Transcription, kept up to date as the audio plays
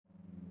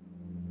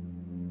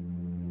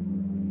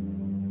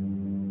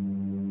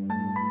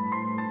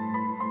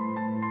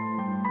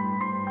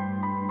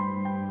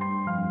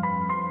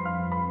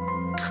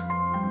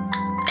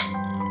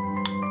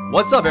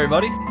What's up,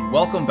 everybody?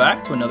 Welcome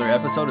back to another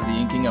episode of the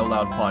Inking Out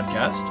Loud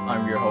podcast.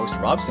 I'm your host,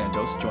 Rob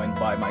Santos, joined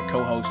by my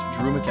co-host,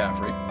 Drew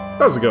McCaffrey.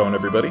 How's it going,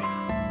 everybody?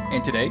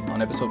 And today,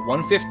 on episode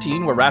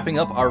 115, we're wrapping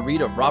up our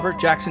read of Robert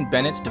Jackson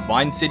Bennett's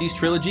Divine Cities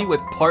trilogy with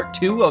part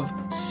 2 of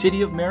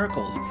City of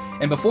Miracles.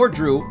 And before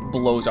Drew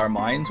blows our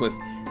minds with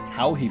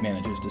how he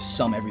manages to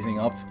sum everything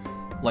up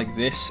like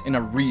this in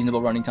a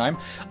reasonable running time,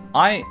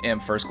 I am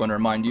first going to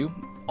remind you,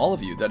 all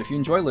of you, that if you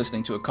enjoy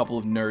listening to a couple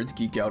of nerds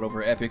geek out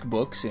over epic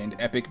books and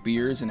epic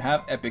beers and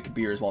have epic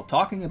beers while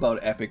talking about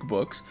epic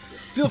books,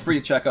 feel free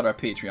to check out our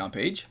Patreon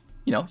page.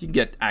 You know, you can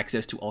get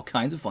access to all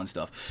kinds of fun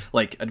stuff,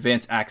 like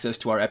advanced access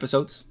to our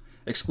episodes,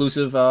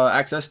 exclusive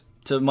access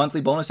to monthly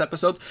bonus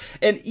episodes,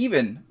 and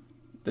even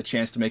the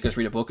chance to make us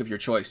read a book of your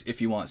choice if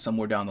you want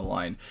somewhere down the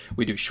line.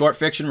 We do short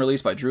fiction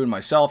released by Drew and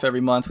myself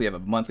every month. We have a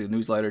monthly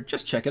newsletter.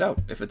 Just check it out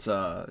if it's,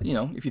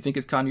 if you think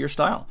it's kind of your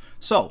style.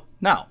 So,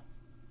 now,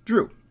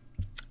 Drew,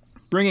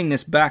 bringing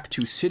this back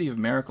to City of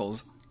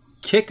Miracles,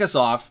 kick us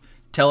off.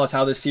 Tell us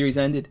how this series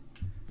ended.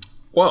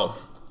 Well,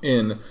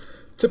 in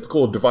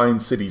typical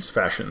Divine Cities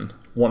fashion,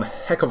 one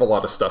heck of a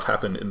lot of stuff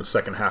happened in the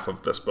second half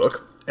of this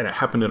book, and it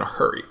happened in a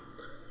hurry.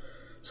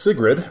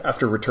 Sigrid,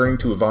 after returning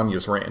to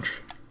Ivania's ranch,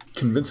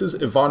 convinces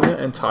Ivania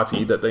and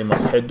Tati that they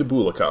must head to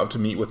Bulikov to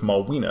meet with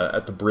Malwina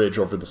at the bridge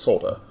over the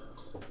Solda.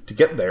 To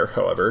get there,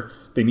 however,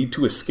 they need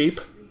to escape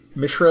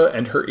Mishra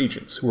and her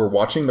agents, who are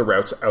watching the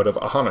routes out of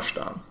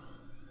Ahanashtan.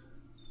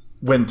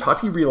 When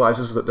Tati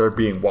realizes that they're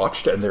being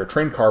watched and their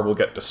train car will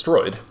get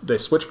destroyed, they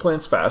switch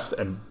plans fast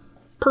and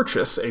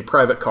purchase a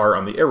private car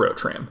on the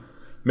Aerotram.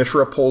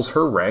 Mishra pulls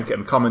her rank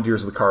and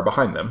commandeers the car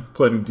behind them,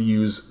 planning to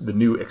use the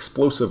new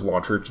explosive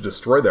launcher to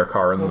destroy their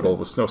car in the middle of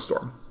a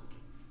snowstorm.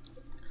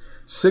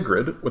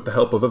 Sigrid, with the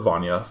help of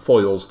Ivania,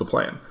 foils the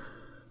plan.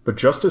 But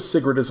just as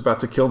Sigrid is about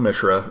to kill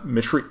Mishra,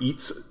 Mishra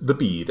eats the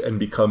bead and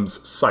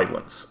becomes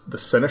Silence, the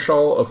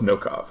Seneschal of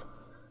Nokov.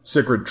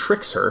 Sigrid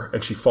tricks her,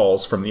 and she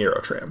falls from the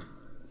Aerotram.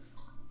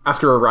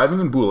 After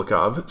arriving in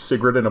Bulikov,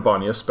 Sigrid and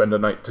Ivania spend a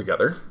night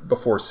together,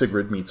 before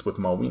Sigrid meets with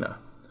Malwina.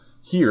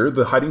 Here,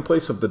 the hiding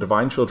place of the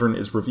Divine Children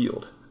is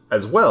revealed,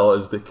 as well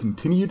as the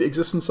continued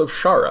existence of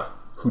Shara,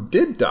 who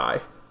did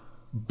die,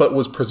 but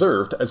was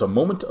preserved as a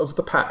moment of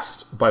the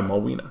past by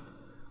Malwina.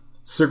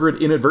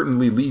 Sigrid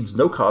inadvertently leads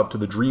Nokov to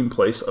the dream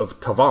place of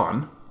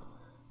Tavan,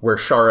 where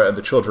Shara and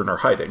the children are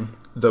hiding,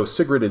 though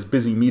Sigrid is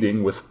busy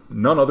meeting with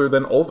none other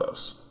than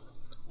Olvos.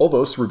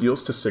 Olvos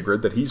reveals to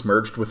Sigrid that he's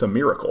merged with a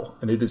miracle,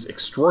 and it is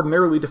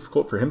extraordinarily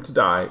difficult for him to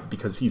die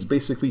because he's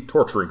basically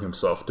torturing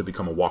himself to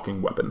become a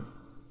walking weapon.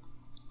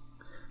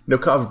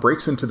 Nokov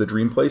breaks into the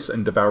dream place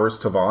and devours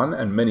Tavan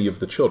and many of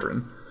the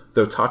children,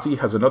 though Tati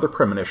has another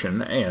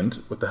premonition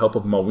and, with the help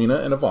of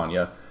Malwina and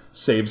Ivania,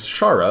 saves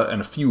Shara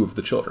and a few of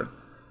the children.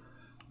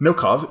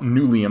 Nokov,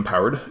 newly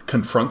empowered,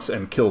 confronts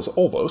and kills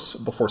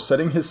Olvos before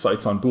setting his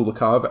sights on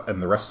Bulikov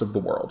and the rest of the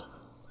world.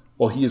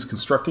 While he is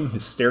constructing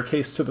his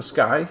staircase to the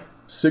sky,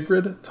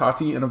 Sigrid,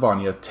 Tati, and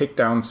Ivania take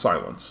down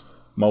Silence.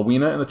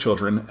 Malwina and the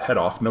children head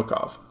off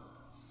Nokov.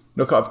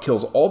 Nokov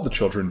kills all the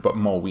children but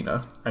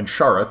Malwina, and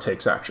Shara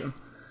takes action.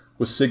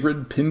 With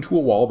Sigrid pinned to a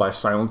wall by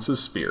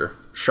Silence's spear,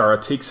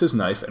 Shara takes his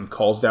knife and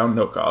calls down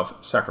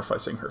Nokov,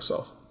 sacrificing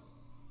herself.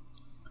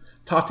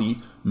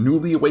 Tati,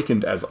 newly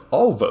awakened as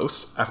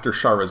Olvos after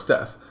Shara's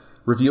death,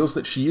 reveals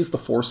that she is the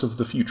force of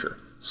the future,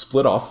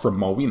 split off from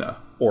Malwina,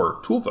 or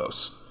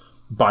Tulvos,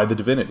 by the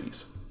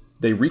divinities.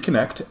 They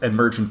reconnect and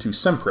merge into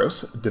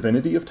Sempros,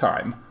 divinity of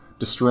time,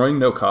 destroying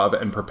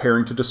Nokov and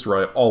preparing to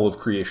destroy all of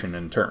creation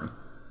in turn.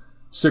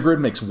 Sigrid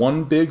makes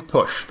one big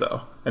push,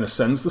 though, and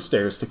ascends the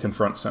stairs to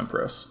confront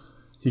Sempros.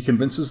 He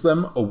convinces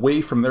them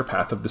away from their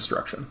path of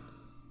destruction.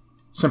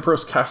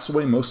 Sempros casts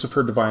away most of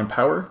her divine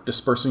power,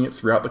 dispersing it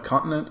throughout the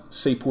continent,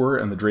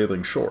 Sapur, and the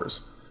Drailing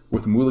shores.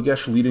 With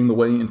Mulagesh leading the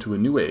way into a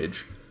new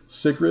age,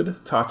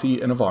 Sigrid, Tati,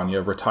 and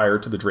Ivania retire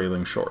to the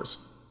Drailing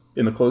shores.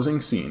 In the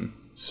closing scene,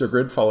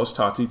 Sigrid follows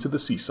Tati to the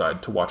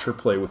seaside to watch her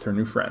play with her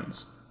new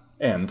friends,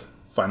 and,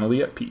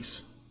 finally at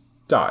peace,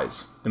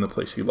 dies in the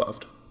place he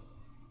loved.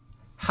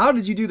 How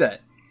did you do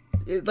that?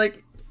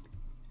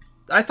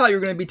 I thought you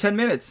were going to be 10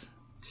 minutes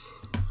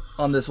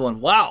on this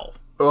one. Wow.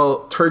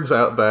 Well, turns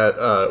out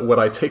that when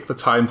I take the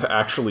time to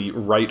actually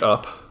write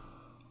up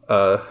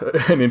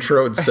an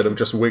intro instead of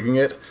just winging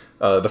it,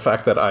 the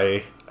fact that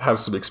I have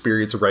some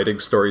experience writing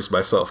stories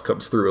myself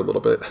comes through a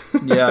little bit.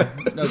 Yeah,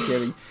 no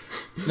kidding.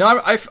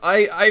 No,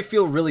 I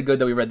feel really good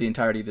that we read the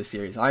entirety of this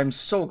series. I'm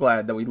so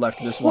glad that we left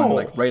this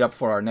one right up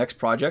for our next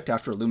project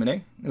after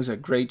Illuminae. It was a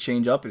great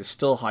change up. It is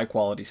still high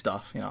quality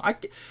stuff. You know,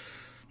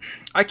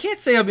 I can't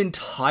say I'm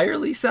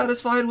entirely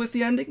satisfied with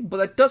the ending, but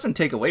that doesn't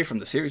take away from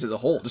the series as a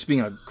whole, just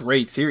being a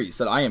great series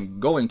that I am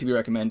going to be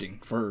recommending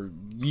for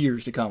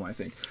years to come, I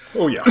think.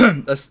 Oh, yeah.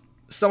 As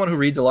someone who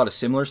reads a lot of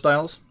similar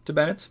styles to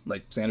Bennett's,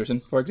 like Sanderson,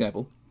 for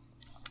example,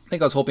 I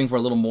think I was hoping for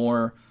a little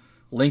more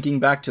linking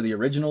back to the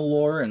original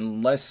lore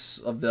and less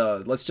of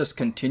the let's just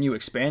continue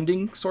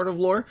expanding sort of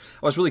lore.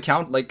 I was really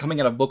coming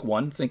out of book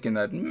one thinking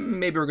that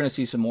maybe we're going to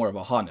see some more of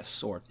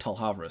Ahanis or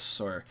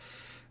Talhavras or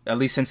at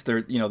least since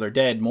they're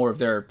dead, more of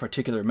their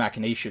particular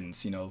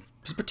machinations,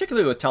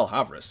 particularly with Tel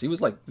Havras. He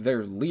was like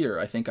their leader.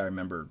 I think I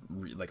remember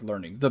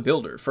learning the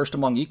builder, first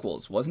among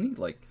equals, wasn't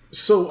he?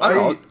 So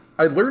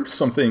I learned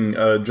something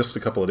just a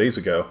couple of days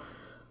ago.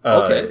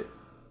 Okay.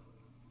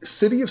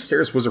 City of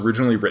Stairs was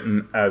originally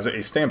written as a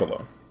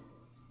standalone.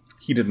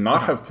 He did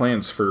not have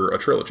plans for a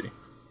trilogy.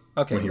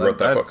 Okay, when he wrote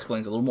that book.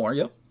 Explains a little more.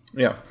 Yep.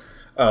 Yeah.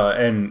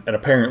 And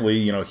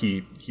apparently,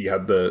 he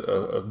had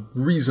a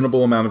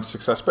reasonable amount of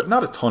success, but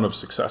not a ton of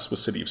success with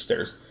City of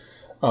Stairs.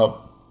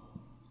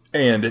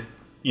 And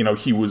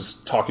he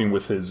was talking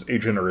with his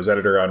agent or his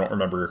editor, I don't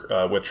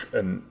remember which,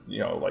 and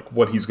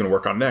what he's going to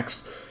work on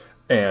next.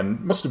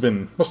 And must have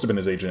been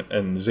his agent,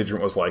 and his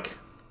agent was like,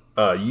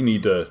 you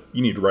need to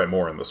write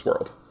more in this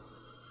world.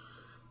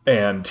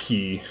 And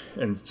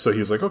so he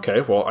was like,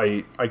 okay, well,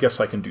 I guess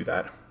I can do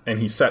that. And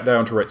he sat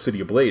down to write City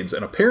of Blades,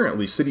 and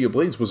apparently City of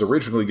Blades was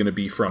originally going to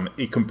be from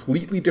a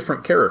completely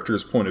different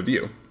character's point of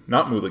view,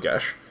 not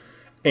Mulagesh.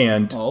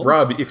 And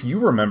Rob, if you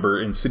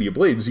remember in City of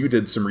Blades, you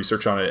did some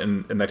research on it,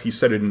 and that he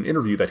said in an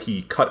interview that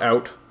he cut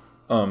out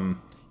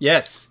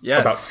yes,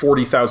 about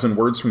 40,000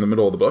 words from the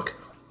middle of the book.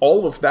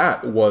 All of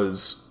that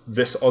was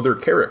this other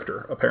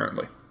character,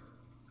 apparently.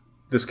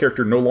 This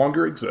character no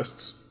longer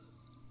exists.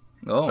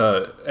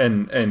 Oh.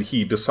 And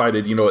he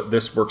decided,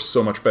 this works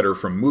so much better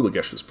from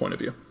Mulagesh's point of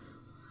view.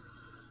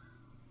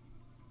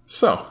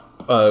 So,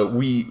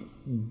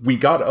 we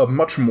got a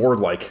much more,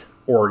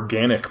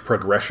 organic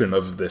progression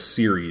of this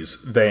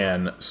series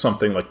than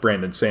something like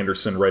Brandon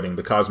Sanderson writing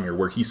the Cosmere,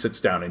 where he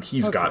sits down and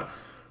he's got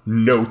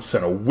notes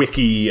and a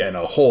wiki and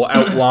a whole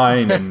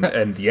outline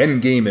and the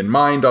end game in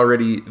mind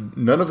already.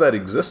 None of that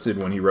existed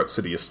when he wrote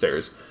City of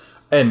Stairs.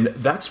 And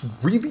that's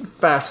really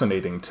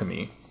fascinating to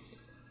me,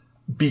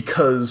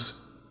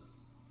 because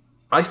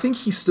I think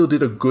he still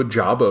did a good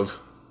job of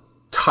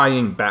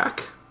tying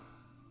back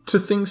to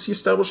things he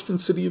established in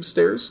City of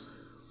Stairs,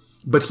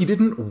 but he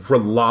didn't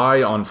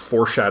rely on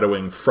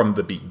foreshadowing from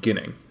the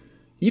beginning.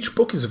 Each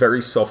book is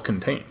very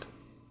self-contained.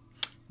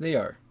 They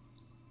are.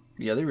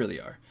 Yeah, they really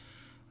are.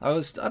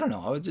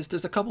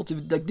 there's a couple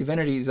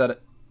divinities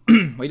that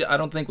I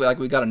don't think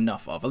we got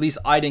enough of. At least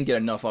I didn't get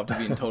enough of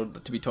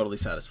to be totally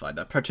satisfied.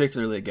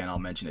 Particularly, again, I'll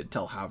mention it,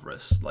 Tel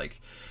Havras.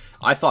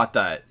 I thought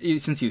that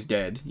since he's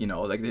dead,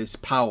 his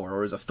power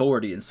or his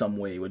authority in some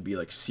way would be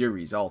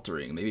series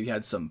altering. Maybe he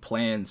had some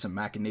plans, some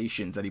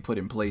machinations that he put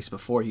in place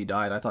before he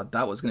died. I thought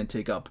that was going to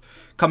take up,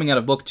 coming out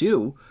of book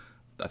 2,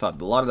 I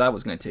thought a lot of that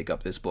was going to take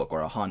up this book,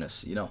 or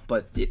Ahanas,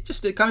 But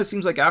it kind of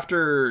seems like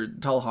after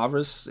Tel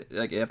Havras,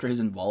 after his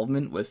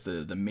involvement with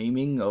the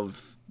maiming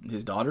of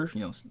his daughter,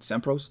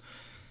 Sempros,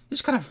 it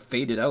just kind of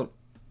faded out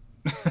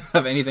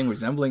of anything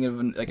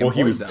resembling well,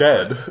 he was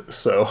dead,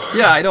 so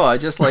yeah, I know. I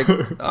just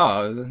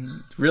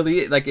really,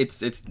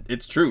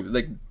 it's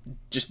true,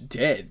 just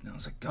dead. And I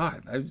was like,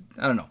 God,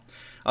 I don't know.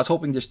 I was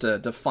hoping just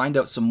to find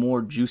out some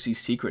more juicy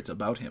secrets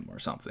about him or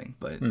something,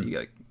 but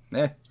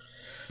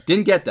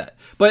didn't get that.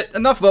 But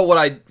enough about what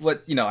I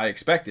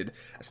expected.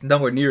 It's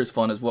nowhere near as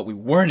fun as what we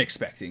weren't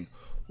expecting.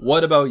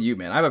 What about you,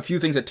 man? I have a few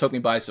things that took me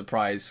by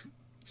surprise,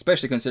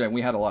 especially considering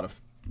we had a lot of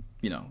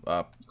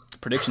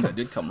predictions that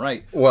did come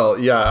right. Well,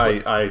 yeah,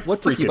 I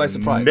what took you by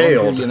surprise?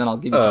 Nailed and then I'll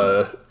give you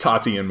some.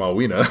 Tati and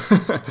Malwina.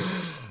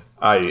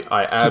 I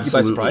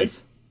absolutely took you by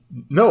surprise?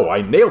 No,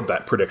 I nailed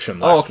that prediction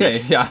last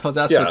week. Yeah, I was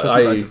asking what took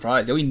you by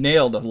surprise. Yeah, we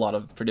nailed a lot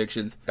of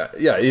predictions.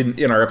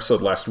 In our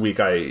episode last week,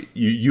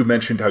 you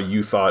mentioned how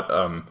you thought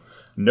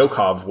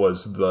Nokov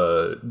was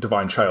the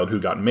divine child who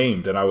got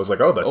maimed, and I was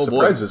like, oh, that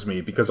surprises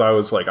me, because I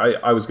was like,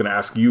 I was going to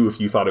ask you if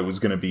you thought it was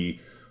going to be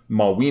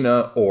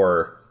Malwina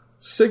or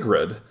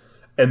Sigrid.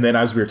 And then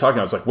as we were talking,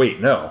 I was like, wait,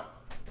 no.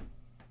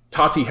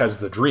 Tati has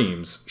the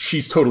dreams.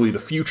 She's totally the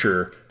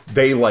future.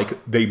 They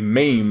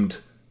maimed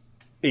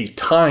a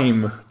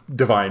time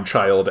divine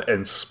child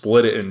and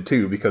split it in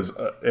two, because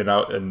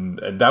and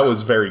that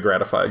was very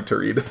gratifying to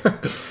read.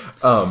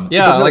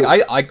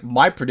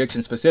 My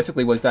prediction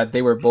specifically was that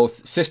they were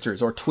both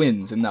sisters or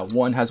twins, and that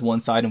one has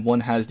one side and one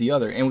has the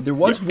other. And there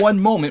was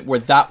one moment where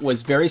that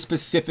was very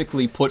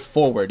specifically put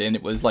forward, and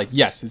it was like,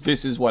 yes,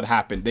 this is what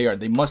happened.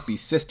 They must be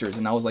sisters.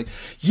 And I was like,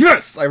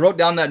 yes! I wrote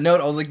down that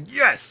note. I was like,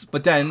 yes!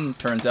 But then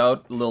turns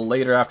out a little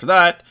later after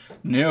that,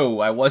 no,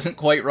 I wasn't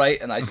quite right,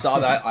 and I saw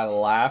that, I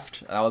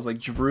laughed, and I was like,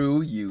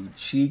 Drew, you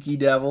cheeky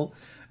devil,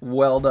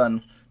 well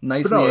done.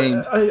 Nicely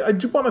aimed. I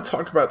do want to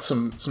talk about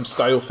some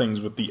style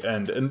things with the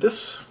end, and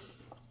this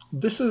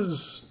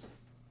is,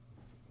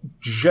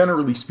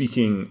 generally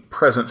speaking,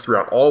 present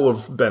throughout all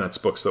of Bennett's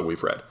books that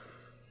we've read.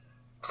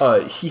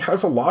 He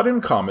has a lot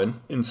in common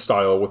in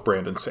style with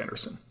Brandon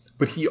Sanderson,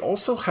 but he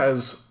also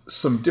has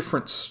some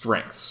different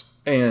strengths,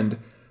 and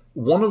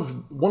one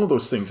of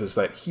those things is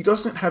that he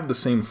doesn't have the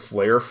same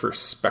flair for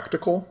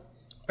spectacle,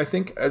 I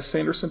think, as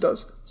Sanderson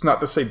does. It's not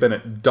to say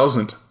Bennett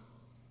doesn't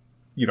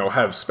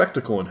have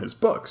spectacle in his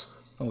books.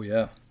 Oh,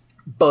 yeah.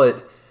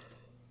 But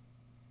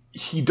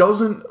he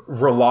doesn't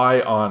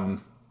rely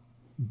on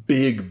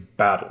big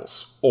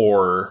battles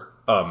or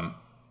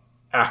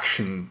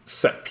action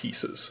set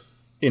pieces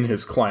in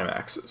his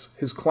climaxes.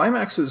 His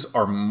climaxes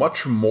are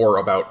much more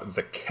about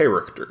the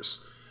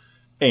characters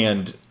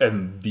and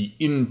the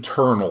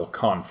internal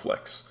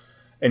conflicts.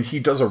 And he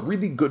does a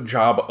really good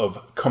job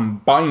of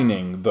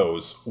combining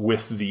those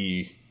with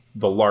the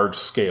large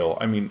scale.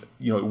 I mean,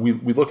 we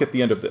look at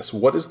the end of this.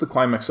 What is the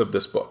climax of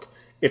this book?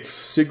 It's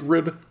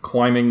Sigrid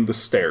climbing the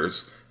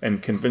stairs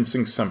and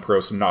convincing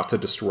Sempros not to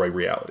destroy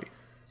reality.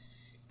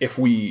 If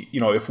we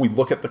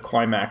look at the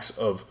climax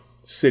of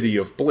City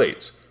of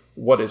Blades,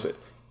 what is it?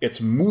 It's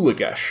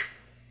Mulagesh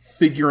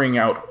figuring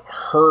out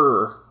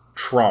her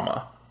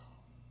trauma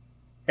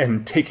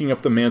and taking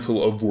up the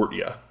mantle of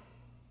Vortia.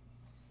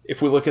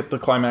 If we look at the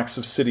climax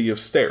of City of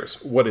Stairs,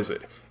 what is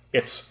it?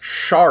 It's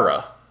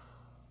Shara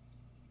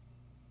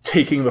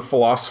taking the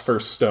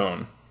Philosopher's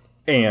Stone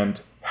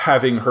and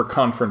having her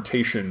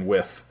confrontation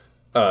with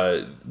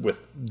the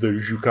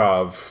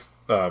Zhukov,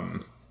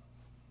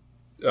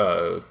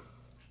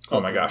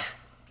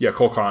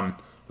 Kolkan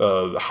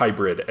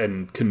hybrid,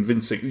 and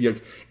convincing.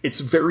 It's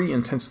very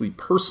intensely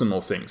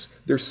personal things.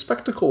 There's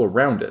spectacle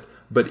around it,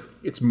 but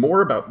it's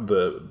more about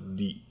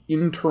the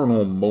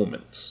internal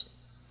moments.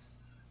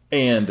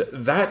 And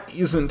that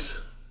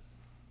isn't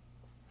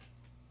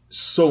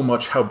so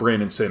much how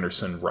Brandon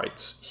Sanderson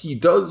writes. He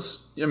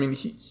does,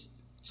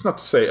 it's not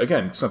to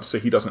say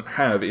he doesn't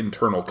have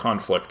internal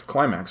conflict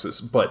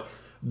climaxes, but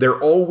they're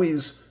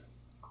always,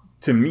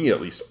 to me at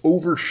least,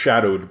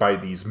 overshadowed by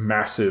these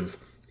massive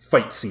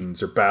fight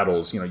scenes or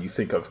battles. You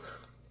think of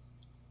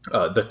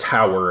the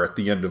Tower at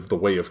the end of The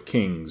Way of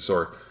Kings,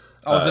 or...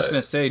 I was just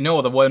going to say, no,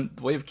 The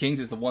Way of Kings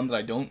is the one that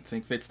I don't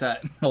think fits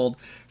that old...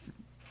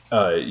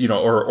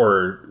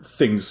 or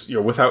things,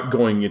 without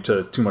going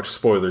into too much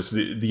spoilers,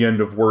 the end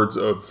of Words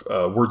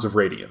of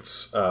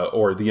Radiance,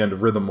 or the end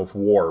of Rhythm of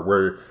War,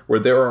 where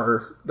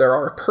there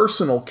are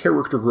personal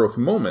character growth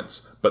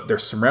moments, but they're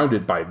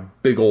surrounded by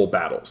big old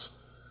battles,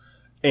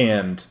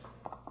 and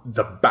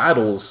the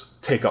battles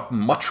take up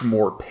much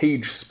more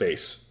page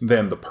space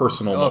than the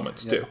personal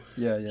moments do.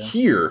 Yeah.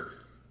 Here,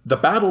 the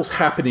battle's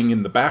happening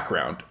in the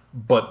background,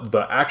 but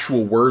the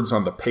actual words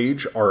on the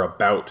page are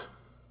about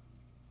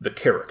the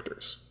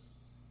characters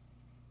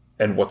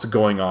and what's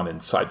going on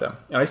inside them.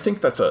 And I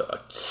think that's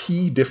a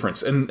key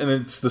difference. And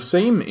it's the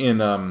same in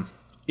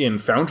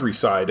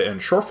Foundryside and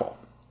Shorefall.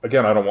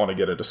 Again, I don't want to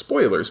get into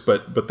spoilers,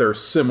 but there are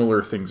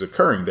similar things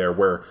occurring there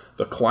where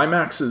the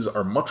climaxes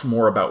are much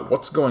more about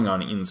what's going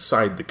on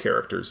inside the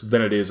characters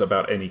than it is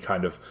about any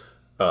kind of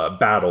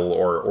battle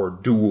or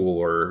duel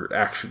or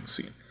action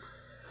scene.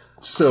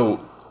 So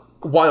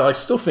while I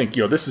still think,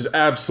 this is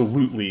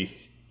absolutely,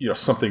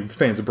 something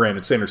fans of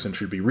Brandon Sanderson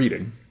should be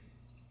reading,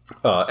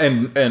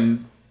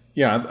 and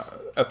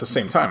at the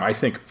same time, I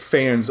think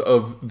fans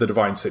of the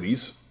Divine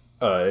Cities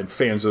and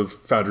fans of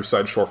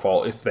Foundryside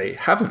Shorefall, if they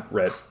haven't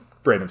read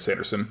Brandon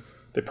Sanderson,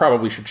 they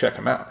probably should check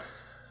him out.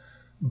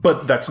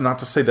 But that's not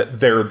to say that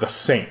they're the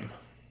same.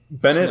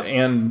 Bennett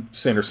and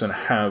Sanderson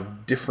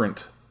have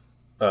different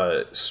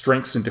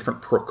strengths and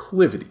different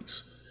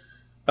proclivities.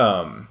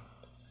 And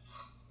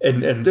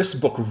this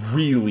book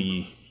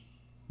really,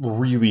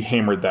 really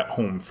hammered that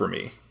home for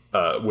me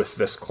with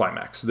this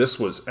climax. This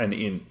was an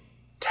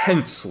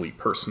intensely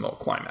personal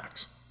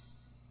climax.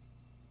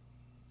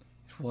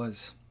 It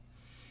was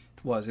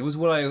what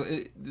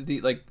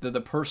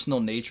the personal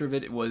nature of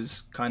it. It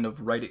was kind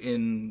of right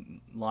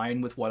in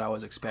line with what I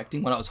was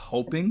expecting, what I was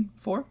hoping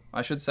for,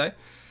 I should say.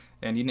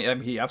 And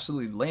he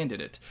absolutely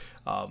landed it.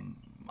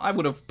 I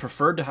would have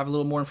preferred to have a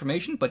little more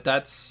information, but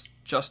that's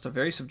just a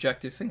very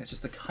subjective thing. That's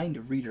just the kind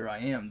of reader I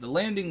am. The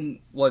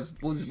landing was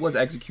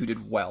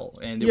executed well,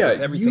 and it was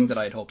everything that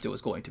I had hoped it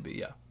was going to be.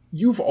 Yeah.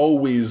 You've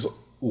always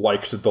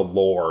liked the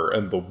lore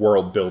and the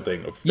world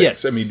building of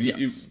things.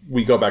 Yes.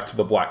 We go back to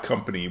the Black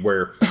Company,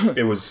 where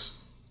it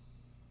was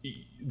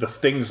the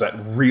things that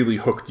really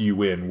hooked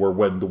you in were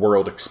when the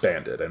world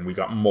expanded and we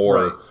got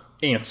more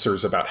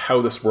answers about how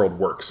this world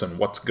works and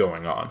what's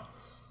going on.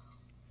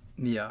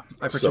 Yeah,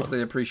 I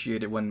particularly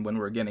appreciate it when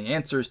we're getting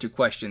answers to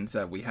questions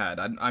that we had.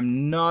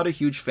 I'm not a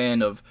huge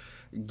fan of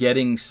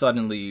getting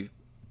suddenly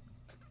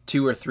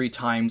 2 or 3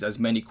 times as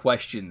many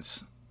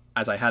questions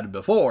as I had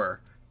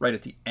before right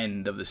at the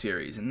end of the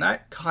series. And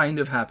that kind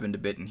of happened a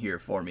bit in here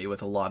for me,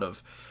 with a lot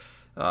of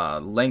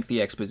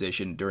lengthy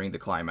exposition during the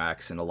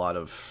climax and a lot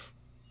of,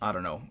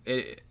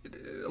 a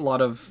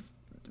lot of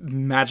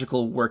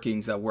magical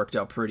workings that worked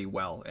out pretty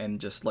well, and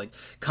just like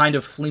kind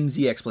of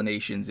flimsy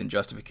explanations and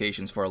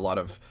justifications for a lot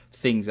of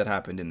things that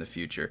happened in the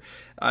future.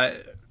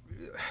 I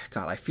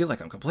feel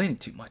like I'm complaining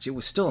too much. It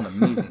was still an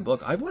amazing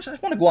book. I want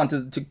to go on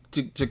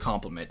to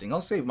complimenting. I'll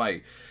save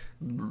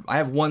I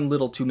have one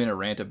little 2-minute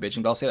rant of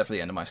bitching, but I'll say that for the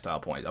end of my style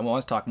point. I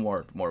want to talk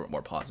more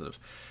positive.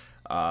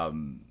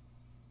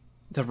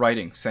 The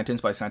writing,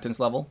 sentence by sentence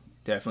level,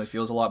 definitely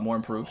feels a lot more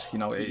improved.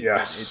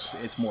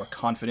 It's more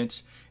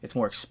confident. It's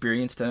more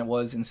experienced than it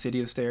was in City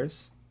of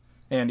Stairs,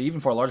 and even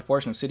for a large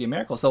portion of City of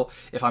Miracles. So,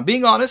 if I'm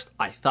being honest,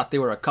 I thought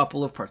there were a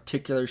couple of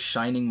particular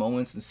shining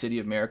moments in City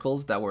of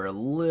Miracles that were a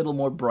little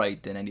more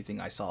bright than anything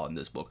I saw in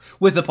this book,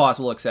 with the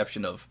possible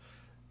exception of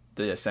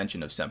the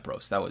ascension of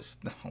Sempros. That was,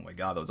 oh my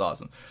god, that was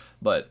awesome.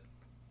 But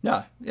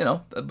yeah,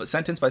 but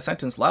sentence by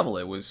sentence level,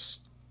 it was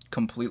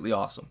completely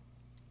awesome.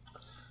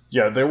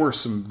 Yeah, there were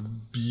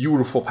some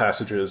beautiful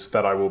passages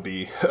that I will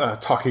be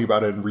talking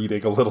about and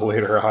reading a little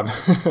later on.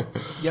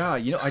 Yeah,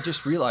 I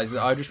just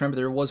remember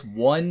there was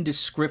one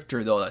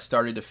descriptor, though, that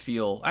started to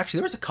feel... Actually,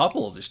 there was a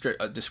couple of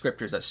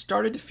descriptors that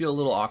started to feel a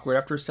little awkward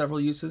after several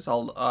uses.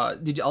 I'll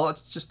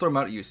just throw them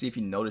out at you, see if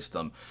you noticed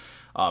them.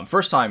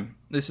 First time,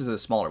 this is a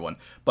smaller one,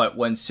 but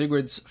when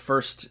Sigurd's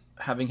first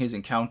having his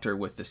encounter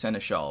with the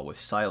Seneschal, with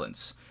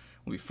Silence,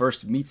 when we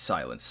first meet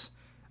Silence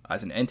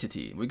as an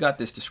entity, we got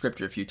this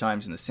descriptor a few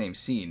times in the same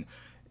scene.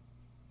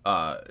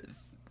 Like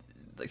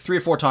 3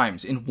 or 4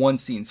 times in one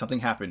scene, something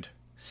happened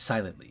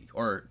silently,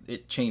 or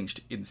it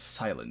changed in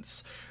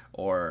silence,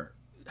 or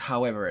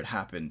however it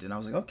happened. And I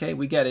was like, okay,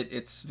 we get it.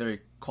 It's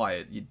very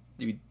quiet.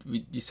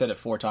 You said it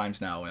 4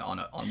 times now on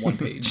one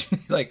page.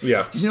 Like,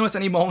 yeah. Did you notice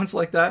any moments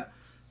like that?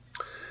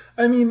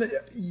 I mean,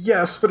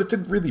 yes, but it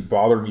didn't really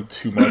bother me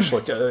too much.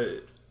 Like,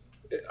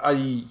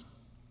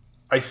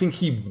 I think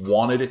he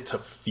wanted it to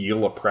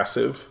feel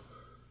oppressive.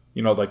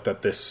 Like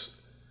that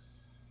this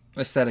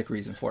aesthetic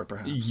reason for it,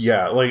 perhaps.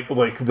 Yeah,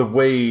 like the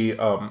way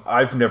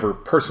I've never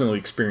personally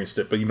experienced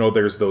it, but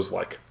there's those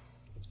like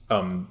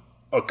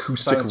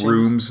acoustic silence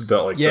rooms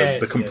that like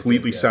the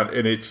completely sound,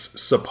 and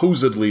it's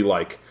supposedly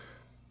like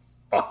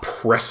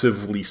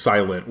oppressively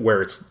silent,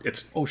 where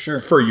it's oh sure,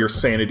 for your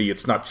sanity,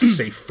 it's not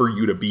safe for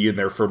you to be in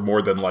there for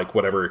more than like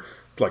whatever,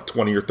 like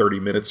 20 or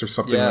 30 minutes or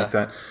something like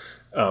that.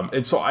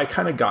 And so I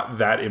kind of got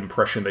that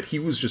impression that he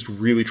was just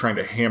really trying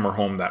to hammer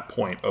home that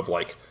point of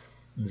like,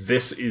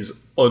 this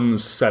is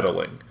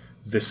unsettling.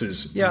 This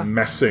is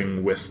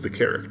messing with the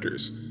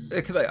characters.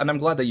 And I'm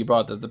glad that you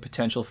brought the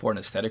potential for an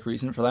aesthetic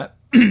reason for that,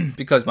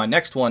 because my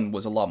next one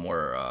was a lot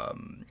more,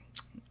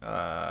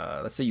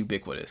 let's say,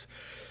 ubiquitous.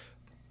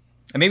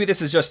 And maybe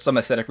this is just some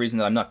aesthetic reason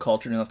that I'm not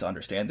cultured enough to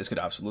understand. This could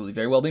absolutely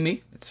very well be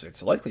me.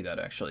 It's likely that,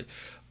 actually.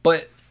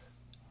 But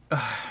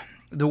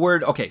the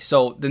word, okay,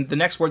 so the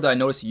next word that I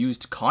noticed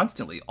used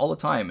constantly, all the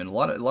time, and a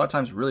lot of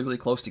times really, really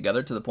close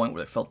together to the point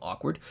where it felt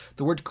awkward,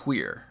 the word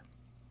queer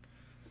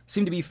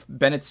seemed to be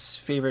Bennett's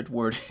favorite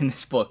word in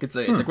this book. It's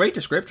a great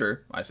descriptor,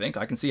 I think.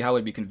 I can see how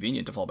it'd be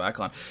convenient to fall back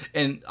on.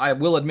 And I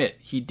will admit,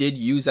 he did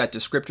use that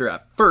descriptor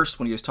at first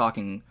when he was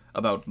talking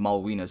about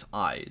Malwina's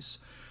eyes.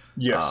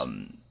 Yes.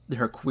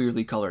 Her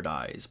queerly colored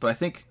eyes. But I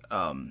think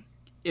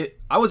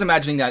I was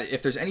imagining that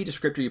if there's any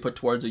descriptor you put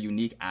towards a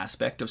unique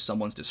aspect of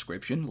someone's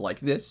description,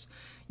 like this,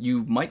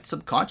 you might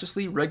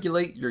subconsciously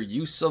regulate your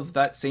use of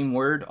that same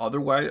word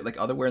otherwhere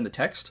in the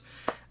text,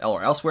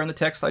 or elsewhere in the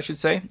text, I should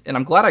say. And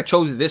I'm glad I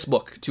chose this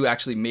book to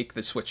actually make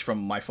the switch from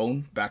my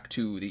phone back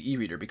to the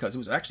e-reader, because it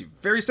was actually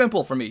very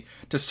simple for me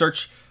to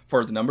search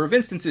for the number of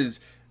instances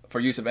for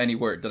use of any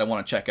word that I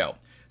want to check out.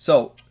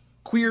 So,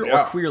 queer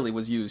or queerly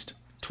was used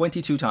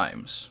 22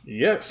 times in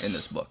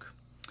this book.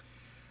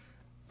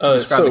 To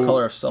describe the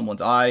color of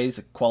someone's eyes,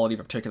 the quality of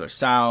a particular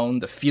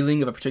sound, the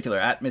feeling of a particular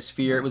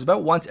atmosphere. It was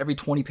about once every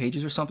 20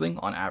 pages or something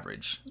on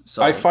average.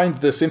 So I find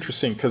this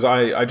interesting because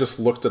I just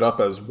looked it up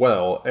as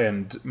well,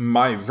 and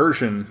my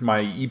version, my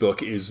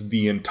ebook, is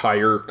the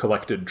entire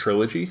collected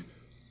trilogy.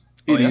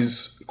 It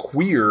is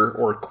queer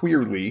or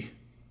queerly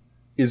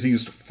is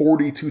used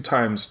 42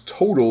 times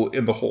total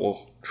in the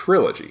whole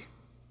trilogy.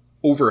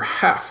 Over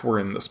half were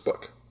in this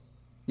book.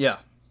 Yeah.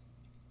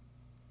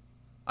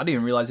 I didn't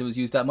even realize it was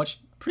used that much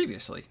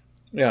previously.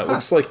 Yeah, it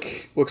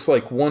looks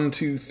like 1,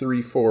 2,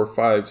 3, 4,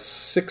 5,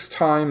 6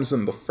 times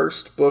in the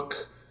first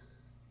book,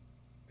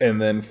 and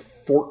then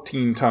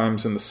 14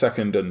 times in the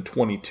second, and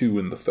 22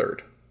 in the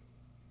third.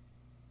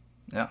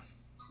 Yeah.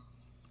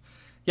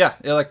 Yeah,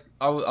 like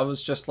I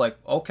was just like,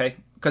 okay,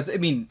 because I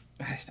mean,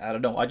 I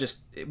don't know. I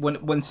just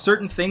when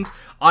certain things,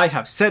 I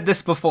have said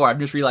this before. I'm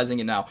just realizing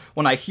it now.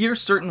 When I hear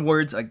certain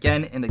words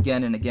again and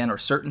again and again, or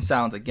certain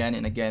sounds again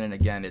and again and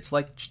again, it's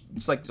like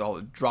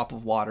a drop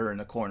of water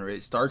in a corner.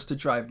 It starts to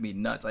drive me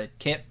nuts. I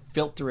can't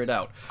filter it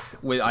out.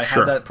 I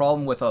had that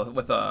problem with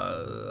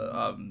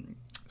a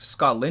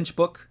Scott Lynch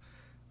book.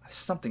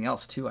 Something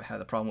else too. I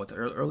had a problem with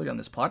early on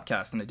this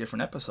podcast in a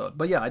different episode.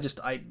 But yeah,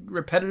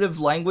 repetitive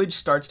language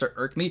starts to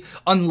irk me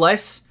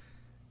unless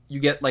you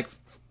get like,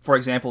 for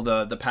example,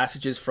 the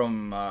passages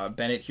from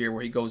Bennett here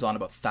where he goes on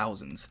about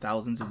thousands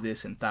of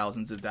this and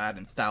thousands of that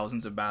and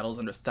thousands of battles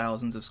under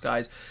thousands of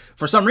skies.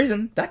 For some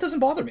reason, that doesn't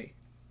bother me.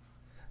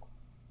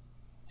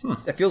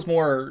 It feels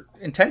more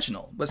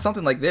intentional. But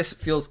something like this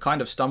feels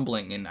kind of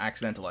stumbling and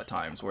accidental at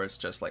times, where it's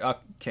just like,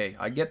 okay,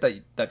 I get that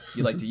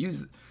you like to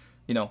use,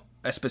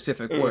 a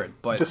specific word,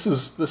 but this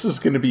is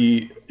going to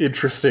be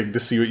interesting to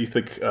see what you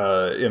think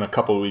in a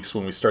couple of weeks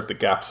when we start the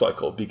gap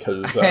cycle,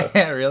 because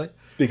really.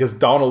 Because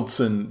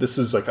Donaldson, this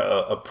is like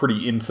a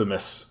pretty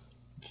infamous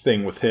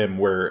thing with him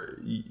where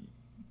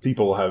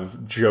people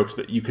have joked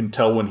that you can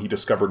tell when he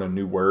discovered a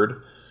new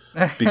word,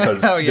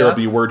 because there'll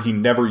be a word he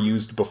never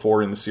used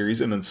before in the series,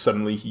 and then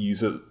suddenly he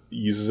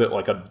uses it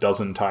like a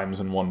dozen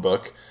times in one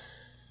book.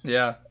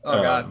 Yeah.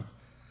 Oh, God.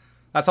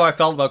 That's how I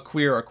felt about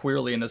queer or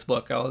queerly in this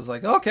book. I was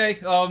like, okay,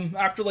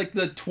 after like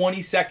the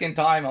 22nd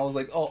time, I was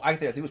like, oh, I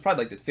think it was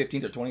probably like the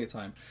 15th or 20th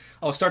time.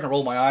 I was starting to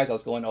roll my eyes. I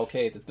was going,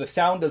 okay, the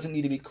sound doesn't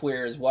need to be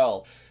queer as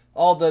well.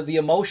 All the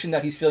emotion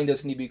that he's feeling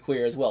doesn't need to be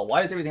queer as well.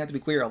 Why does everything have to be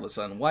quear all of a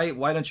sudden? Why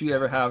don't you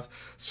ever have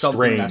something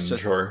Strange that's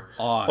just or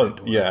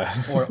odd or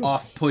or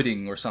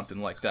off-putting or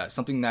something like that?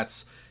 Something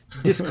that's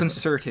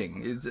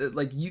disconcerting. It's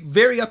like you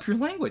vary up your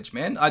language,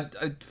 man. I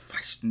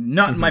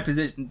not in my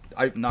position.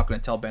 I'm not going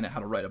to tell Bennett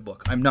how to write a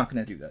book. I'm not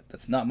going to do that.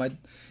 That's not my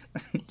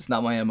it's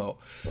not my MO.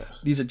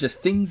 These are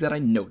just things that I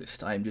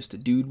noticed. I'm just a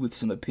dude with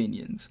some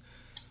opinions.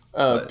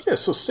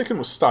 So sticking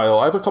with style,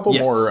 I have a couple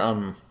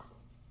more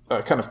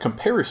kind of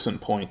comparison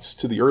points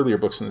to the earlier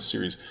books in the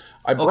series.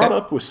 I brought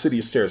up with City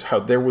of Stairs how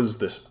there was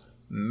this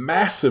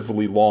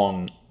massively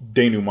long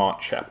denouement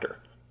chapter.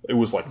 It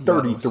was like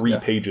 33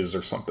 pages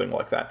or something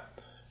like that.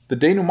 The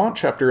denouement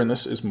chapter in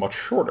this is much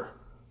shorter.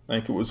 I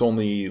think it was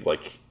only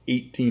like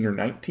 18 or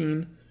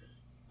 19.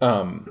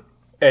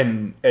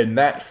 And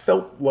that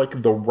felt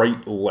like the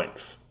right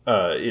length.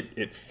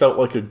 It felt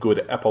like a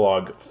good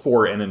epilogue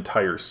for an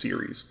entire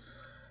series.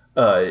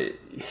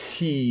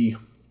 He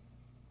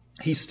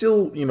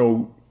still,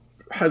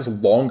 has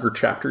longer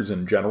chapters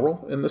in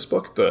general in this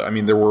book.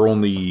 There were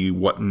only,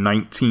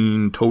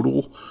 19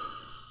 total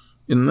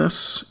in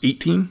this?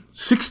 18?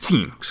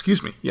 16,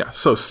 excuse me. Yeah,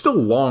 so still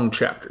long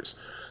chapters.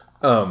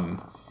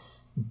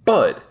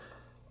 But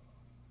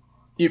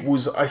it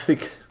was, I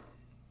think,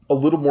 a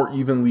little more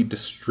evenly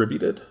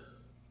distributed.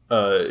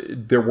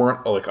 There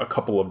weren't like a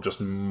couple of just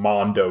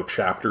mondo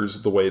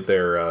chapters the way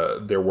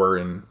there were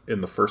in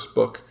the first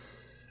book.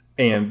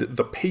 And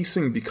the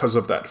pacing, because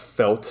of that,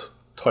 felt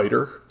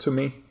tighter to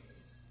me.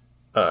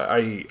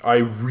 I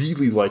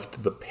really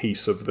liked the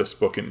pace of this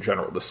book in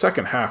general. The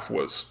second half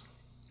was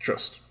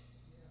just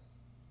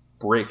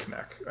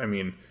breakneck.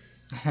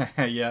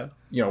 Yeah.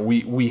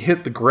 We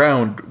hit the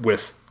ground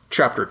with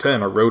chapter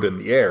 10, A Road in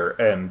the Air,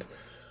 and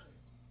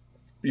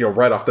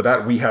right off the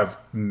bat, we have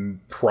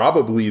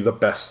probably the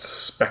best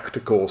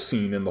spectacle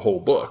scene in the whole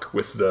book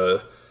with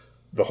the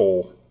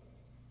whole,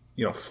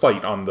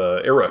 fight on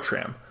the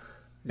aerotram.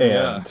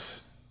 And,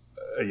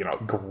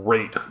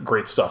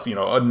 great stuff.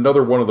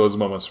 Another one of those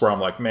moments where I'm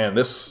like, man,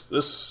 this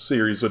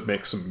series would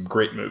make some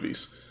great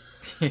movies.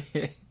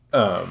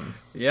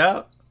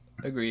 Yeah,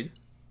 agreed.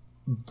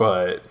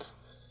 But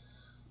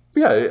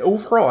yeah,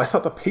 overall, I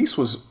thought the pace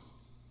was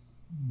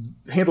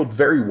handled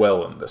very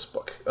well in this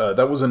book.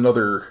 That was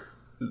another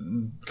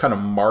kind of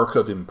mark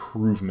of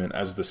improvement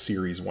as the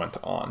series went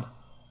on.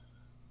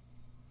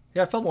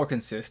 Yeah, it felt more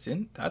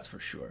consistent. That's for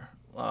sure.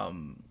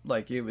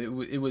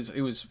 It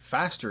was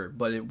faster,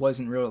 but it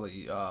wasn't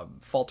really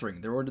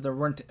faltering. There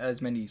weren't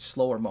as many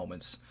slower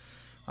moments.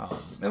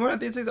 And I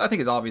think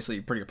it's obviously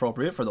pretty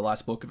appropriate for the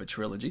last book of a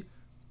trilogy.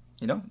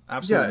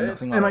 Absolutely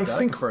nothing wrong with that.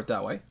 I prefer it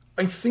that way.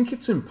 I think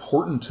it's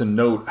important to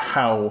note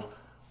how,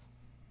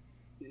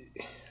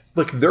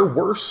 there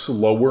were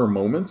slower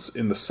moments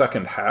in the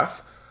second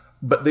half,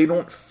 but they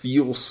don't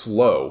feel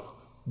slow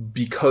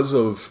because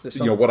of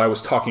what I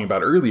was talking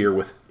about earlier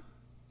with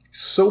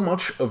so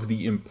much of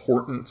the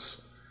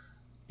importance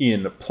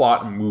in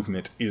plot and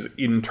movement is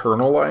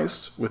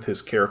internalized with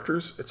his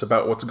characters. It's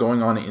about what's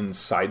going on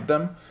inside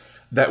them,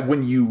 that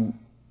when you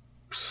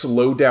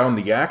slow down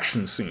the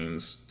action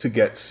scenes to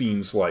get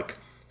scenes like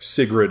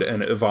Sigrid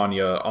and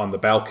Ivania on the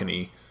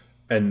balcony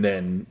and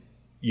then,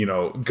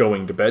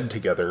 going to bed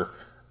together,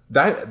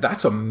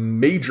 that's a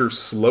major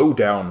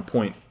slowdown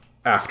point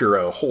after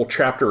a whole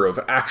chapter of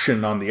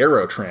action on the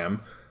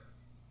aerotram,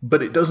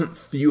 but it doesn't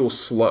feel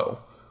slow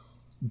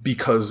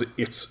because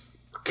it's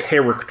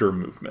character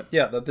movement.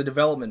 Yeah, the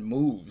development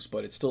moves,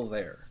 but it's still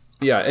there.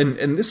 Yeah,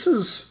 and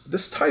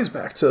this ties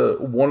back to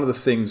one of the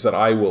things that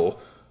I will,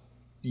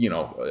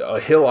 a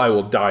hill I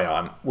will die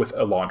on with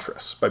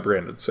Elantris by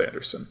Brandon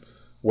Sanderson,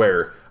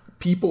 where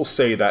people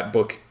say that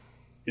book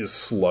is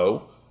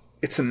slow.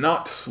 It's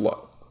not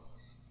slow.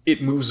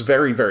 It moves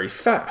very, very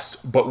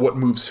fast, but what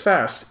moves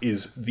fast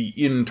is the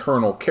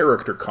internal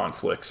character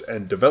conflicts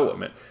and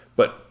development.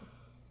 But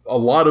a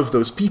lot of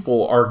those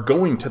people are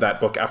going to that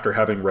book after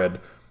having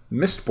read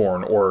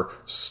Mistborn or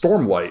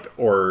Stormlight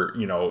or,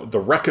 The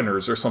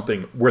Reckoners or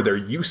something where they're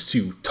used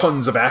to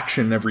tons of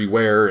action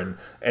everywhere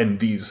and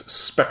these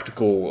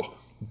spectacle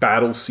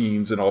battle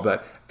scenes and all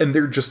that. And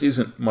there just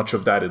isn't much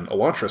of that in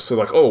Elantris. So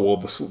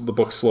the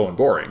book's slow and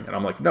boring. And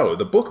I'm like, no,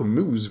 the book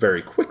moves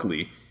very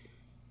quickly,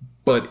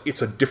 but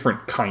it's a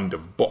different kind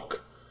of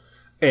book.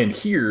 And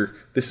here,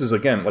 this is,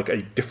 again, like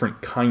a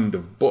different kind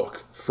of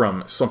book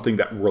from something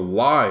that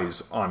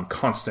relies on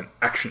constant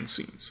action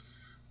scenes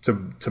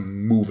to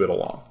move it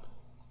along.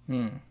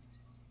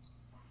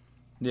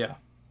 Yeah,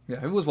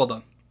 it was well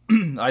done.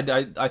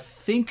 I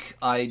think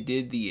I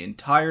did the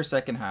entire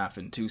second half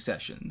in 2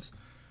 sessions.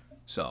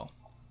 So.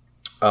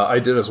 I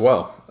did as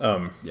well.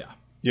 Yeah.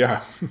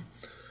 Yeah.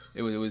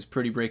 It was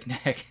pretty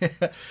breakneck.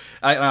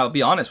 I'll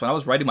be honest. When I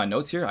was writing my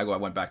notes here, I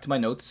went back to my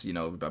notes,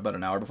 about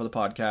an hour before the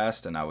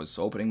podcast, and I was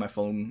opening my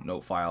phone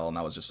note file, and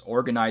I was just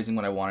organizing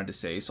what I wanted to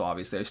say. So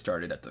obviously, I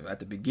started at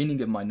the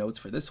beginning of my notes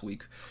for this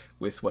week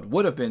with what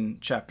would have been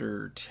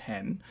chapter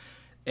 10,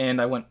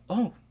 and I went,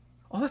 oh,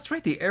 that's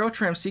right. The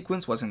Aerotram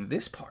sequence was in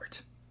this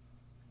part.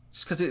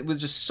 Just because it was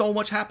just so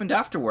much happened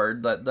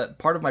afterward that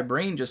part of my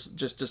brain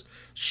just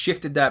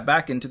shifted that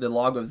back into the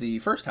log of the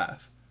first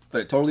half,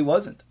 but it totally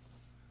wasn't.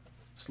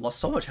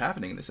 So much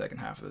happening in the second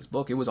half of this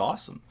book. It was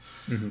awesome.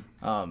 Mm-hmm.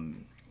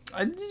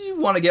 I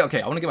want to get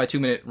my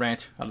 2-minute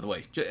rant out of the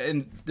way,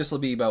 and this will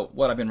be about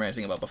what I've been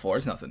ranting about before.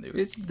 It's nothing new.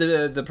 It's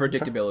the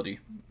predictability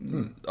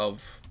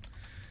of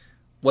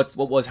what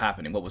was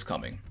happening, what was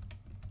coming.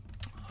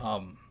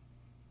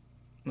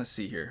 Let's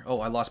see here.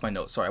 Oh, I lost my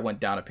notes. Sorry, I went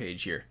down a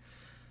page here.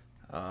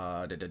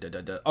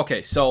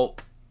 Okay, so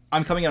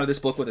I'm coming out of this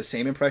book with the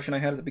same impression I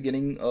had at the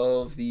beginning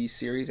of the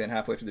series and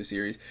halfway through the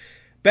series.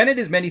 Bennett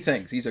is many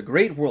things. He's a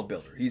great world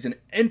builder. He's an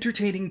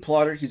entertaining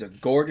plotter. He's a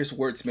gorgeous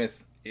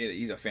wordsmith.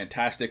 He's a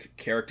fantastic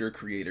character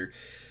creator.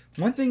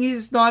 One thing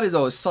he's not is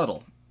always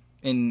subtle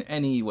in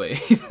any way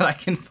that I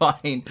can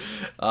find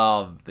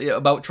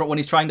about when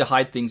he's trying to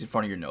hide things in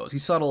front of your nose.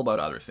 He's subtle about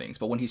other things,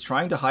 but when he's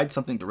trying to hide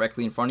something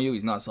directly in front of you,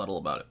 he's not subtle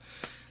about it.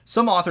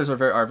 Some authors are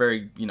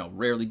very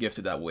rarely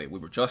gifted that way. We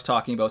were just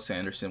talking about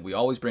Sanderson. We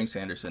always bring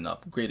Sanderson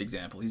up. Great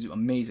example. He's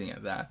amazing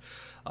at that.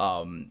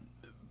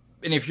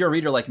 And if you're a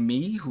reader like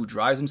me, who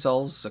drives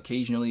themselves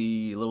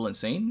occasionally a little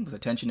insane with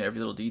attention to every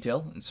little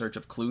detail in search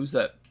of clues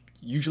that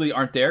usually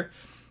aren't there,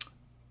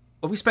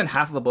 but we spend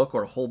half of a book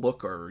or a whole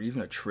book or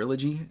even a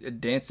trilogy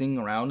dancing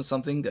around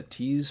something, that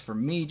tease for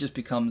me just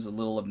becomes a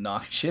little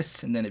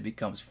obnoxious, and then it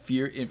becomes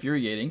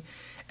infuriating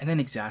and then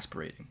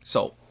exasperating.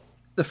 So,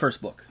 the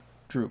first book,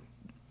 Drew.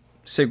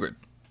 Sigrid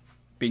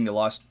being the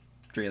lost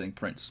Drailing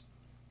prince.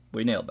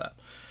 We nailed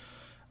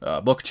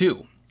that. Book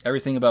 2,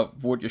 everything about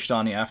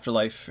Vort-Ystani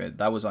afterlife.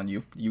 That was on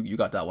you. You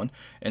got that one.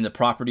 And the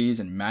properties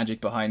and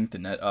magic behind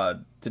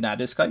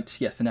Thanatiskite.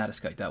 Yeah,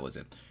 Thanatiskite, that was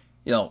it.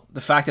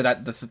 The fact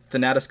that the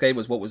Thanatiskite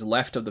was what was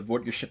left of the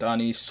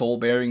Vort-Ystani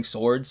soul-bearing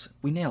swords,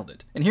 we nailed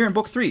it. And here in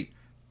book 3,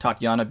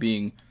 Tatiana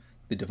being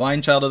the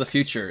divine child of the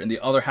future and the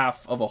other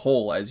half of a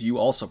whole, as you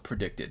also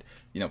predicted.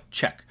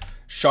 Check.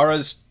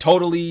 Shara's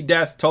totally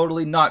death,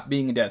 totally not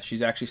being a death.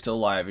 She's actually still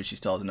alive, and she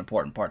still has an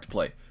important part to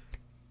play.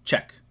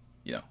 Check.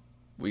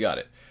 We got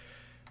it.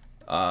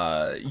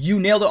 You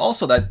nailed it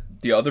also, that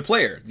the other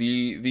player,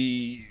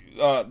 the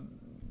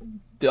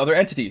other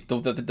entity,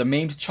 the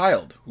maimed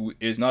child, who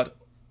is not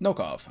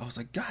Nokov. I was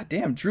like, God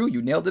damn, Drew,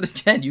 you nailed it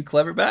again, you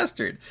clever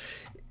bastard.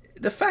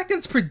 The fact that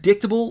it's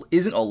predictable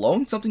isn't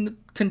alone something to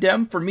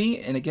condemn for me,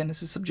 and again,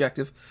 this is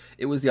subjective.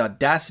 It was the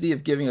audacity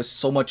of giving us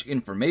so much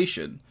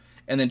information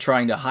and then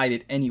trying to hide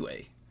it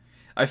anyway.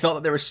 I felt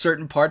that there were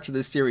certain parts of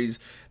this series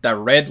that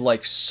read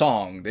like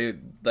song. They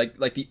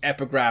like the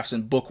epigraphs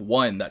in book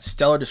 1, that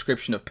stellar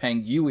description of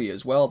Peng Yui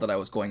as well that I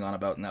was going on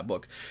about in that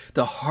book.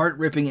 The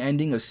heart-ripping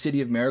ending of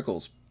City of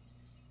Miracles,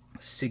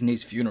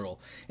 Signe's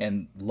funeral,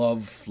 and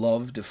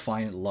love,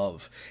 defiant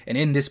love. And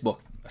in this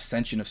book,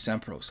 Ascension of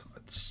Sempros,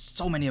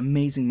 so many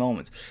amazing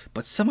moments.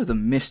 But some of the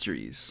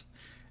mysteries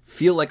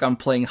feel like I'm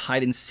playing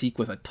hide and seek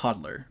with a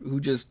toddler who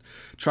just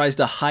tries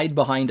to hide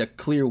behind a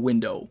clear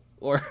window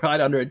or hide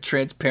under a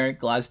transparent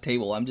glass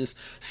table. I'm just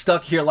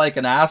stuck here like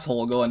an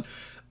asshole going,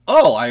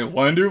 oh, I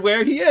wonder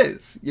where he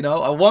is.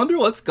 I wonder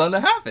what's going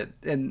to happen.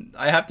 And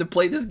I have to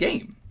play this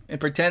game and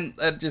pretend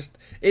that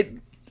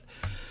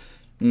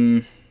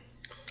I'm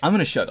going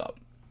to shut up.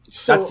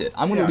 So, that's it.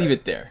 I'm going to leave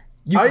it there.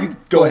 I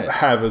don't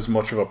have as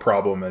much of a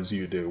problem as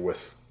you do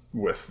with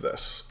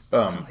this.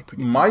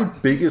 My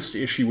biggest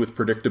issue with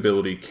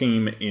predictability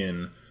came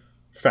in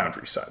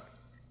Foundry side.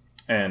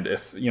 And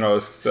if you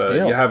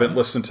haven't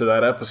listened to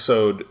that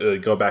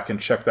episode, go back and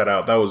check that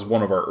out. That was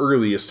one of our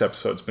earliest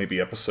episodes, maybe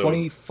episode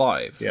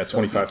 25. Yeah,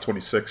 25,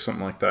 26,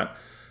 something like that.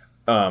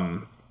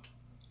 And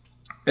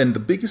the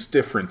biggest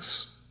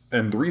difference,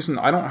 and the reason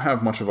I don't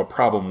have much of a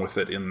problem with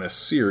it in this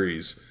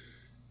series,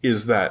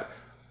 is that,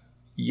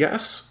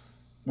 yes,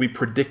 we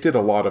predicted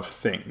a lot of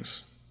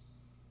things,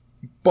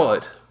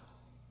 but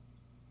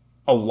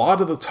a lot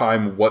of the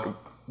time what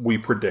we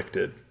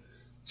predicted,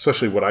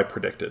 especially what I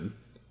predicted,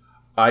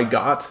 I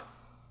got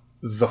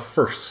the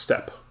first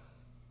step.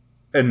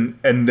 And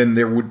then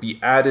there would be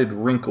added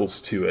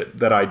wrinkles to it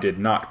that I did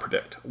not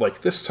predict.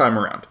 Like this time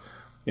around.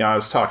 I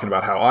was talking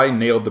about how I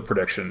nailed the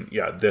prediction.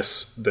 Yeah,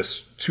 this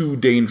too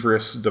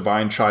dangerous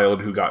divine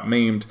child who got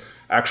maimed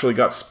actually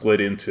got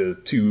split into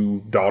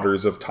two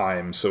daughters of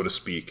time, so to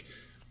speak.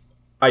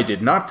 I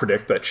did not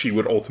predict that she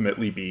would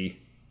ultimately be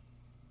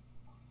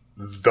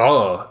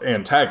the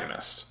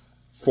antagonist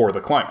for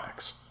the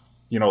climax.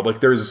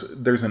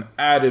 There's an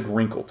added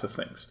wrinkle to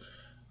things.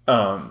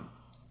 And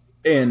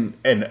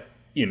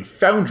in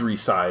Foundry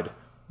side,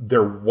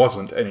 there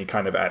wasn't any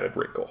kind of added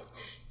wrinkle.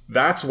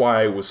 That's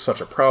why it was such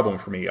a problem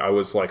for me. I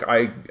was like,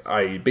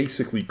 I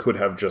basically could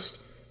have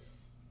just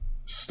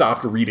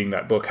stopped reading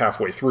that book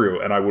halfway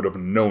through, and I would have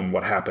known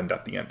what happened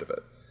at the end of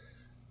it.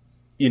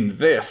 In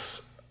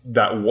this,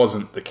 that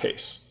wasn't the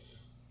case.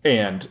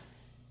 And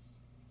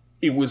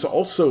it was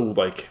also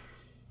like,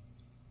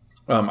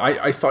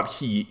 I thought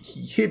he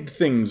hid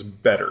things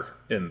better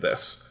in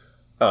this.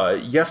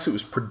 Yes, it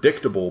was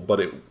predictable, but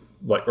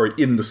or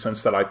in the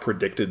sense that I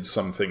predicted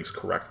some things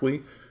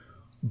correctly,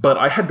 but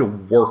I had to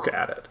work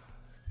at it.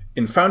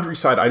 In Foundry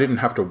Side, I didn't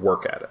have to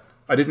work at it.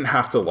 I didn't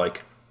have to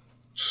like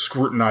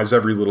scrutinize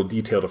every little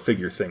detail to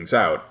figure things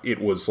out.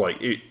 It was like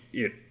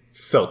it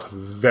felt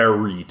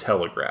very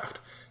telegraphed.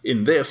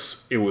 In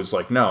this, it was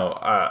like, no,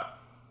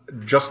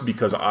 just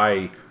because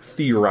I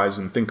theorize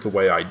and think the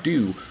way I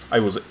do, I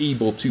was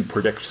able to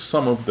predict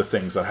some of the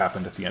things that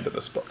happened at the end of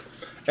this book.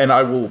 And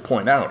I will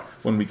point out,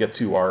 when we get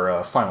to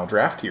our final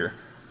draft here,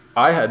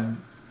 I had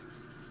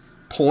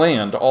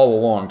planned all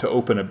along to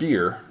open a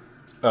beer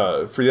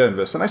for the end of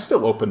this, and I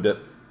still opened it,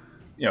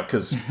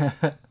 because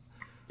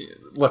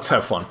let's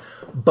have fun.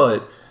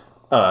 But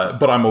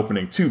I'm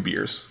opening 2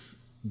 beers,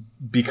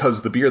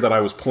 because the beer that I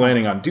was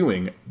planning on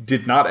doing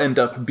did not end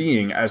up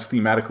being as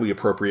thematically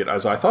appropriate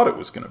as I thought it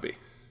was going to be.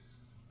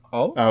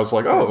 Oh? I was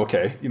like, oh,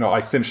 okay.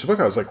 I finished the book.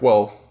 I was like,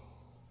 well,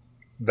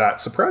 that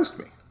surprised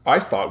me. I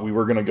thought we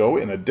were going to go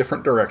in a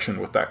different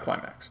direction with that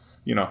climax.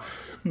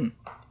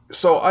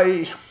 So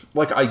I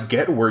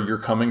get where you're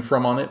coming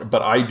from on it,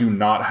 but I do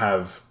not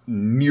have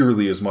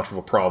nearly as much of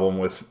a problem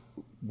with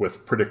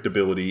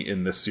predictability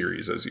in this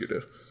series as you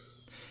do.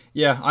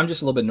 Yeah, I'm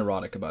just a little bit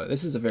neurotic about it.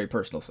 This is a very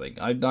personal thing.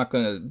 I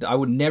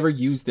would never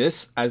use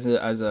this as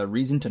a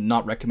reason to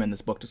not recommend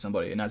this book to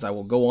somebody. And as I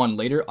will go on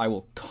later, I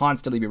will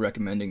constantly be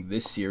recommending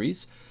this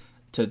series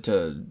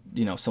to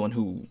someone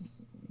who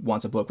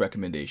wants a book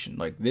recommendation.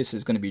 Like, this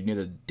is going to be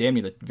damn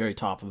near the very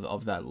top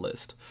of that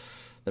list.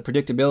 The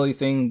predictability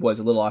thing was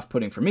a little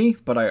off-putting for me,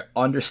 but I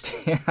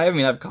understand. I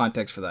have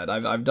context for that.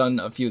 I've done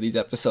a few of these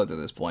episodes at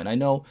this point. I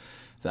know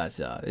that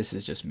this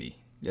is just me.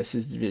 This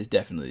is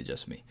definitely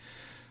just me.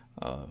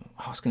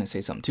 I was going to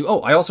say something too. Oh,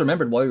 I also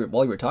remembered while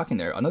you were talking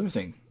there, another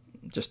thing,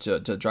 just to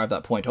drive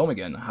that point home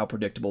again, how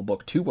predictable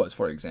book 2 was,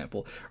 for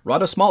example.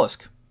 Rada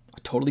Smolisk, I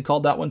totally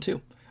called that one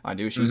too. I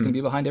knew she was going to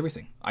be behind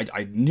everything.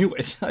 I knew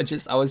it.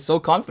 I was so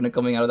confident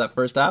coming out of that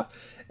first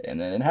half,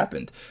 and then it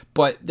happened.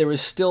 But there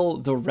was still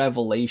the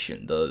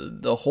revelation,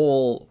 the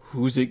whole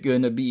who's it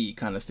going to be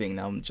kind of thing.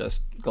 Now I'm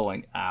just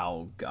going,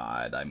 oh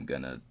God, I'm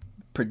going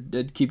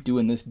to keep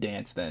doing this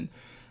dance then.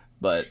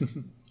 But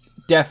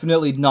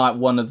definitely not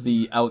one of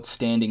the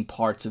outstanding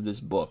parts of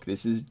this book.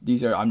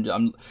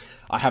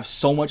 I have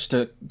so much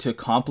to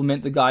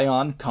compliment the guy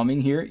on coming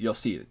here. You'll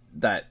see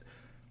that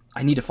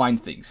I need to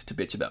find things to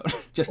bitch about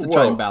just to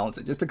try and balance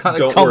it, just to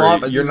kind of come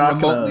off as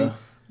remotely.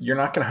 You're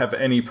not going to have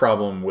any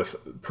problem with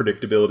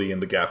predictability in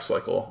the gap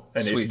cycle.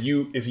 And Sweet.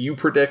 if you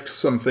predict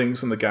some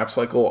things in the gap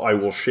cycle, I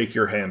will shake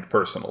your hand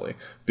personally.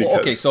 Because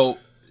okay, so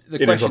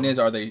the question is,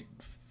 are they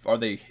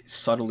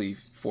subtly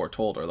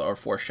foretold or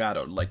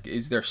foreshadowed? Like,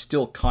 is there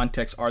still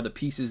context? Are the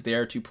pieces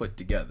there to put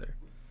together?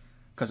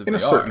 Because in a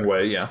certain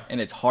way, yeah. And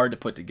it's hard to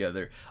put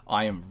together.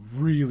 I am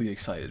really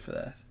excited for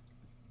that.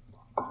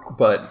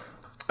 But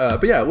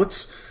yeah,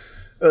 let's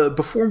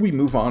before we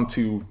move on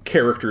to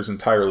characters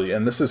entirely,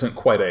 and this isn't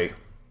quite a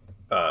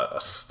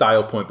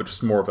style point, but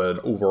just more of an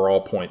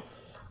overall point.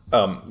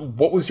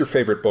 What was your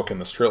favorite book in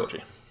this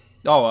trilogy?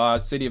 Oh,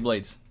 City of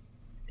Blades.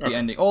 The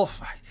ending. Oh,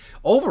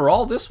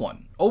 overall this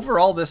one.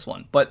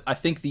 But I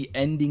think the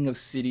ending of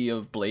City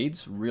of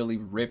Blades really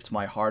ripped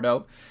my heart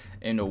out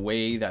in a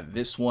way that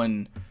this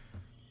one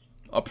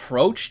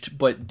approached,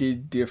 but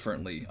did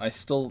differently. I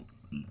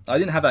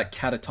didn't have that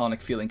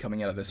catatonic feeling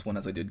coming out of this one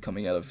as I did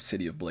coming out of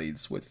City of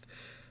Blades with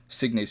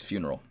Signe's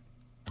funeral.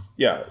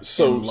 Yeah,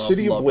 so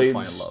City of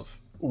Blades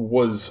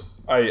was,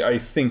 I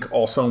think,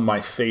 also my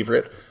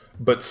favorite,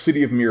 but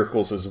City of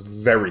Miracles is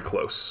very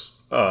close.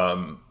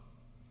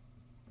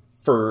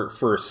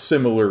 For a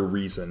similar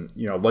reason.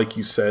 Like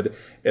you said,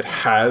 it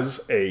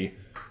has a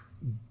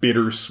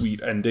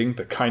bittersweet ending,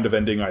 the kind of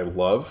ending I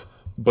love,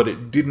 but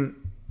it didn't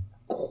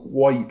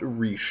quite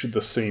reach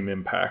the same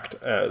impact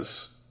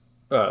as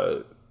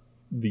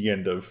the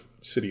end of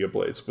City of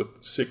Blades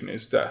with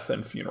Signe's death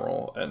and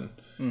funeral and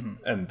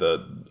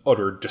the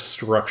utter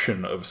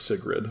destruction of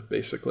Sigrid,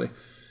 basically.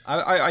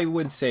 I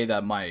would say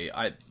that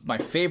my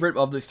favorite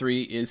of the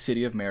 3 is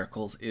City of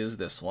Miracles, is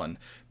this one.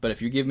 But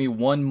if you give me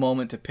one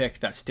moment to pick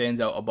that stands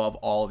out above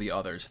all the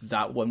others,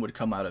 that one would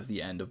come out of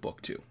the end of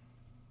book 2.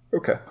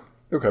 Okay.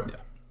 Yeah.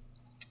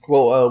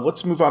 Well,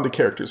 let's move on to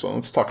characters.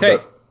 Let's talk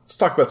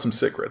about some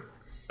Sigrid.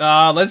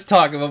 Let's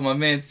talk about my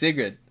man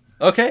Sigrid.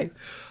 Okay.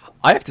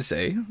 I have to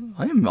say,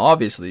 I am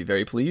obviously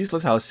very pleased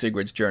with how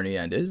Sigrid's journey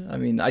ended. I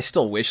mean, I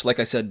still wish, like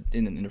I said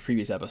in a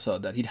previous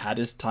episode, that he'd had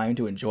his time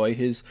to enjoy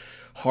his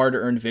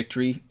hard-earned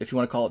victory, if you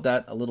want to call it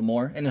that, a little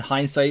more. And in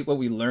hindsight, what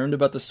we learned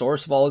about the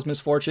source of all his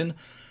misfortune,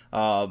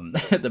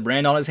 the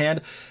brand on his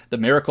hand, the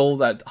miracle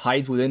that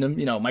hides within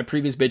him, my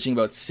previous bitching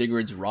about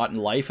Sigrid's rotten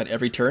life at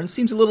every turn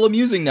seems a little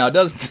amusing now,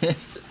 doesn't it?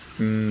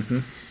 Mm-hmm.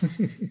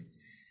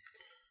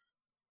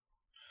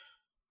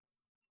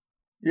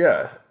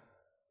 Yeah.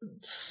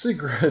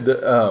 Sigrid,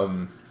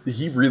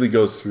 he really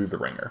goes through the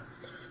ringer.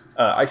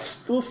 I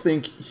still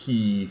think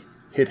he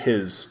hit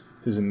his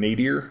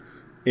nadir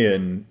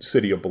in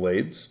City of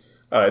Blades.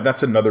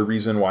 That's another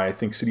reason why I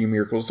think City of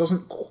Miracles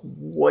doesn't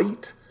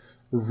quite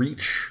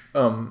reach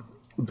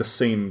the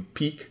same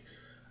peak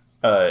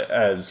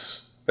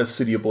as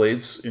City of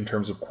Blades in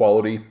terms of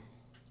quality.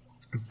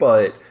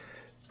 But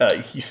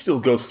he still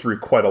goes through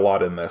quite a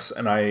lot in this.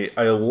 And I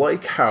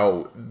like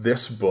how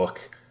this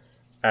book,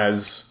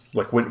 as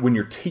like when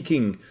you're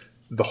taking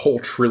the whole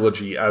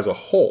trilogy as a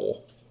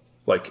whole,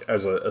 like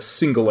as a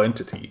single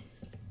entity,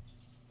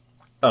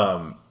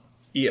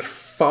 it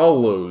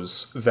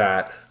follows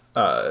that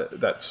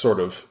sort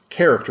of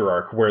character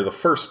arc where the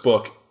first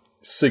book,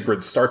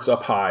 Sigurd starts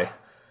up high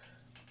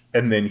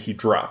and then he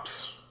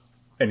drops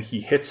and he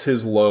hits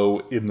his low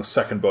in the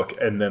second book,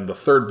 and then the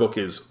third book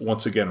is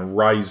once again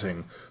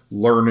rising,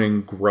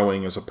 learning,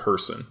 growing as a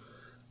person.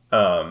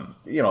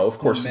 Of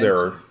course there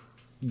are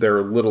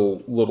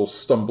little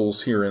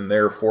stumbles here and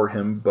there for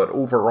him, but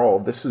overall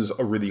this is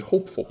a really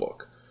hopeful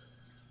book.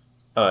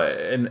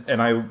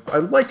 And I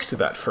liked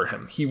that for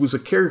him. He was a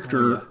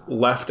character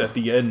left at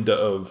the end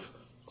of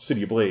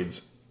City of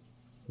Blades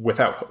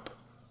without hope,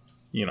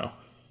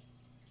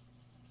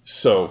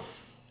 So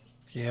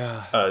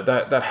yeah,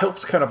 that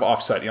helped kind of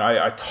offset.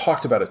 I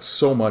talked about it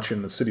so much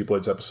in the City of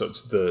Blades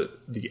episodes.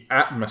 The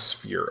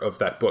atmosphere of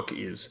that book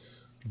is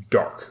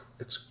dark.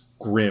 It's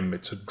grim.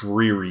 It's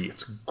dreary.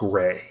 It's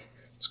gray.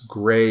 It's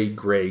gray,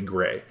 gray,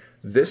 gray.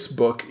 This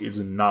book is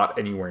not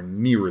anywhere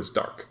near as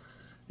dark.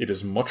 It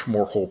is much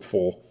more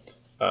hopeful.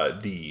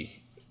 The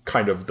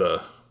kind of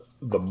the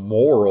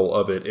moral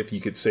of it, if you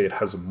could say it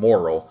has a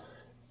moral,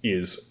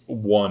 is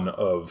one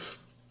of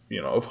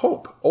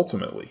hope.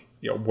 Ultimately,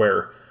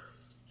 where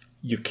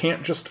you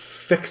can't just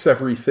fix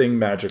everything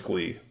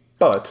magically,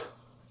 but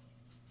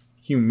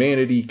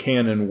humanity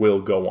can and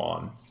will go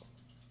on,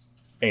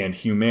 and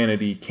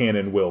humanity can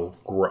and will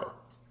grow.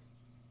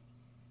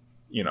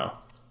 Yeah.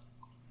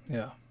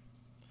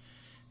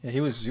 Yeah, he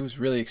was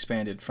really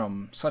expanded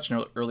from such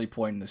an early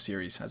point in the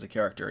series as a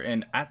character,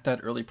 and at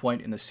that early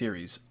point in the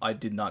series, I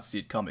did not see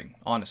it coming.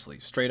 Honestly,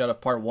 straight out of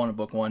part 1 of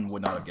book 1,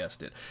 would not have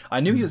guessed it. I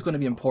knew he was going to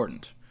be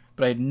important,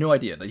 but I had no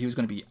idea that he was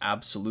going to be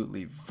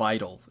absolutely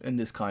vital in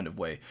this kind of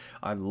way.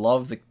 I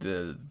love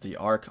the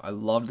arc. I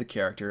loved the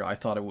character. I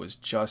thought it was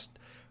just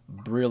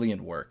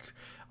brilliant work.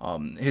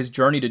 His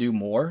journey to do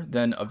more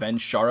than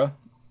avenge Shara,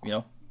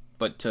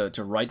 but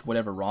to right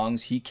whatever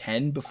wrongs he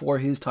can before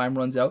his time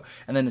runs out,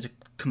 and then to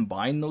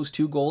combine those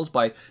two goals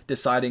by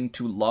deciding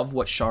to love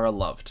what Shara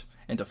loved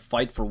and to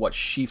fight for what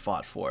she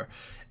fought for.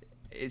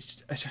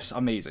 It's just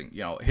amazing.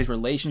 His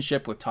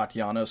relationship with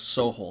Tatiana is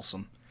so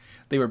wholesome.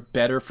 They were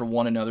better for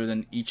one another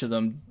than each of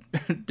them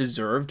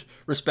deserved,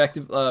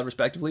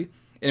 respectively,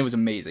 and it was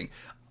amazing.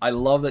 I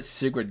love that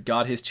Sigurd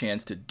got his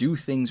chance to do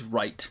things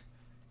right,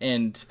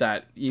 and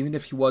that even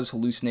if he was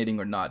hallucinating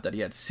or not, that he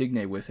had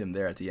Signe with him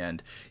there at the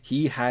end.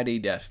 He had a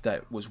death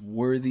that was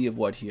worthy of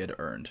what he had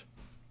earned.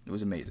 It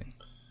was amazing.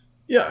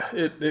 Yeah,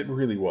 it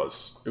really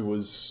was. It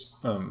was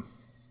a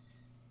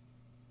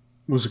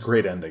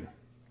great ending.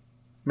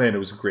 Man, it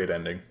was a great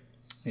ending.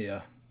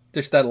 Yeah.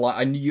 Just that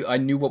line. I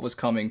knew what was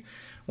coming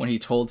when he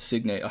told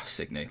Signe,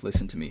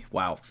 listen to me.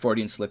 Wow,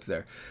 Freudian slip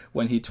there.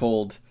 When he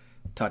told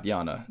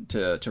Tatiana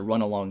to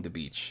run along the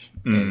beach,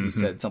 and he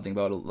said something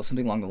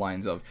along the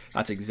lines of,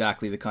 that's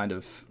exactly the kind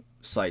of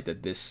sight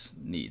that this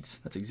needs.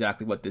 That's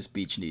exactly what this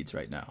beach needs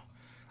right now.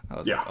 I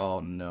was like, oh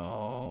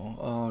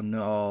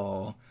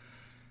no.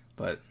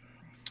 But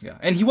yeah,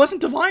 and he wasn't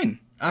divine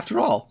after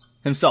all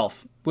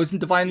himself.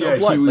 Wasn't divine in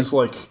blood. He was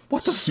like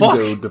what the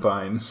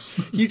pseudo-divine.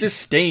 He just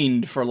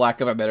stained, for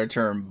lack of a better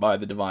term, by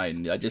the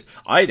divine.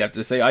 I'd have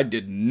to say I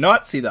did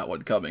not see that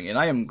one coming, and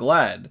I am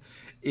glad,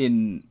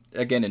 in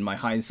my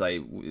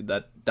hindsight,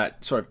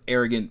 that sort of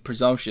arrogant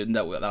presumption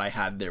that I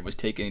had there was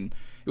taking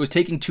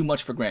too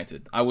much for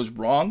granted. I was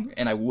wrong,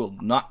 and I will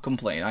not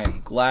complain. I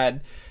am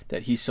glad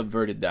that he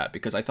subverted that,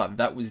 because I thought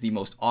that was the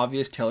most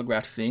obvious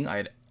telegraphed thing I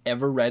had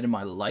ever read in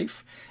my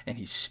life, and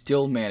he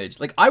still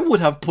managed. I would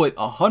have put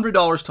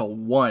 $100 to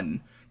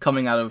 1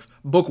 coming out of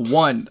book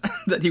 1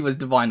 that he was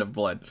divine of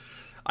blood.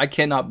 I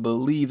cannot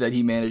believe that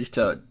he managed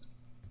to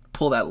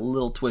pull that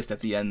little twist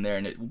at the end there,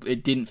 and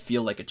it didn't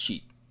feel like a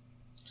cheat.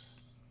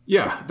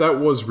 Yeah, that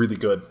was really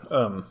good.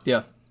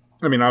 Yeah.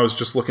 I mean, I was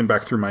just looking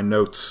back through my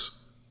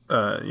notes,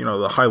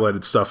 the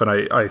highlighted stuff, and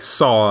I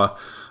saw,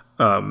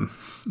 back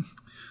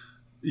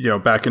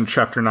in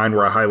chapter 9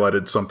 where I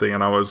highlighted something,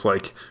 and I was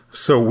like,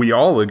 so we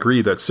all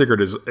agree that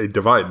Sigurd is a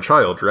divine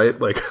child, right?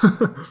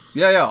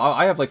 Yeah.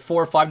 I have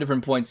 4 or 5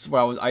 different points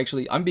where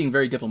I'm being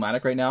very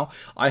diplomatic right now.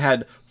 I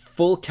had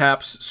full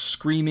caps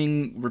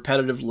screaming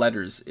repetitive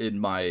letters in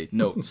my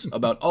notes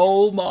about,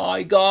 oh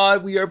my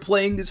god, we are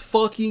playing this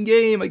fucking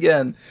game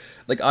again.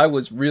 I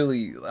was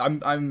really,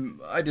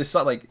 I just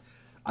thought,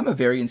 I'm a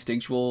very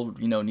instinctual,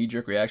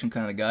 knee-jerk reaction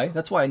kind of guy.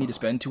 That's why I need to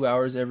spend 2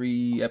 hours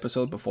every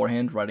episode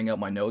beforehand writing out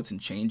my notes and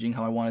changing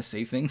how I want to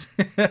say things.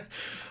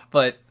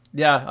 But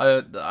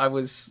yeah, I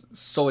was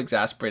so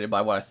exasperated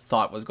by what I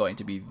thought was going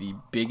to be the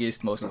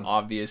biggest, most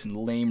obvious, and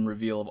lame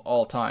reveal of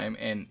all time,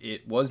 and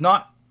it was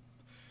not.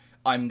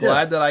 I'm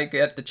glad that I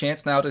get the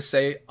chance now to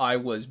say I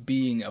was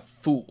being a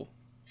fool.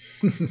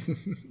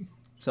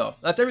 So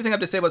that's everything I have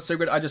to say about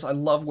Sigurd. I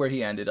love where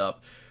he ended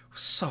up.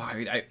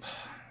 Sorry,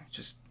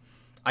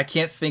 I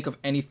can't think of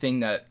anything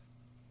that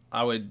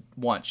I would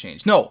want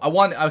changed. No,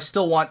 I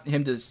still want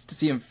him to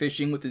see him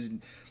fishing with his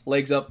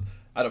legs up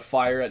out of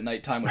fire at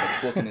nighttime with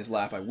a book in his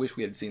lap. I wish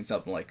we had seen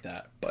something like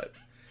that, but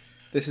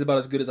this is about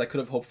as good as I could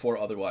have hoped for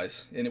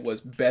otherwise, and it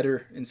was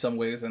better in some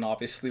ways than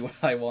obviously what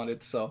I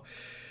wanted. So,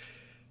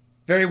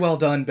 very well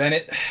done,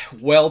 Bennett.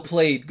 Well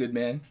played, good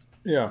man.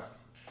 Yeah.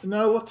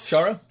 Now let's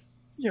Shara?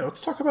 Yeah,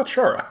 let's talk about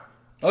Shara.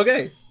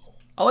 Okay.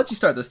 I'll let you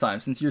start this time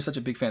since you're such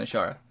a big fan of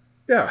Shara.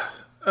 Yeah.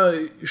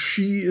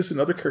 She is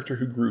another character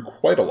who grew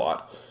quite a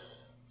lot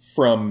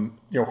from,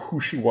 who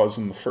she was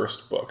in the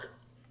first book.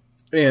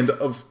 And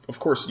of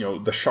course,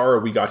 the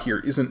Shara we got here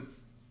isn't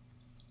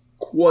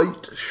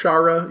quite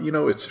Shara,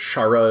 it's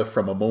Shara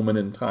from a moment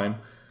in time.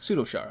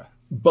 Pseudo Shara.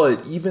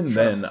 But even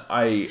then,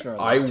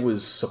 I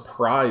was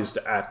surprised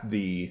at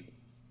the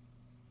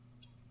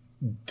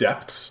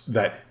depths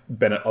that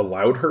Bennett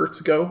allowed her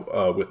to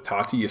go, with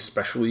Tati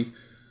especially.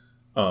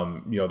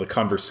 The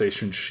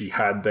conversations she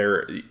had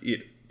there.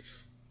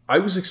 I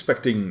was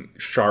expecting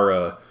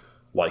Shara,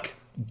 like,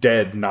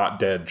 dead, not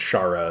dead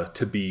Shara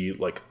to be,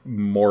 like,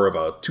 more of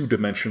a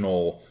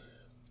two-dimensional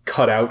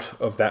cutout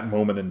of that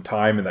moment in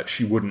time, and that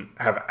she wouldn't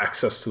have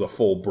access to the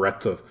full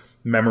breadth of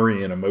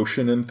memory and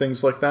emotion and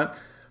things like that.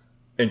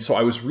 And so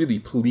I was really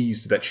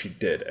pleased that she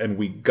did. And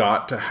we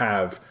got to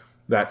have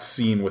that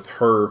scene with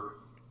her,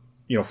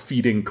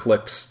 feeding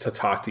clips to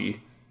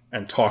Tati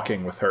and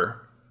talking with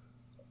her.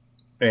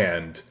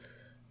 And,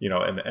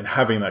 and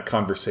having that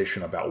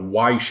conversation about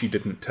why she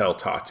didn't tell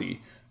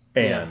Tati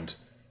and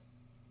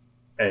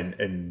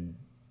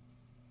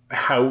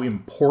how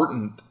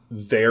important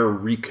their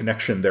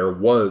reconnection there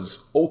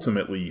was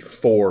ultimately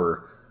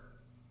for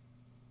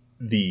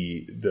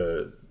the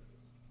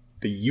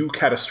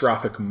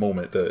catastrophic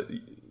moment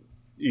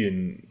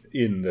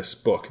in this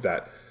book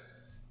that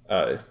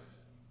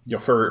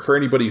for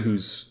anybody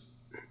who's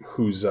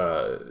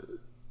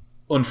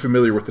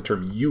unfamiliar with the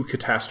term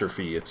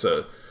eucatastrophe,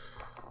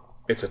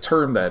 it's a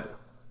term that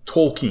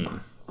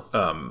Tolkien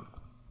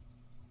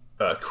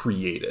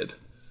created.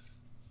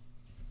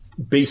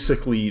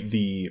 Basically,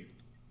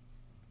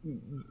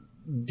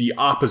 the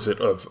opposite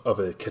of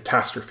a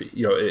catastrophe.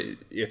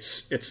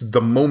 It's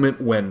the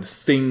moment when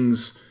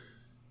things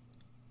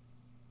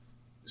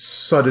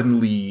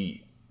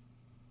suddenly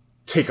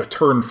take a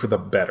turn for the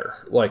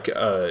better, like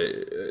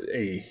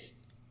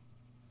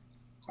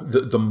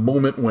the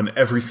moment when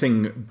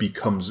everything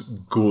becomes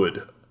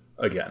good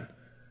again.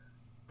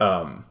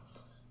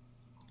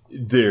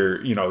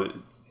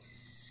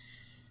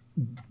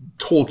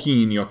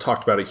 Tolkien,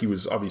 talked about it. He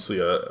was obviously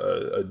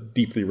a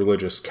deeply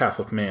religious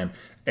Catholic man,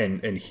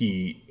 and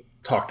he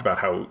talked about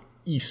how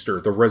Easter,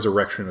 the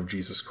resurrection of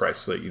Jesus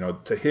Christ,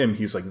 that, to him,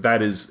 he's like,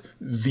 that is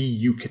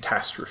the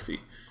eucatastrophe.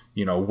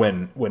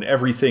 When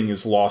everything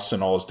is lost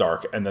and all is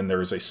dark, and then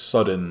there is a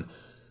sudden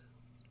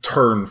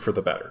turn for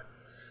the better.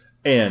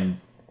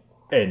 And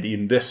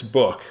in this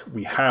book,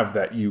 we have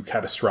that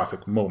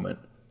eucatastrophic moment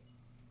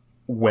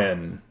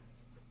when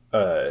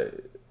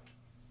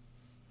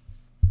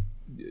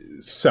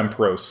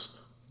Sempros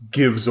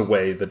gives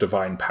away the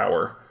divine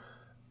power,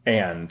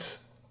 and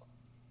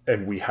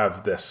we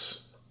have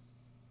this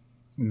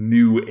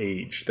new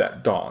age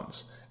that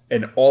dawns.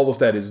 And all of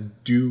that is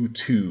due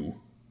to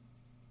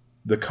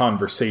the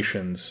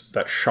conversations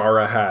that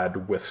Shara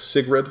had with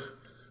Sigrid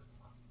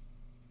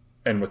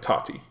and with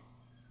Tati.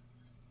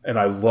 And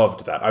I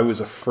loved that. I was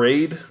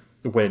afraid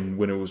when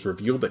it was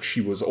revealed that she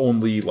was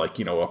only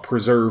a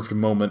preserved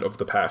moment of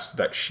the past,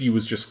 that she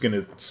was just going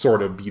to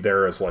sort of be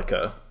there as like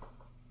a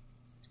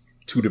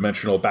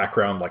two-dimensional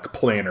background, like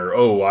planner.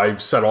 Oh,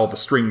 I've set all the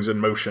strings in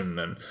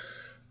motion.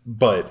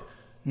 But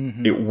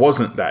it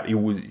wasn't that.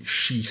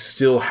 She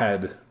still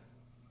had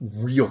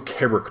real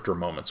character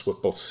moments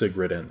with both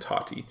Sigrid and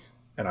Tati.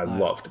 And I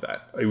loved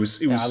that. It was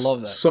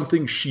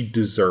something she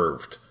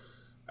deserved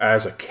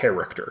as a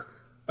character.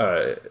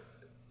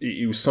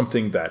 It was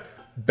something that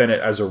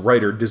Bennett, as a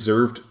writer,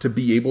 deserved to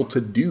be able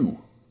to do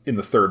in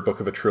the third book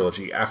of a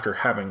trilogy after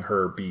having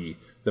her be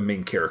the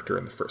main character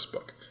in the first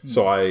book.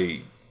 So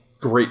I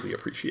greatly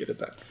appreciated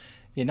that.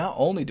 Yeah, not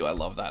only do I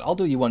love that, I'll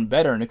do you one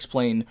better and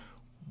explain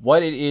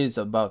what it is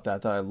about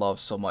that I love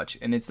so much.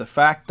 And it's the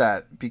fact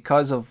that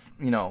because of,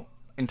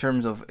 in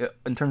terms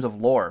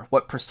of lore,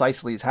 what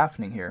precisely is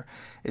happening here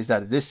is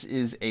that this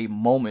is a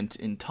moment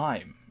in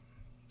time.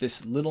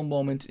 This little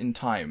moment in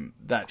time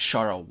that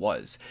Shara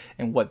was.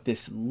 And what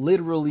this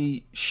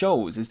literally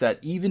shows is that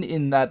even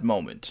in that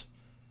moment,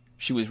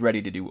 she was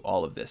ready to do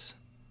all of this.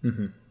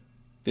 Mm-hmm.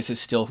 This is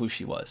still who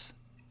she was.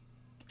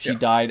 She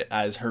died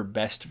as her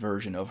best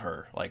version of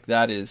her. Like,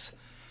 that is...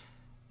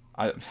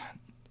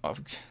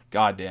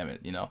 God damn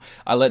it,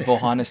 I let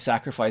Vohannes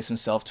sacrifice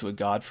himself to a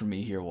god for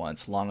me here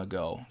once, long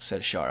ago,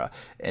 said Shara.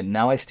 And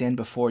now I stand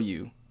before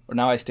you, or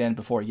now I stand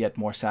before yet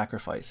more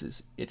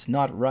sacrifices. It's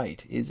not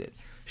right, is it?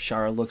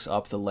 Shara looks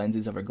up, the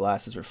lenses of her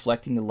glasses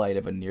reflecting the light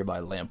of a nearby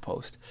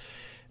lamppost.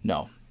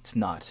 No, it's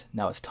not.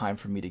 Now it's time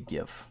for me to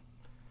give.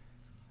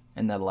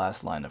 And that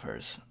last line of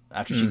hers.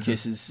 After she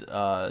kisses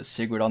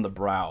Sigrid on the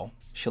brow,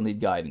 she'll need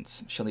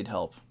guidance. She'll need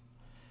help.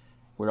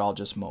 We're all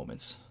just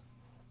moments.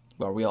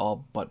 Well, we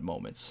all but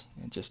moments.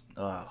 And just,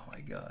 oh my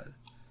God.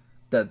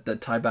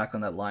 That tie back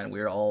on that line,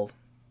 we're all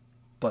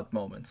but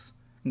moments.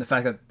 And the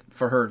fact that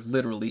for her,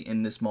 literally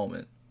in this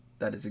moment,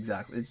 that is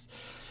exactly, it's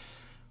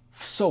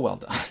so well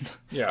done.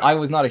 Yeah. I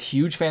was not a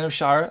huge fan of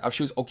Shara.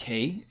 She was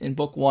okay in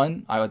book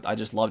 1. I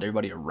just loved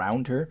everybody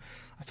around her.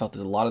 I felt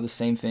a lot of the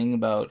same thing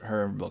about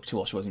her in book 2.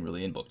 Well, she wasn't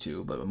really in book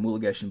 2, but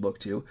Mulagesh in book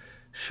 2.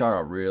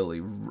 Shara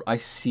really, I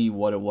see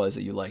what it was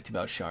that you liked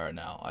about Shara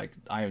now.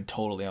 I am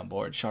totally on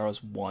board.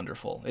 Shara's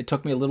wonderful. It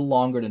took me a little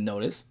longer to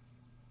notice,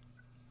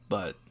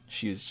 but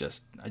she was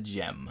just a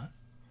gem,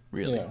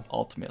 really,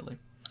 ultimately.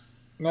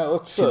 Now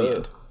let's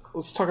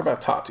talk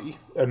about Tati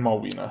and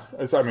Malwina.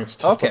 I mean, it's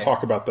tough to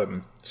talk about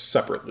them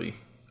separately.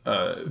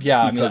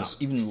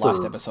 Even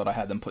last episode I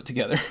had them put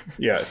together.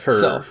 Yeah,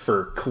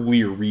 for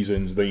clear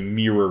reasons, they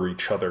mirror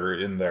each other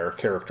in their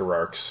character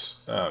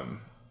arcs.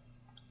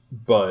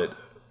 But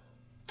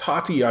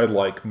Tati I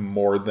like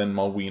more than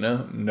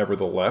Malwina,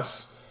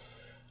 nevertheless.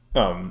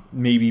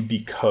 Maybe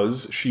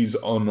because she's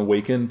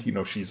unawakened,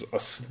 she's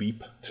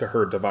asleep to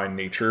her divine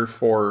nature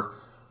for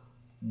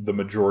the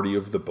majority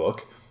of the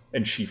book,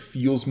 and she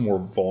feels more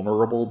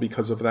vulnerable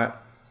because of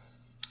that.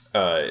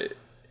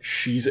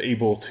 She's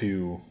able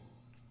to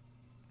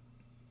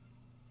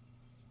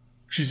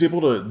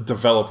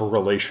develop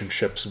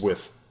relationships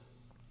with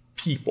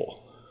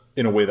people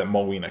in a way that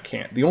Malwina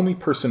can't. The only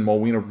person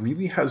Malwina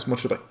really has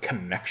much of a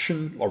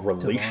connection, a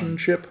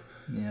relationship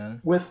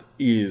with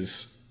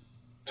is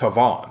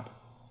Tavan.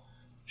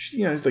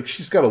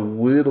 She's got a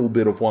little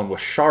bit of one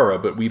with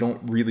Shara, but we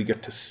don't really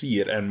get to see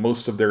it, and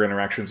most of their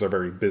interactions are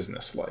very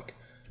business-like.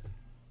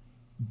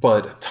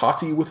 But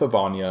Tati with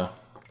Avanya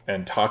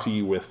and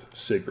Tati with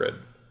Sigrid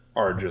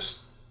are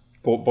just...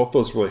 Both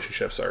those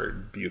relationships are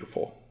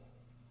beautiful.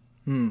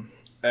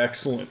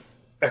 Excellent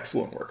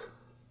work.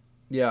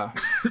 Yeah.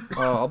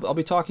 I'll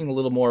be talking a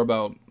little more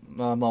about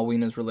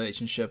Malwina's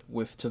relationship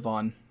with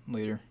Tavan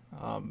later.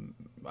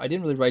 I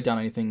didn't really write down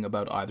anything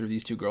about either of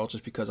these two girls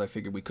just because I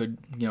figured we could,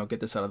 get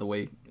this out of the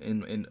way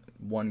in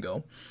one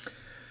go.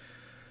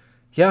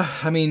 Yeah,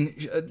 I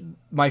mean,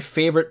 my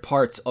favorite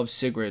parts of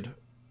Sigrid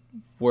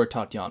were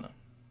Tatiana.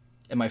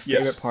 And my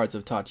favorite parts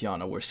of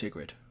Tatiana were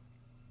Sigrid.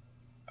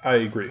 I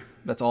agree.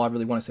 That's all I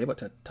really want to say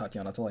about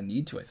Tatiana. That's all I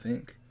need to, I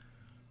think.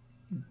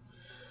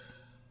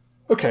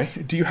 Okay.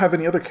 Do you have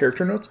any other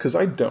character notes? Because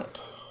I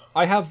don't.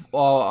 I have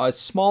a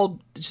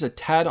small, just a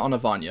tad on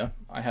Avanya.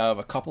 I have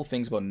a couple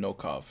things about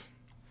Nokov.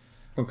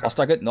 Okay.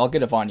 I'll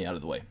get Avanya out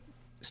of the way.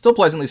 Still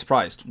pleasantly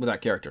surprised with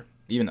that character,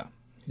 even though.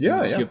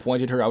 Yeah. She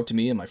pointed her out to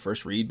me in my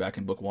first read back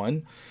in book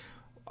 1.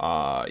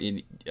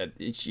 Even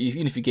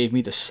if you gave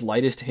me the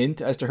slightest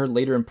hint as to her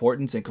later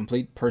importance and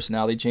complete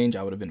personality change,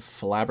 I would have been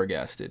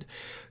flabbergasted.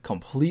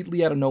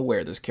 Completely out of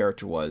nowhere, this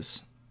character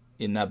was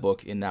in that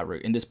book, in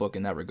this book,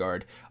 in that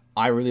regard.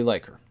 I really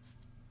like her.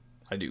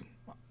 I do.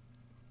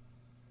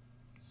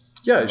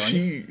 Yeah,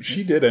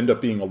 she did end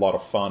up being a lot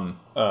of fun.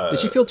 Did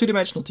she feel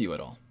two-dimensional to you at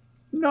all?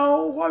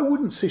 No, I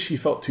wouldn't say she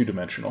felt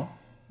two-dimensional.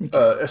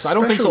 Okay. Especially I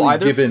don't think so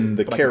either, given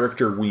the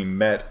character we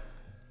met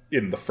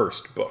in the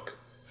first book.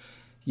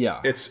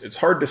 Yeah. It's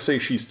hard to say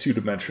she's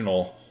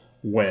two-dimensional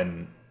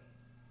when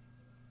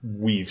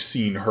we've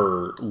seen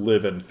her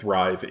live and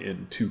thrive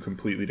in two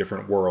completely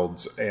different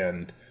worlds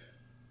and,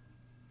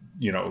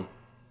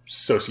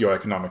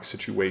 socioeconomic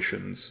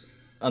situations.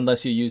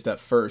 Unless you use that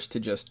first to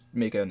just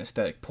make an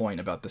aesthetic point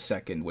about the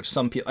second, which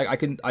some people I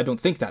don't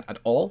think that at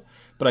all,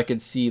 but I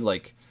could see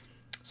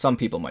some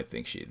people might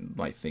think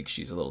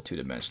she's a little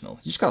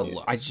two-dimensional. You just gotta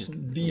look.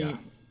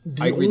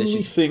 The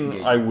only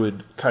thing I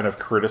would kind of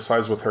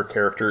criticize with her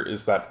character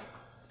is that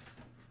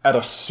at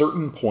a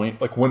certain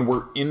point, when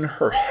we're in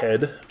her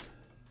head,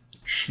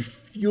 she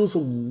feels a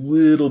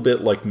little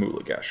bit like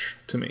Mulagesh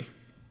to me.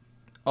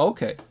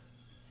 Okay.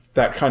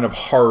 That kind of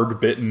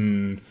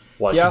hard-bitten,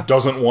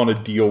 doesn't want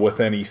to deal with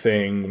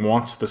anything,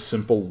 wants the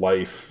simple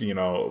life,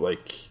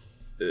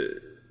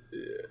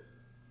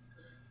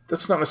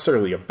 that's not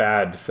necessarily a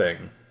bad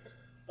thing.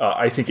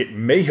 I think it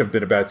may have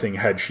been a bad thing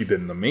had she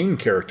been the main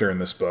character in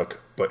this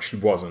book, but she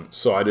wasn't.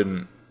 So I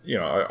didn't,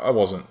 I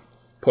wasn't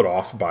put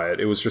off by it.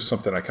 It was just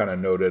something I kind of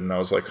noted, and I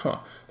was like, huh.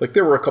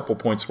 There were a couple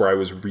points where I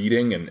was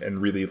reading and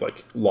really,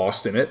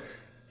 lost in it,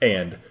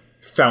 and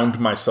found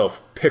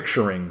myself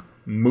picturing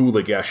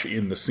Mulagesh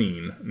in the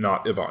scene,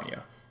 not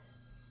Ivania.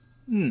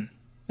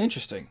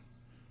 Interesting.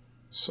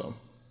 So...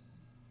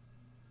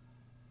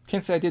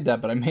 Can't say I did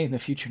that, but I may in the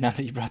future now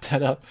that you brought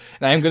that up.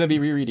 And I am going to be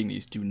rereading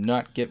these. Do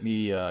not get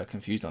me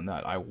confused on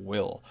that. I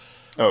will.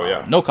 Oh,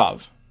 yeah.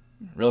 Nokov.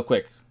 Real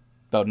quick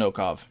about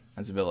Nokov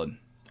as a villain.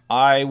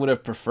 I would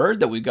have preferred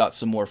that we got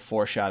some more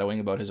foreshadowing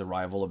about his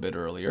arrival a bit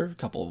earlier. A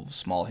couple of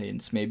small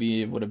hints.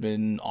 Maybe it would have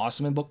been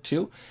awesome in book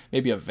 2.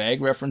 Maybe a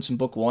vague reference in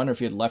book 1, or if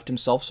he had left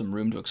himself some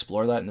room to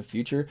explore that in the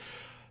future.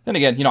 Then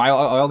again, you know,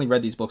 I only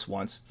read these books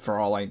once. For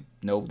all I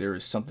know, there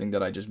is something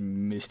that I just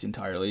missed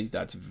entirely.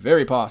 That's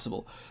very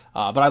possible.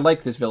 But I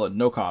like this villain,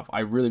 Nokov.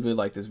 I really, really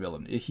like this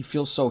villain. He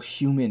feels so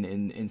human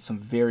in some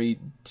very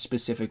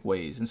specific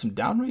ways, in some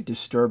downright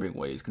disturbing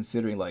ways,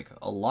 considering, like,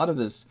 a lot of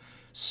this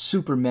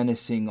super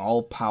menacing,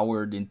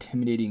 all-powered,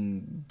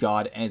 intimidating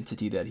god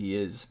entity that he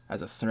is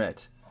as a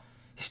threat.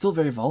 He's still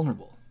very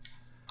vulnerable.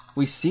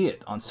 We see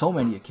it on so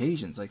many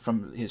occasions, like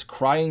from his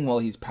crying while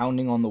he's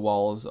pounding on the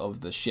walls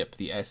of the ship,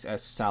 the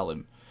SS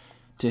Salim,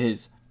 to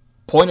his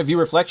point of view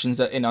reflections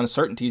and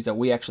uncertainties that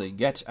we actually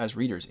get as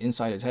readers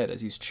inside his head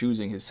as he's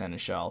choosing his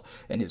seneschal,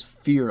 and his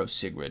fear of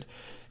Sigrid,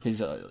 his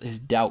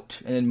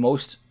doubt, and then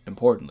most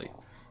importantly,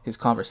 his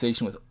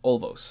conversation with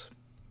Olvos.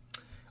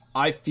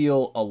 I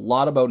feel a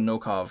lot about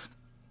Nokov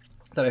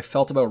that I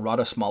felt about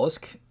Rada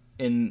Smolensk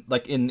in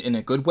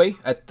a good way,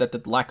 at that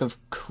the lack of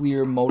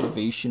clear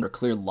motivation or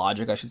clear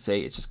logic, I should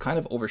say. It's just kind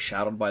of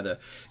overshadowed by the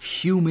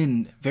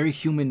very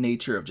human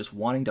nature of just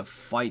wanting to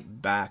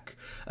fight back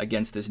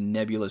against this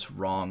nebulous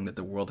wrong that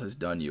the world has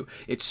done you.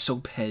 It's so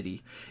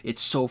petty,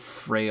 it's so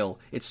frail,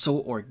 it's so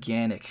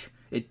organic.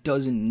 It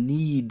doesn't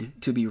need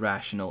to be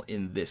rational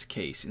in this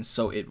case, and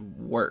so it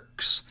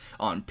works.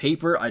 On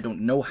paper, I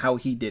don't know how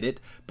he did it,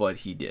 but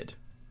he did.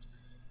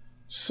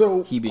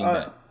 So, he being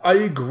that. I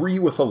agree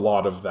with a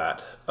lot of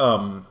that.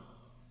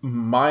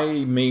 My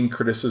main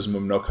criticism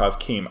of Nokov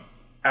came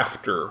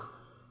after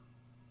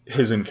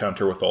his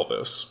encounter with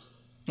Aldous.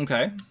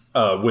 Okay.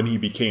 When he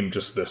became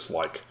just this,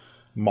 like,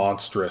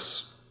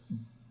 monstrous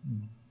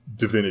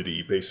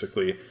divinity,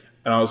 basically.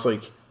 And I was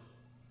like,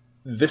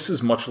 this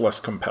is much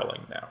less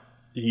compelling now.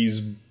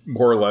 He's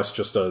more or less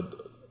just a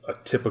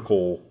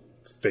typical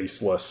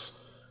faceless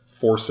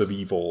force of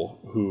evil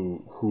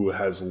who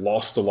has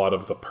lost a lot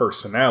of the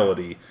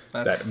personality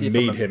that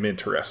made him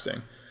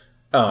interesting.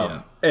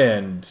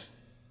 And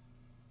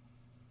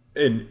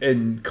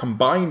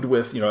combined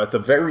with, you know, at the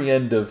very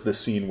end of the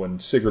scene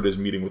when Sigrid is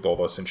meeting with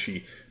Olvos, and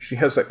she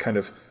has that kind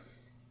of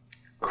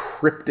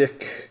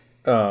cryptic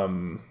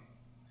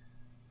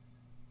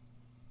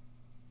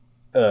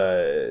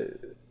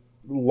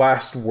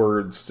last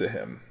words to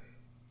him.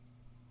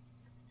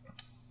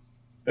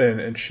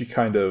 And she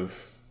kind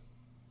of,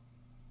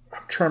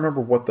 I'm trying to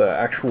remember what the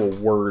actual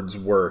words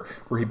were,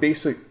 where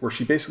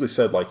she basically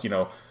said, like, you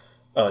know,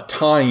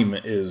 time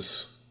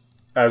is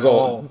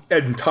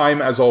and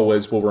time as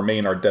always will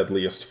remain our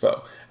deadliest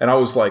foe. And I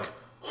was like,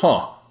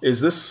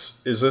 is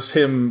this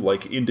him,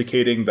 like,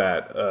 indicating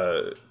that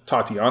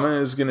Tatiana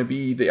is going to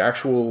be the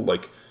actual,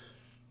 like,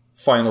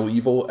 final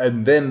evil?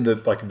 And then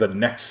the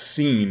next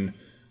scene,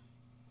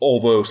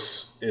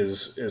 Olvos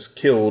is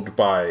killed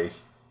by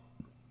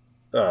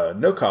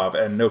Nokov,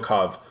 and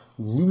Nokov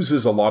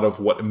loses a lot of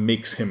what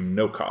makes him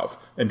Nokov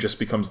and just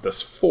becomes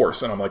this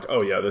force. And I'm like,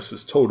 oh yeah, this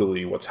is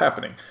totally what's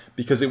happening.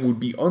 Because it would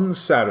be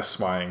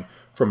unsatisfying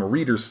from a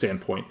reader's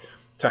standpoint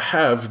to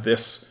have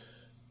this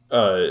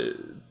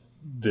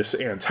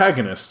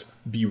antagonist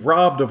be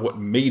robbed of what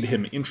made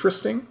him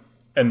interesting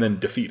and then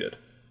defeated,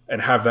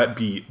 and have that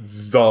be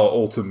the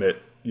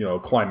ultimate, you know,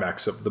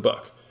 climax of the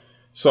book.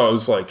 So I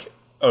was like,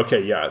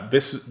 okay, yeah,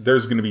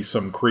 there's going to be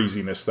some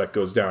craziness that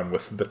goes down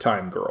with the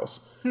Time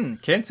Girls.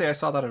 Can't say I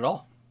saw that at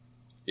all.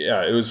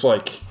 Yeah, it was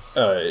like,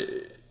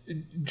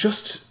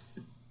 just,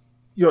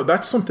 you know,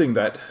 that's something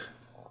that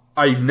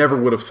I never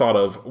would have thought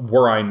of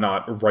were I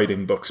not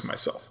writing books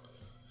myself.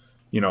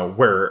 You know,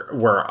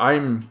 where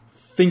I'm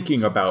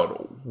thinking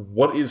about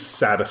what is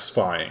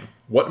satisfying,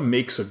 what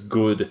makes a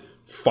good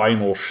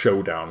final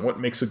showdown, what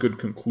makes a good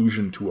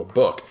conclusion to a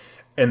book,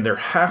 and there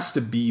has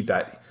to be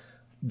that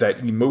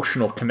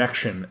emotional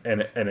connection,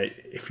 and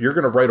if you're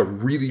going to write a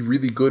really,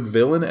 really good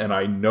villain, and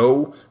I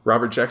know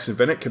Robert Jackson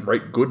Bennett can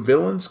write good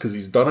villains because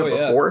he's done it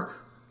before,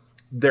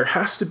 there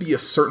has to be a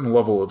certain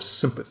level of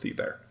sympathy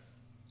there.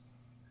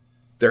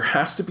 There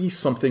has to be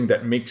something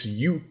that makes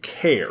you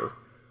care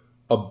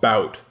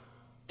about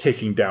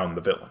taking down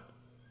the villain.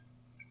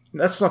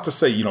 That's not to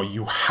say, you know,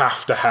 you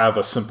have to have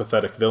a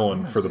sympathetic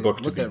villain for the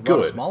book to be good. Look at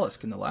Rada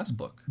Smolensk in the last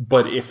book.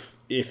 But if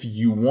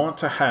you want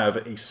to have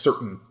a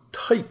certain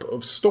type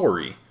of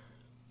story,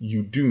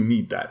 you do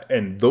need that,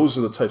 and those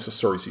are the types of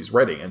stories he's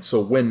writing. And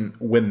so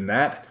when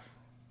that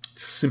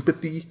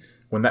sympathy,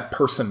 when that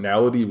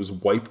personality was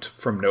wiped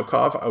from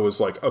Nokov, I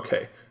was like,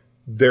 okay,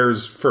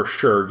 there's for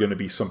sure going to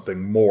be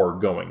something more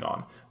going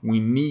on. We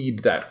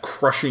need that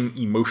crushing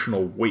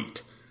emotional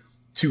weight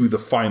to the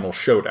final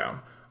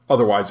showdown,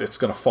 otherwise it's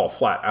going to fall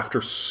flat after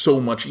so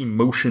much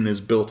emotion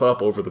is built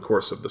up over the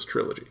course of this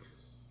trilogy.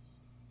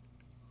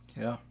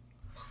 Yeah,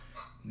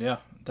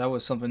 that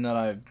was something that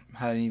I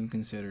hadn't even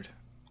considered,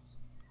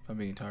 if I'm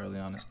being entirely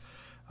honest.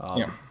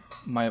 I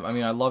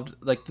loved,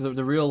 like,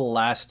 the real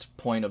last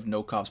point of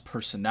Nokov's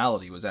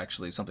personality was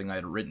actually something I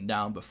had written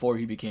down before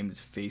he became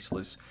this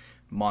faceless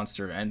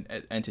monster and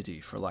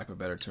entity, for lack of a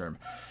better term.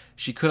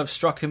 She could have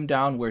struck him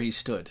down where he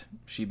stood,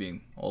 she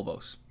being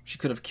Olvos. She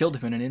could have killed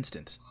him in an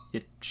instant,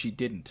 yet she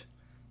didn't.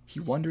 He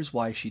wonders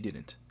why she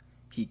didn't.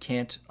 He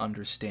can't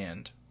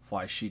understand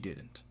why she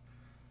didn't.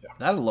 Yeah.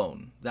 That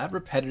alone, that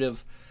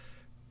repetitive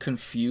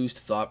confused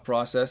thought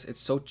process. It's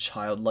so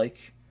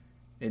childlike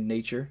in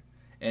nature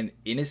and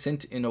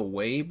innocent in a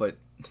way, but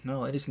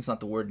no, innocent's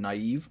not the word.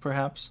 Naive,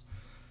 perhaps.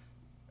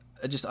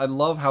 I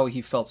love how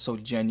he felt so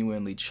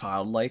genuinely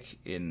childlike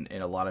in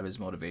a lot of his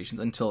motivations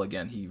until,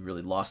 again, he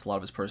really lost a lot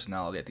of his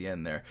personality at the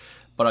end there.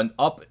 But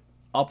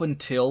up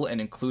until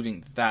and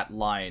including that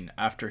line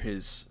after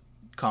his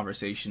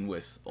conversation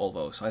with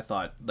Olvos, I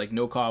thought, like,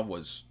 Nokov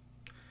was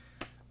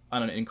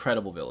an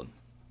incredible villain,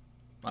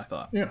 I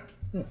thought. Yeah,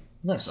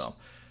 nice. So,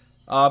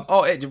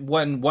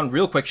 one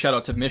real quick shout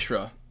out to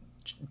Mishra.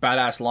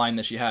 Badass line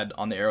that she had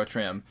on the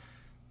Aerotram.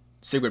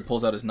 Sigurd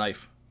pulls out his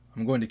knife.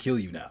 I'm going to kill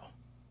you now.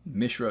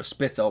 Mishra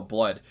spits out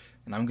blood,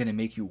 and I'm going to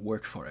make you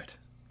work for it.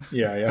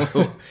 Yeah.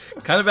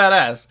 Kind of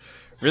badass.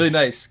 Really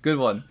nice. Good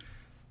one.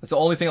 That's the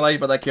only thing I liked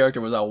about that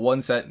character was that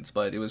one sentence,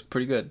 but it was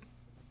pretty good.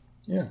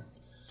 Yeah.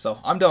 So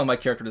I'm done with my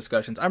character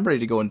discussions. I'm ready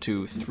to go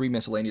into 3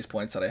 miscellaneous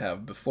points that I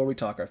have before we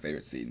talk our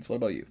favorite scenes. What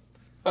about you?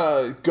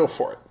 Go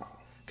for it.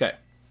 Okay.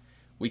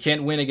 We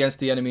can't win against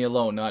the enemy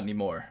alone, not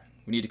anymore.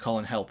 We need to call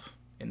in help,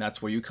 and that's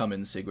where you come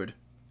in, Sigurd.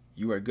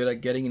 You are good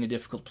at getting into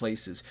difficult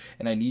places,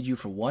 and I need you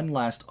for one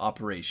last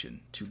operation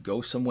to go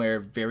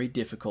somewhere very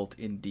difficult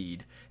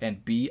indeed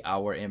and be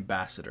our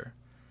ambassador.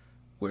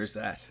 Where's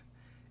that?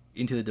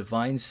 Into the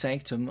divine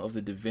sanctum of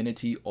the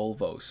divinity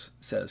Olvos,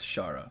 says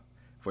Shara,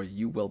 where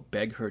you will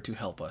beg her to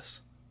help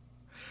us.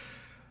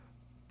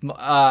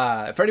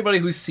 For anybody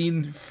who's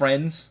seen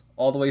Friends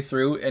all the way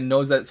through and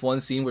knows that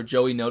one scene where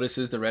Joey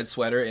notices the red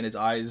sweater and his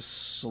eyes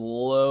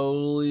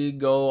slowly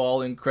go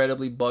all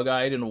incredibly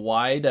bug-eyed and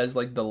wide as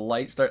like the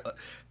light start.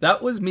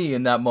 That was me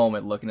in that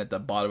moment looking at the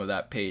bottom of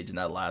that page in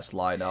that last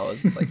line. I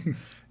was like,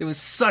 it was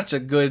such a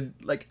good,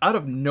 like, out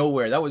of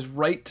nowhere. That was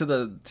right to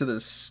the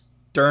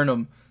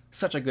sternum.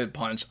 Such a good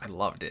punch. I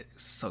loved it. It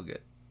was so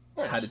good.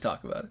 Just had to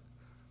talk about it.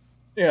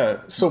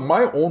 Yeah. So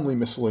my only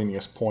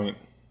miscellaneous point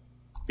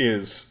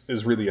is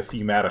really a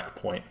thematic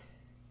point.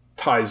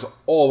 Ties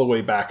all the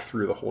way back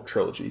through the whole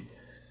trilogy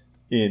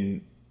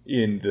in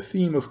the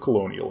theme of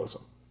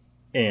colonialism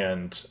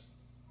and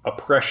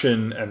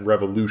oppression and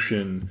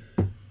revolution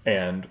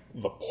and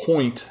the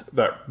point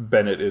that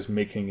Bennett is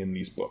making in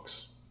these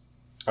books.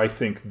 I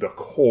think the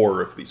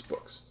core of these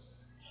books.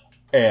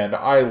 And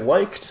I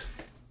liked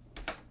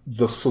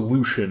the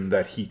solution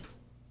that he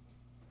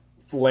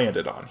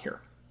landed on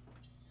here.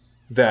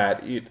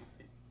 That it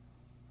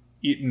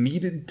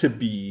needed to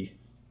be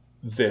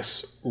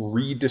this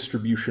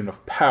redistribution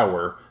of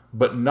power,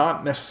 but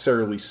not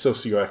necessarily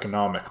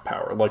socioeconomic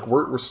power. Like,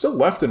 we're still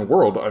left in a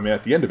world, I mean,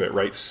 at the end of it,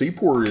 right?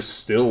 Sapor is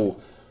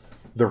still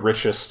the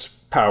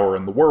richest power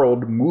in the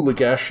world.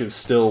 Mulagesh is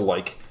still,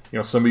 like, you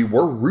know, somebody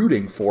we're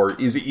rooting for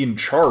is in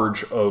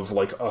charge of,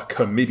 like, a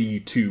committee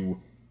to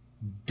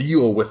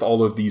deal with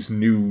all of these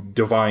new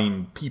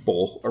divine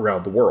people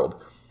around the world.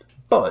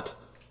 But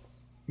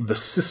the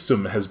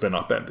system has been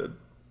upended.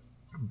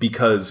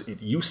 Because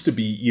it used to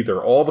be either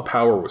all the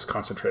power was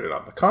concentrated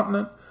on the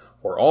continent,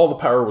 or all the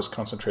power was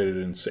concentrated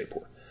in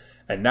Sapor.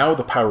 And now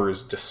the power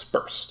is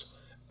dispersed,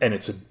 and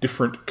it's a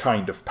different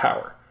kind of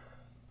power.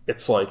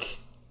 It's like,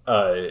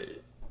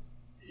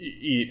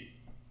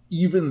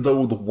 even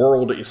though the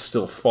world is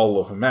still full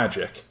of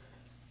magic,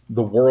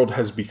 the world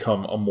has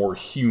become a more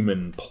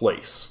human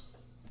place.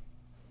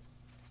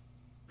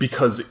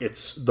 Because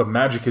the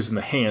magic is in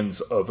the hands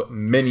of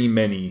many,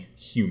 many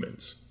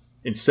humans.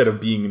 Instead of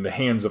being in the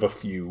hands of a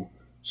few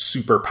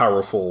super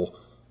powerful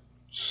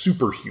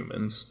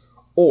superhumans,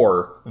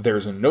 or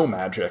there's no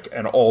magic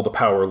and all the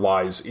power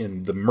lies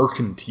in the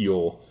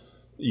mercantile,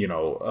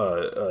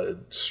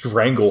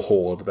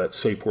 stranglehold that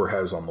Sapor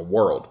has on the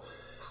world.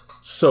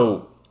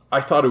 So I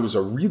thought it was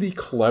a really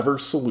clever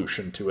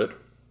solution to it,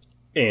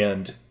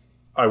 and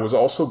I was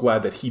also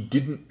glad that he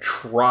didn't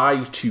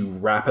try to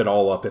wrap it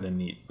all up in a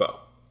neat bow.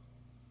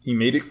 He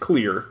made it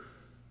clear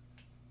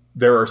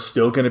there are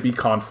still going to be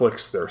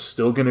conflicts. There are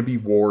still going to be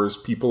wars.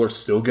 People are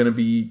still going to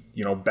be,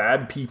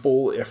 bad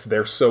people if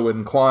they're so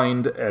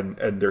inclined,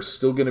 and there's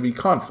still going to be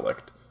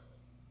conflict.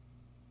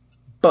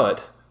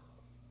 But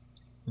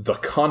the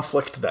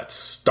conflict that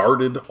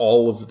started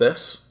all of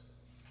this,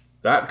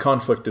 that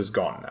conflict is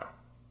gone now.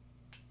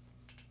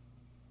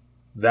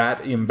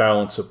 That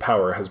imbalance of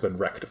power has been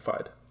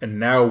rectified. And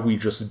now we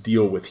just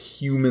deal with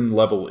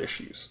human-level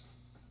issues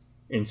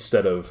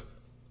instead of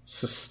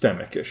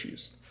systemic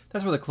issues.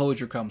 That's where the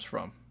closure comes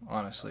from,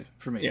 honestly,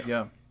 for me.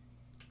 Yeah.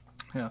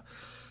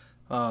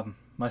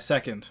 My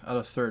second out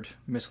of third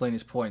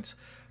miscellaneous points.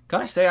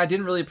 Gotta say, I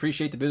didn't really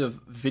appreciate the bit of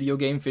video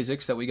game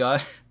physics that we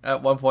got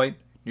at one point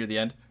near the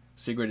end.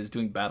 Sigurd is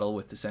doing battle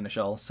with the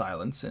Seneschal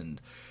Silence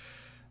and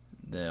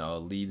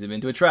leads him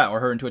into a trap, or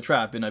her into a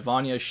trap, and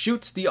Ivania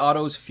shoots the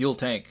Otto's fuel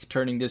tank,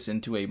 turning this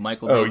into a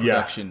Michael Bay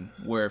production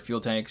where fuel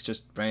tanks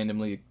just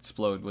randomly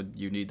explode when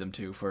you need them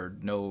to for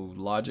no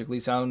logically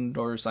sound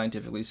or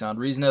scientifically sound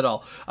reason at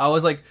all. I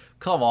was like,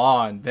 come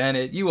on,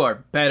 Bennett, you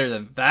are better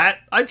than that.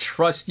 I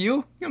trust you.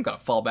 You don't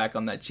gotta fall back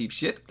on that cheap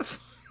shit. What the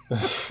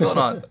What's going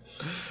on?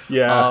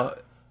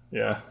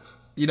 Yeah.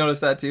 You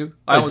noticed that too?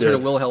 I almost heard a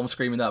Wilhelm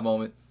scream in that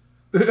moment.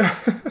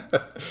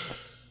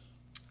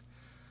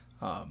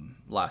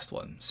 Last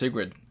one.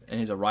 Sigurd and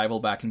his arrival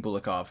back in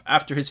Bulikov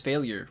after his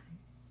failure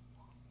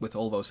with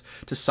Olvos.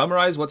 To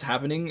summarize what's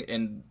happening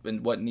and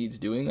what needs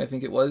doing, I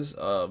think it was,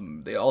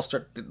 they all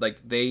start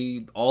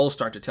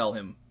to tell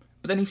him,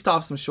 but then he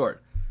stops them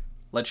short.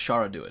 Let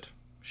Shara do it.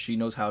 She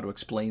knows how to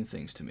explain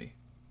things to me.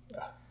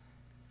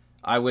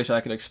 I wish I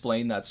could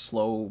explain that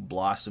slow,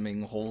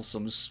 blossoming,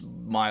 wholesome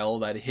smile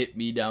that hit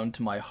me down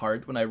to my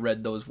heart when I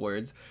read those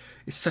words.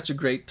 It's such a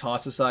great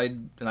toss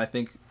aside, and I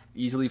think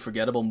easily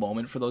forgettable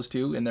moment for those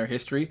two in their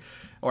history,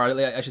 or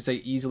I should say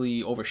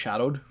easily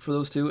overshadowed for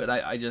those two. And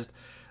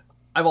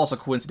I've also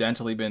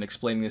coincidentally been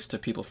explaining this to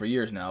people for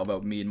years now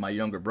about me and my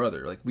younger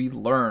brother. Like, we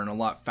learn a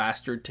lot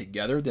faster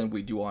together than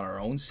we do on our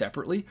own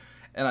separately.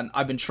 And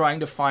I've been trying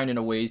to find in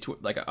a way to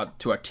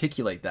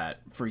articulate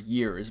that for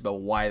years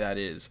about why that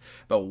is,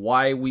 about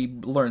why we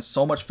learn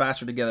so much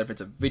faster together. If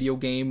it's a video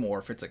game or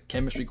if it's a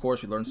chemistry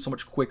course, we learn so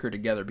much quicker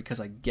together, because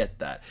I get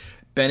that.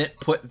 Bennett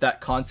put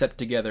that concept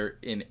together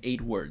in 8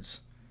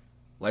 words.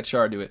 Let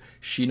Shara do it.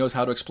 She knows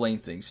how to explain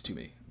things to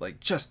me.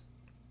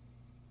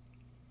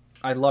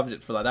 I loved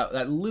it for that.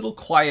 That little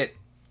quiet,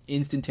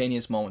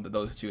 instantaneous moment that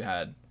those two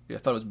had. I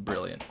thought it was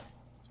brilliant.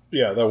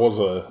 Yeah, that was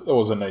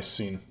a nice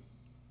scene.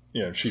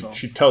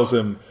 She tells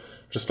him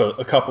just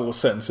a couple of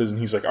sentences,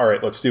 and he's like, all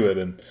right, let's do it.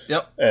 And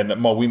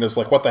Malwina's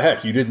like, what the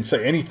heck? You didn't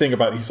say anything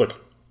about it. He's like,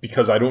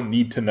 because I don't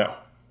need to know.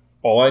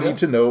 All I need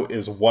to know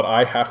is what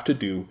I have to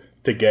do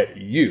to get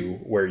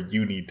you where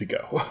you need to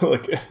go.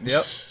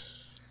 Yep.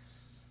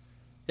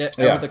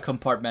 Yeah. The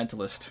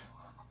compartmentalist.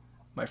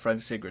 My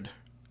friend Sigurd.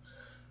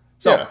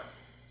 So,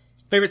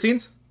 favorite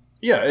scenes?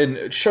 Yeah,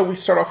 and shall we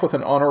start off with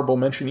an honorable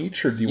mention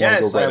each, or do you want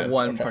to go right in? Yes, I have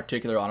one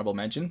particular honorable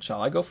mention.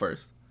 Shall I go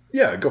first?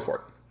 Yeah, go for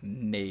it.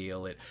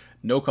 Nail it.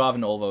 Nokov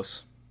and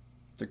Olvos.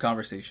 Their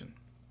conversation.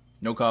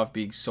 Nokov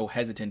being so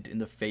hesitant in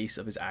the face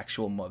of his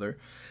actual mother.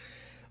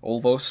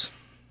 Olvos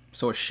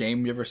so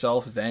ashamed of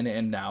herself then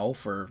and now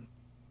for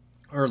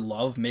her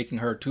love making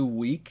her too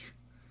weak.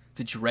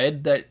 The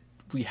dread that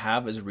we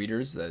have as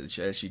readers, that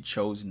she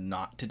chose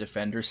not to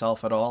defend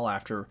herself at all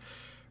after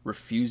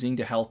refusing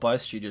to help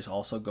us. She just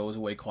also goes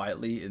away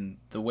quietly, and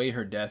the way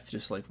her death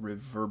just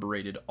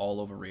reverberated all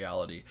over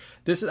reality.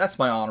 That's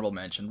my honorable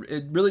mention.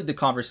 Really, the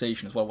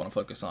conversation is what I want to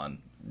focus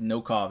on.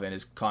 Nokov and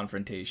his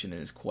confrontation and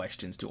his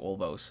questions to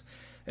Olvos,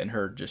 and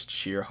her just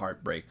sheer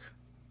heartbreak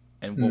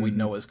and what we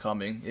know is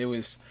coming. It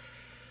was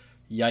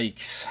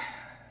yikes.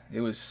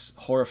 It was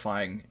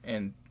horrifying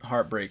and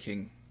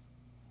heartbreaking,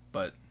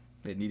 but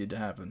it needed to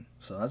happen.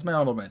 So that's my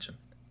honorable mention.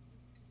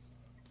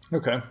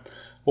 Okay.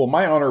 Well,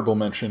 my honorable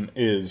mention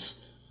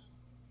is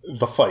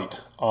the fight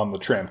on the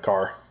tram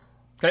car.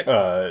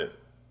 Okay.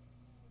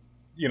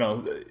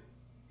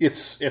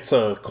 It's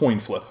a coin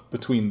flip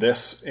between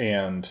this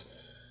and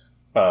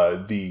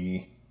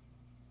the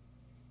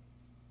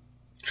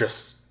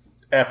just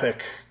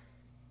epic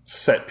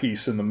set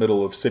piece in the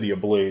middle of City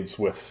of Blades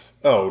with,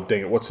 oh,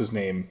 dang it, what's his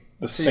name?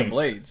 The City Saint. of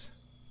Blades.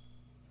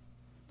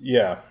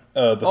 Yeah.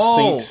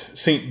 Saint,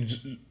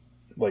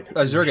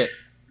 Zurgit.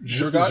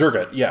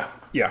 Zurgit,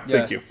 yeah,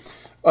 thank you.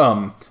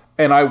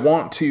 And I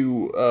want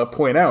to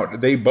point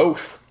out, they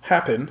both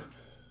happen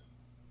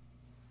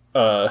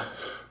right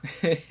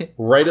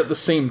at the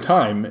same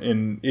time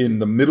in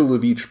the middle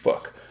of each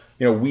book.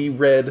 We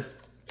read,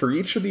 for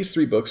each of these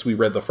 3 books, we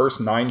read the first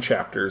 9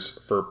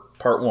 chapters for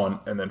part 1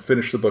 and then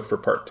finished the book for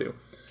part 2.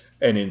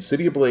 And in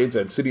City of Blades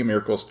and City of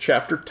Miracles,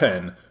 chapter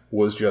 10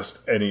 was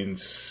just an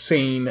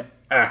insane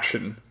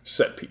action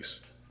set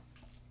piece.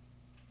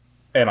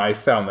 And I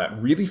found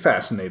that really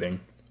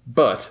fascinating,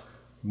 but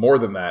more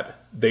than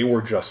that, they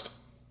were just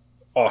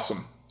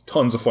awesome.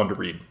 Tons of fun to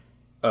read.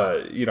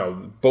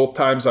 Both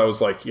times I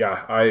was like,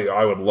 yeah,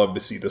 I would love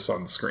to see this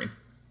on the screen.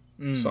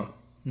 So.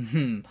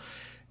 Mm-hmm.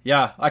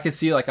 Yeah, I could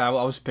see, I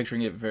was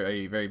picturing it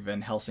very, very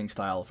Van Helsing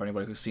style for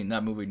anybody who's seen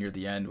that movie near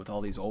the end, with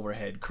all these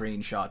overhead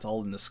crane shots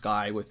all in the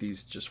sky with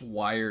these just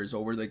wires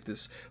over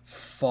this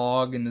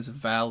fog in this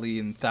valley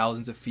and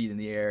thousands of feet in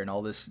the air and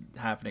all this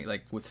happening.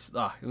 It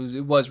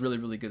was really,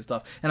 really good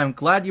stuff. And I'm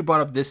glad you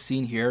brought up this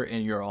scene here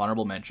in your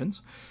honorable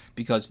mentions,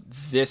 because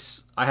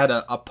I had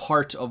a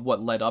part of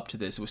what led up to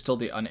this. It was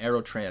still an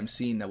Aerotram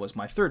scene that was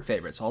my 3rd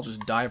favorite, so I'll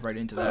just dive right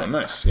into that. Oh,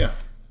 nice, yeah.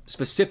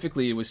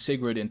 Specifically, it was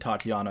Sigrid and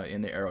Tatiana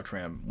in the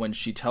Aerotram when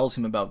she tells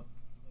him about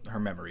her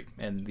memory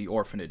and the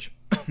orphanage.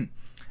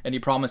 And he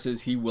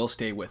promises he will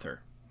stay with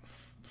her.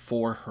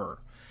 For her.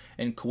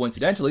 And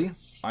coincidentally,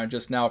 I'm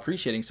just now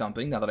appreciating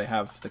something, now that I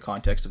have the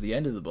context of the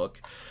end of the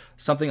book,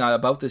 something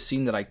about this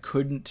scene that I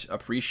couldn't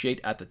appreciate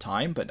at the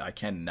time, but I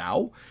can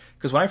now.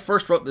 Because when I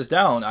first wrote this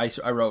down, I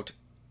wrote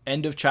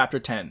end of chapter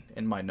 10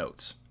 in my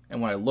notes. And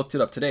when I looked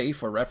it up today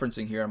for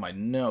referencing here in my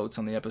notes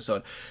on the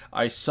episode,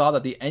 I saw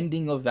that the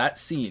ending of that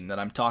scene that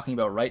I'm talking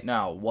about right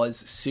now was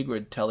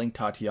Sigrid telling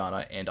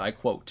Tatiana, and I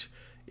quote,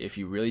 "If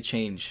you really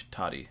change,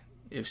 Tati,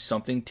 if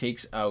something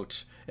takes you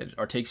out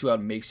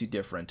and makes you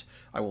different,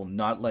 I will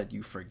not let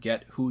you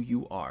forget who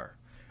you are.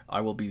 I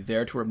will be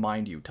there to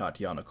remind you,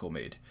 Tatiana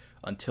Comade,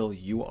 until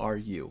you are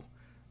you."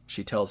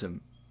 She tells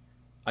him,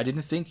 "I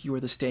didn't think you were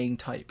the staying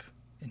type."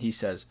 And he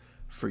says,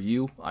 For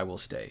you, I will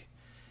stay.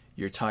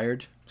 You're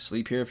tired.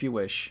 Sleep here if you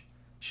wish.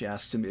 She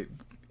asks him,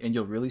 and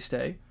you'll really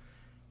stay?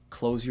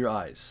 Close your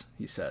eyes,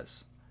 he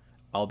says.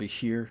 I'll be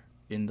here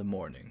in the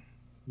morning.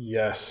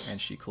 Yes. And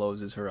she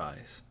closes her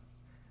eyes.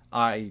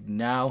 I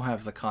now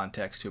have the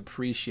context to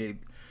appreciate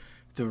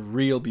the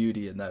real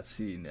beauty in that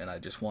scene, and I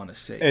just want to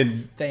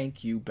say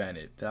thank you,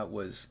 Bennett. That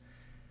was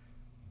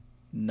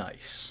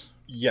nice.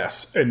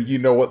 Yes, and you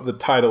know what the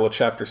title of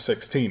chapter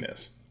 16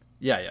 is?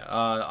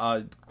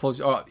 Yeah.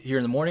 Close here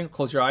in the morning.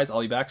 Close your eyes.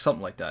 I'll be back.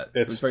 Something like that.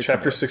 It's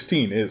chapter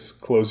 16 is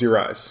close your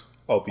eyes.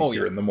 I'll be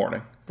here in the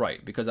morning.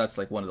 Right, because that's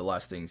like one of the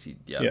last things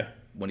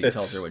when he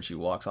tells her when she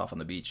walks off on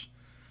the beach.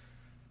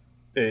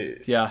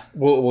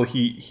 Well,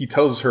 he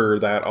tells her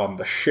that on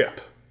the ship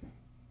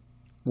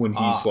when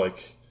he's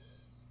like,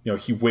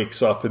 he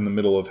wakes up in the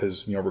middle of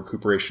his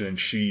recuperation, and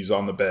she's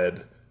on the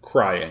bed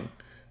crying,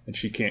 and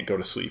she can't go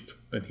to sleep,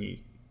 and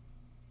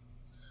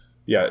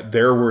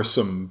there were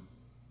some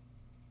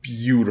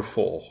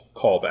beautiful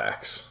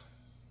callbacks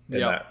in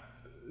that.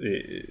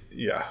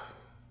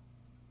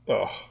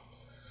 Oh,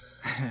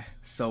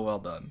 so well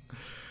done.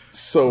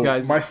 So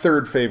guys, my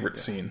third favorite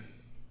scene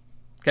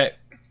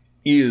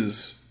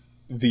is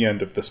the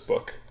end of this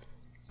book.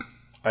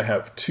 I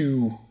have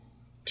two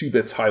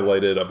bits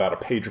highlighted about a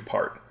page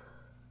apart.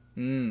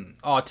 2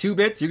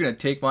 bits? You're going to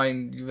take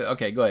mine?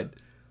 Okay, go ahead.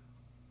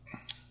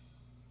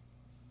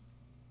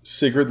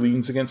 Sigrid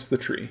leans against the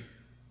tree.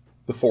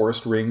 The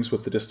forest rings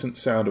with the distant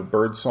sound of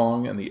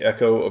birdsong and the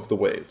echo of the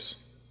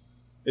waves.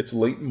 It's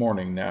late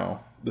morning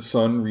now, the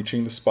sun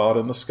reaching the spot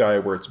in the sky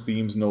where its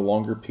beams no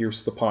longer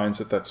pierce the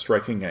pines at that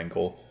striking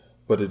angle,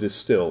 but it is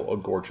still a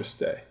gorgeous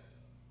day.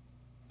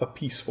 A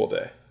peaceful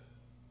day.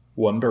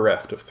 One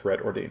bereft of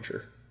threat or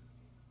danger.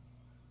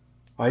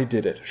 I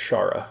did it,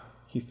 Shara,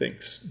 he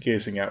thinks,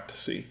 gazing out to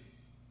sea.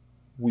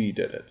 We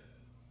did it.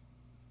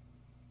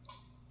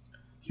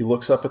 He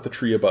looks up at the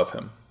tree above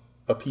him.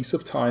 A piece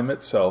of time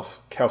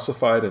itself,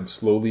 calcified and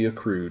slowly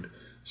accrued,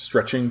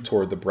 stretching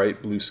toward the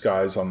bright blue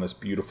skies on this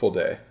beautiful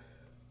day.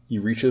 He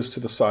reaches to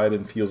the side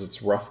and feels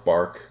its rough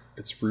bark,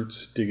 its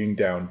roots digging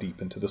down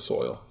deep into the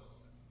soil.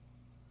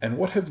 And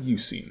what have you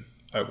seen,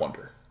 I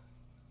wonder?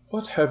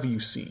 What have you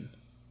seen?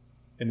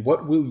 And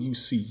what will you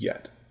see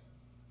yet?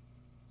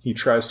 He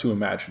tries to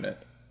imagine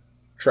it.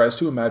 Tries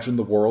to imagine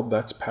the world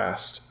that's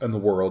past and the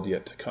world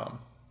yet to come.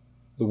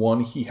 The one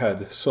he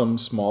had some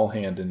small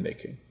hand in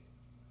making.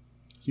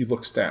 He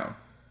looks down.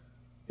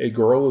 A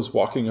girl is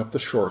walking up the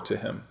shore to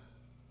him.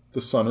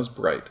 The sun is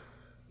bright,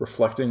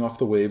 reflecting off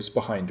the waves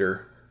behind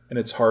her, and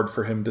it's hard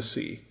for him to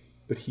see,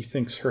 but he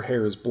thinks her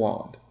hair is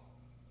blonde.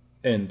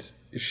 And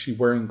is she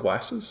wearing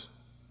glasses?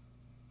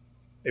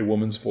 A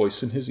woman's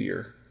voice in his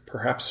ear,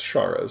 perhaps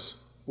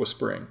Shara's,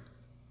 whispering,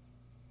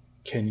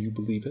 "Can you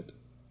believe it?"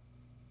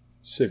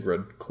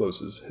 Sigrid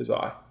closes his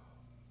eye.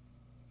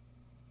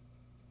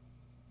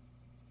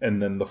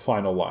 And then the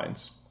final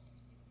lines.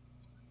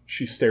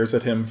 She stares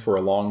at him for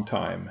a long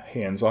time,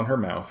 hands on her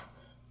mouth,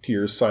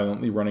 tears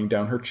silently running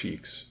down her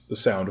cheeks, the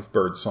sound of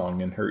birdsong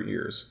in her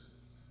ears.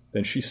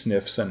 Then she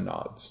sniffs and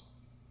nods.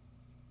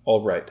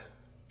 "All right,"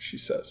 she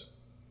says.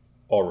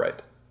 "All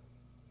right."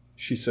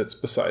 She sits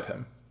beside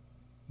him.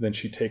 Then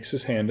she takes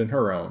his hand in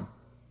her own,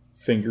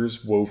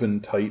 fingers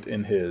woven tight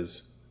in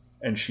his,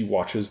 and she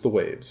watches the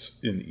waves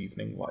in the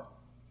evening light.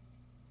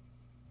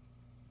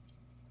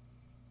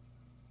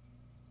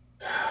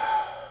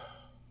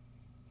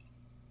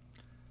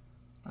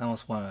 I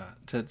almost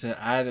want to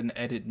add an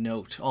edit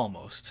note,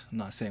 almost. I'm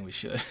not saying we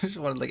should. I just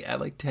want to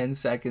add 10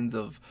 seconds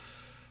of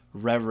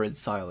reverent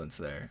silence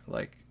there.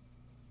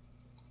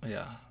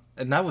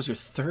 And that was your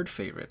third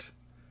favorite.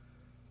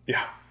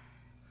 Yeah.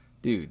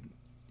 Dude,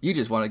 you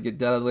just want to get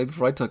that out of the way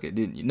before I took it,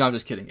 didn't you? No, I'm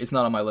just kidding. It's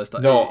not on my list.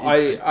 No,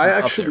 I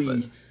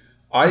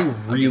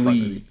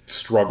really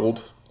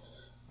struggled.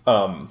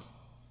 And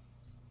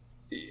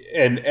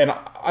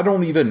I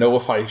don't even know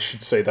if I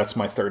should say that's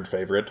my third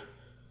favorite.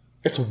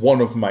 It's one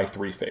of my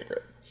 3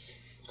 favorite.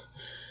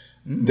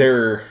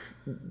 There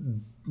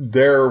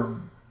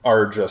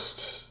are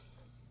just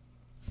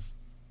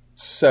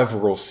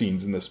several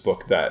scenes in this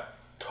book that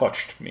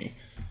touched me,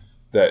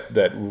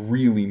 that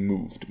really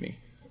moved me.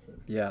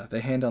 Yeah,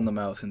 the hand on the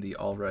mouth and the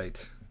all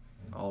right.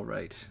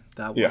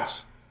 That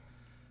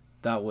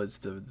was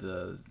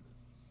the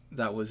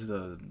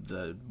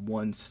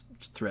one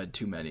thread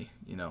too many,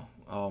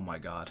 Oh my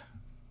God.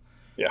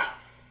 Yeah.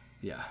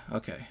 Yeah.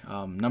 Okay.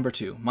 Number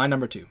 2. My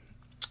number 2.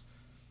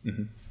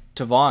 Mm-hmm.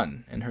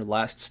 Tavon in her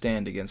last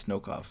stand against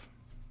Nokov,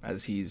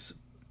 as he's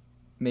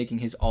making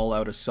his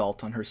all-out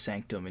assault on her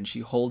sanctum, and she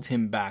holds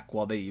him back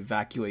while they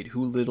evacuate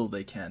who little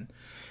they can.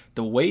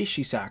 The way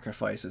she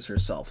sacrifices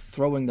herself,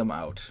 throwing them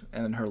out,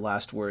 and in her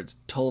last words,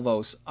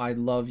 "Tulvos, I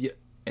love you,"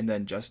 and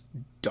then just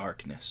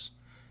darkness.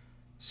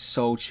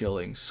 So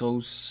chilling, so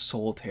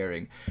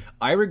soul-tearing.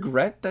 I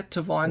regret that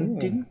Tavon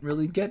didn't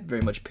really get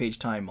very much page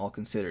time, all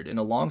considered. And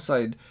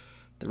alongside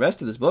the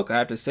rest of this book, I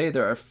have to say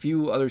there are a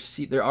few other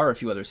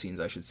scenes,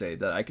 I should say,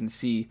 that I can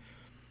see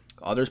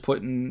others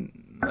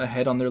putting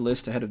ahead on their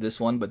list ahead of this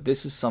one. But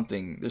this is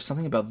something. There's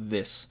something about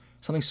this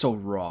something so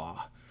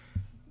raw,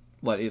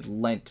 what it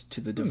lent to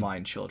the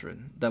Divine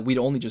Children that we'd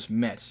only just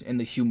met, and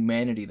the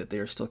humanity that they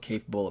are still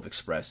capable of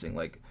expressing.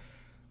 Like,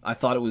 I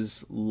thought it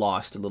was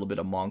lost a little bit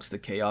amongst the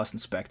chaos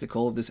and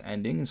spectacle of this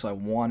ending, and so I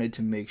wanted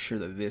to make sure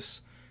that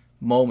this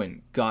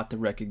moment got the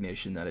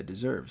recognition that it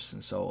deserves,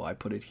 and so I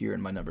put it here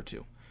in my number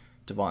 2.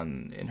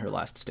 Devon in her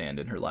last stand,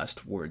 and her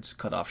last words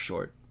cut off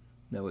short.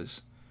 That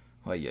was,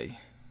 oh yay,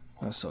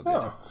 that was so good.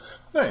 Oh,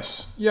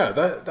 nice. Yeah,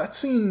 that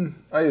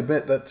scene, I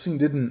admit, that scene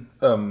didn't,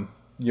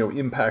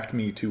 impact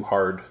me too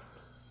hard.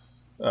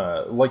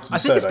 Like you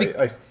said,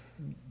 I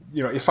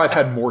if I'd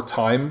had more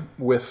time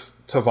with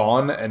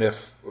Tavon, and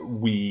if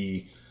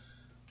we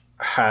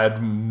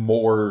had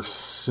more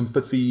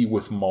sympathy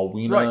with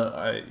Malwina,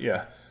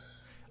 right.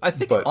 I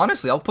think,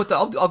 honestly, I'll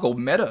go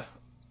meta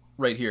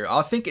right here.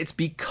 I think it's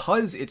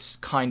because it's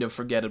kind of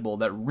forgettable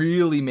that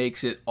really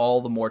makes it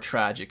all the more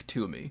tragic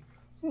to me.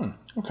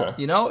 Okay.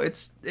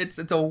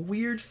 It's a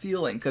weird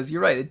feeling, because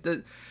you're right.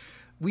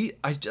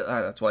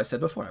 That's what I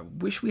said before. I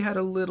wish we had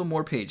a little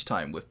more page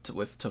time with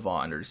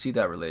Tavon, or to see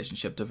that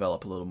relationship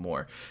develop a little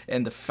more.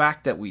 And the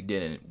fact that we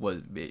didn't,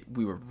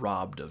 we were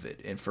robbed of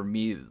it. And for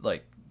me,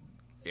 like,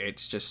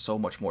 it's just so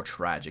much more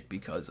tragic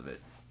because of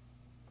it.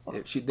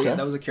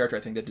 That was a character I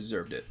think that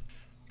deserved it.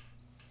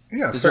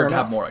 Yeah, deserved to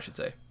have more, I should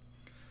say.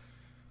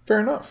 Fair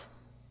enough.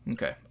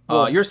 Okay.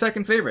 Your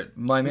second favorite,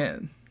 my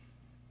man.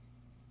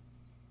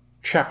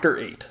 Chapter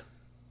 8.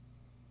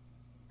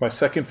 My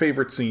second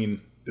favorite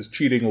scene is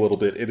cheating a little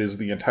bit. It is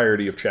the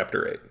entirety of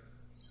Chapter 8.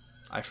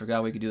 I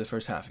forgot we could do the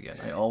first half again.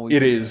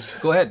 It is.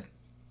 Go ahead.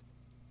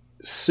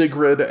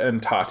 Sigrid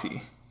and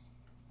Tati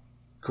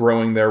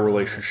growing their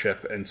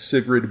relationship, and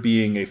Sigrid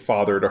being a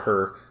father to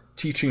her,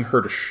 teaching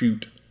her to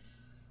shoot.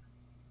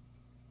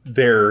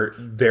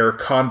 Their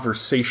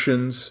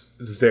conversations,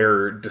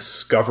 their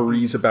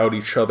discoveries about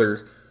each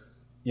other.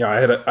 Yeah,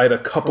 I had a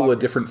couple of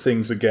different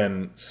things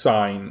again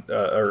highlighted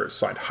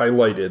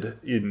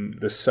in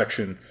this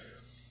section.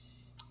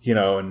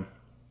 And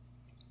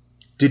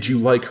did you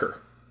like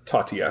her?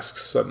 Tati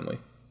asks suddenly.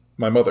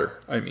 My mother,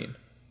 I mean.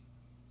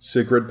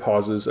 Sigrid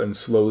pauses and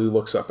slowly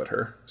looks up at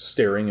her,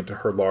 staring into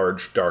her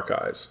large, dark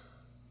eyes.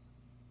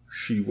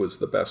 She was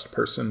the best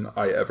person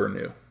I ever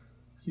knew,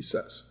 he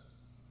says.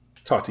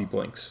 Tati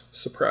blinks,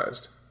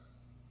 surprised.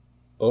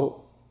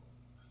 Oh.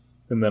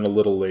 And then a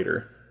little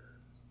later.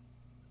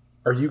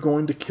 Are you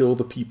going to kill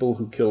the people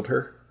who killed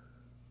her?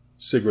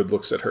 Sigrid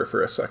looks at her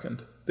for a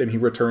second. Then he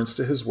returns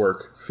to his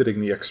work, fitting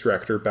the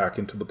extractor back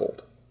into the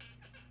bolt.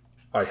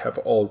 I have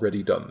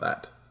already done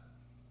that.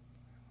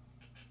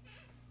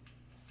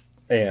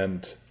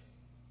 And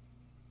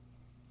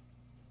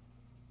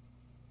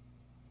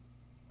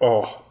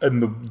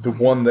the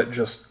one that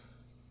just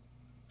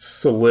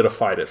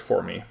solidified it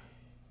for me.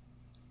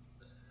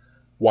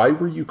 Why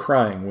were you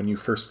crying when you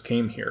first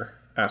came here?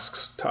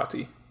 Asks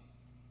Tati.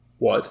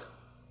 What?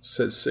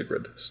 Says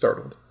Sigrid,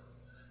 startled.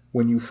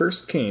 When you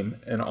first came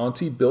and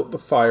Auntie built the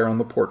fire on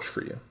the porch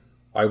for you,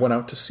 I went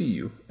out to see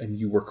you and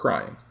you were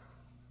crying.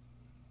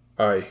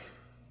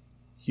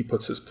 He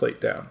puts his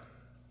plate down.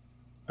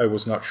 I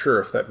was not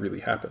sure if that really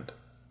happened.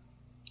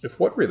 If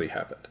what really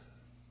happened?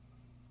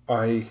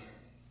 I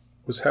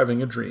was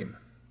having a dream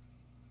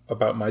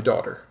about my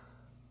daughter.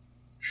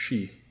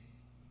 She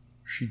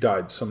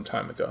died some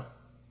time ago.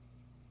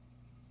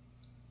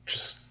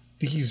 Just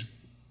these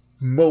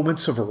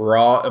moments of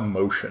raw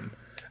emotion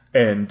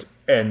and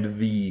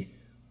the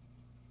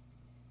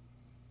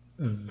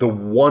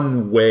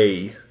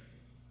one-way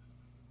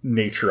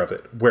nature of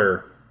it,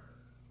 where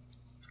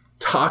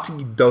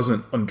Tati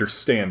doesn't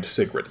understand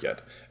Sigrid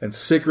yet, and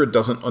Sigrid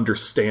doesn't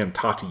understand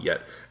Tati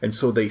yet, and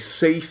so they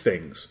say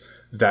things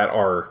that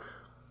are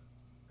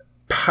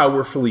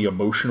powerfully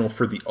emotional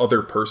for the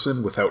other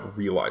person without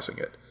realizing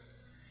it.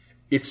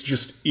 It's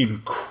just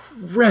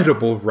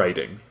incredible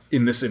writing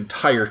in this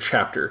entire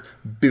chapter,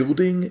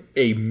 building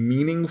a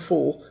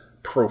meaningful,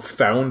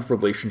 profound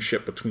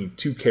relationship between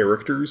two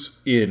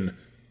characters in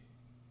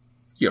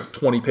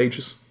 20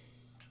 pages.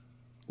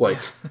 Like,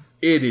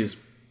 it is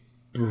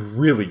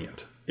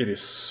brilliant. It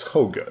is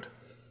so good.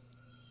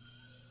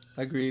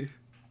 Agreed.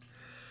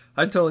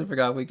 I totally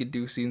forgot we could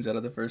do scenes out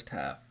of the first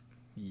half.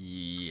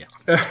 Yeah.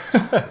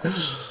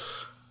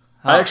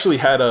 I actually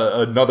had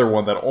another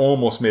one that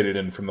almost made it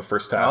in from the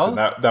first half, and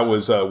that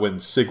was when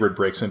Sigrid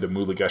breaks into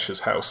Muligesh's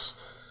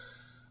house,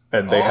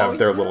 and they have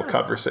their little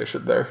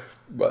conversation there.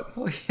 But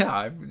I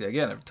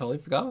totally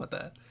forgot about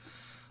that.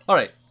 All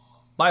right,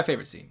 my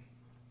favorite scene.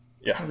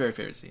 Yeah, my very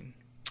favorite scene: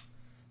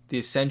 the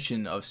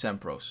ascension of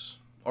Sempros,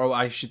 or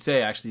I should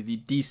say, actually, the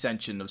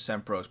descension of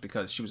Sempros,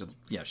 because she was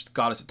she's the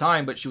goddess of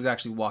time, but she was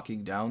actually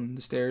walking down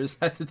the stairs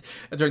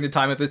during the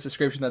time of this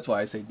description. That's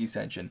why I say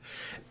descension.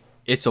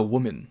 It's a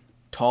woman.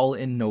 Tall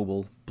and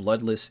noble,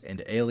 bloodless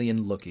and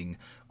alien-looking,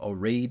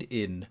 arrayed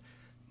in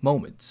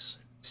moments,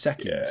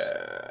 seconds,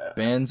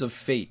 bands of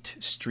fate,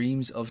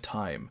 streams of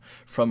time.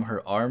 From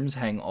her arms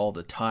hang all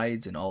the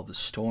tides and all the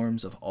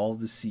storms of all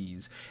the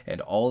seas,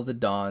 and all the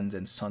dawns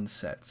and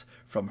sunsets.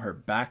 From her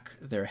back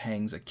there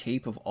hangs a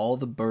cape of all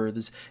the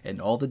births and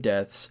all the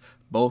deaths,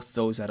 both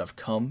those that have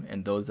come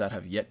and those that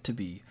have yet to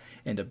be.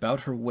 And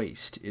about her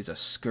waist is a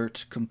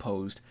skirt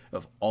composed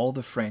of all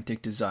the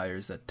frantic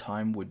desires that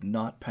time would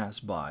not pass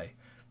by,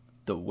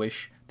 the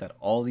wish that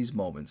all these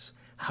moments,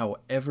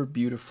 however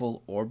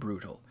beautiful or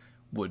brutal,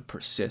 would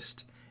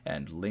persist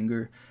and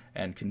linger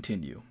and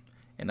continue.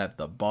 And at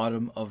the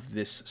bottom of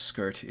this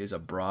skirt is a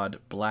broad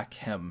black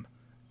hem,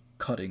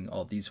 cutting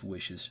all these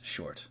wishes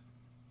short.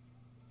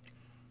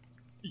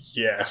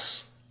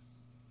 Yes.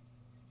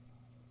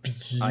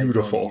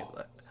 Beautiful.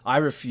 I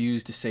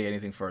refuse to say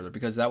anything further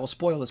because that will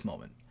spoil this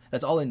moment.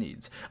 That's all it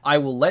needs. I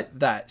will let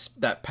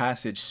that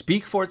passage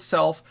speak for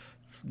itself.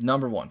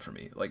 Number one for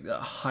me, like the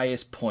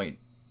highest point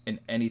in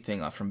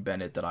anything from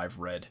Bennett that I've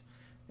read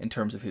in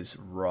terms of his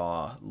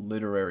raw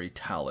literary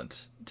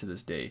talent to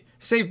this day.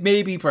 Save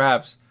maybe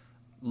perhaps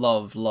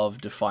Love,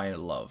 Defiant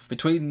Love.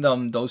 Between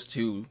them,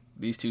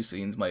 these two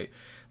scenes might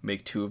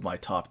make two of my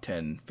top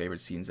 10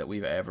 favorite scenes that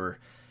we've ever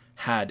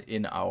had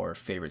in our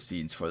favorite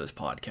scenes for this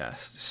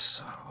podcast.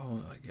 So,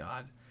 oh my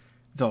god.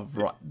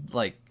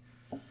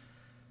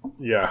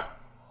 Yeah.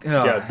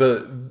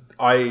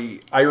 I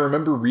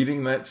remember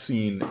reading that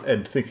scene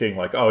and thinking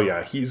like, oh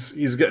yeah,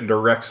 he's getting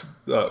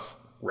to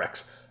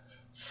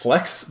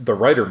flex the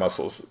writer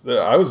muscles.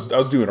 I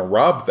was doing a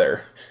Rob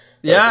there.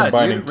 Yeah,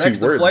 combining Rex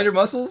two words. The writer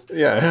muscles.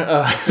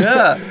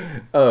 Yeah.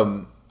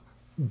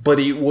 But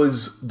it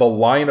was the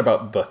line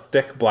about the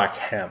thick black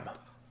hem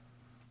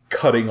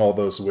cutting all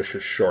those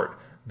wishes short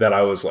that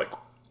I was like,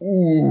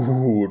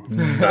 ooh,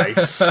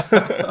 nice.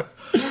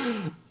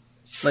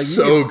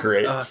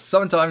 Great.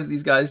 Sometimes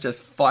these guys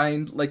just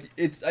find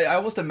I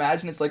almost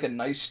imagine it's like a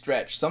nice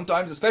stretch.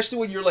 Sometimes, especially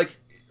when you're like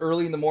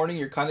early in the morning,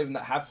 you're kind of in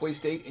that halfway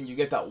state, and you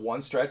get that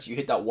one stretch, you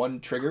hit that one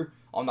trigger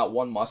on that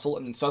one muscle,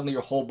 and then suddenly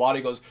your whole body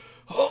goes,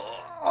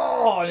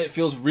 oh, and it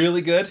feels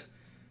really good.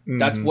 Mm-hmm.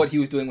 That's what he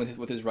was doing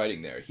with his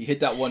writing there. He hit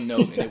that one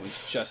note, and it was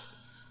just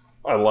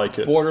I like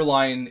it.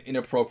 Borderline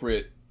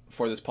inappropriate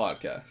for this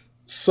podcast.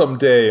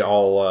 Someday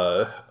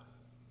I'll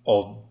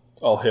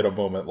hit a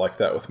moment like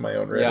that with my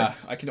own writing. Yeah,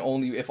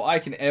 if I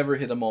can ever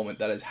hit a moment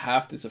that is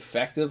half this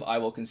effective, I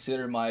will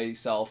consider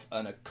myself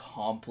an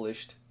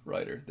accomplished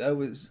writer.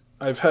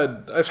 I've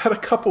had a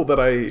couple that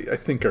I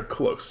think are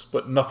close,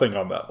 but nothing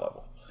on that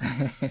level.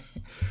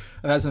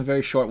 I've had some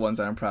very short ones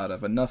that I'm proud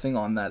of, but nothing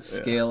on that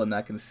scale and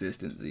that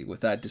consistency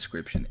with that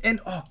description. And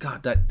oh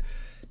god, that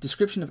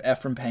description of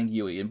Ephraim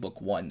Penguin in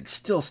book 1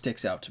 still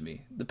sticks out to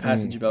me. The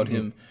passage about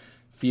him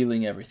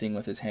feeling everything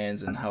with his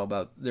hands, and how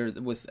about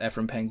with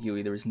Ephraim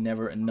Penguin there was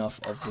never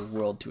enough of the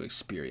world to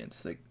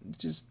experience. Like,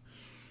 just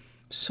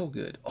so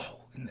good. Oh,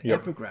 and the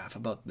epigraph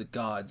about the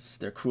gods,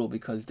 they're cruel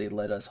because they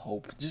let us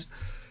hope. Just,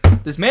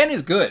 this man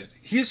is good.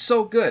 He is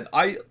so good.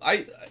 I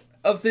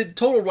of the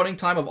total running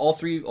time of all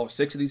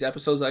 6 of these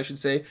episodes, I should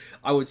say,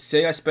 I would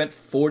say I spent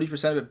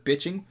 40% of it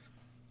bitching.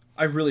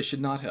 I really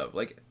should not have.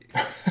 Like,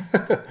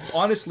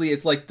 honestly,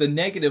 it's like the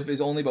negative is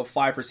only about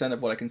 5%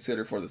 of what I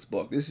consider for this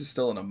book. This is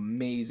still an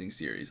amazing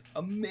series.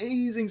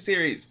 Amazing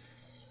series.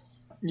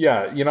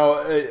 Yeah,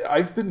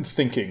 I've been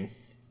thinking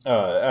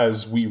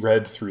as we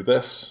read through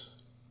this,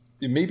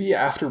 maybe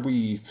after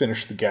we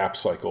finish the gap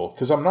cycle,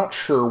 because I'm not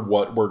sure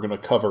what we're going to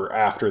cover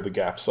after the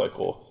gap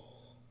cycle.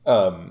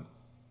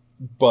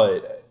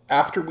 But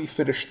after we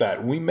finish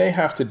that, we may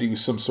have to do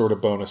some sort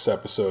of bonus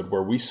episode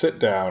where we sit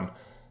down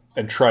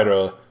and try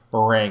to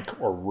rank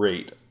or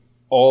rate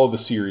all the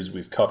series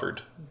we've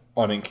covered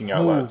on Inking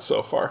Out Loud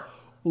so far.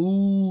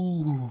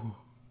 Ooh.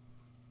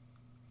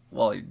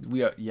 Well,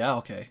 we are. Yeah.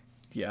 Okay.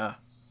 Yeah.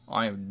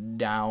 I am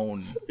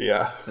down.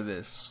 Yeah. For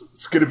this.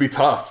 It's gonna be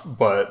tough,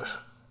 but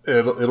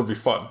it'll be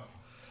fun.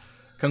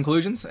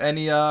 Conclusions?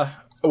 Any?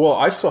 Well,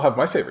 I still have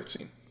my favorite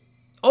scene.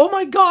 Oh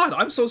my god!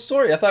 I'm so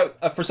sorry. I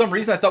thought for some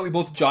reason we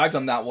both jived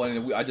on that one,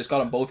 and I just got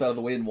them both out of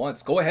the way in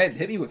once. Go ahead,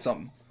 hit me with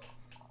something.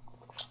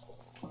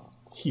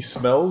 He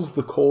smells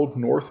the cold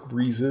north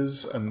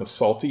breezes and the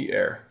salty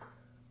air.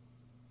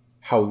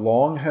 How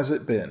long has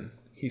it been,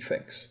 he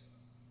thinks,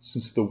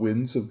 since the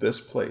winds of this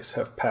place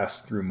have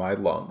passed through my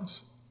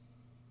lungs?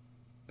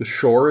 The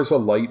shore is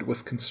alight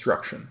with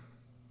construction,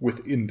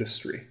 with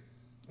industry,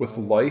 with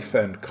life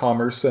and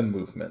commerce and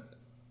movement.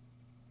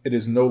 It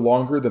is no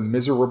longer the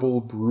miserable,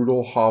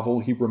 brutal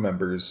hovel he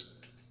remembers,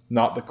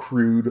 not the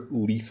crude,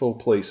 lethal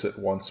place it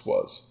once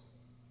was.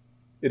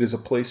 It is a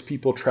place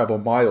people travel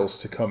miles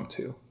to come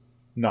to,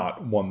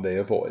 not one they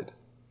avoid.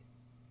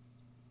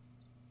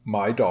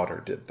 My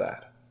daughter did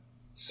that,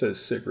 says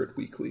Sigrid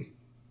weakly,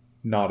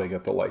 nodding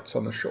at the lights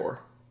on the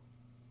shore.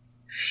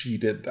 She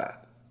did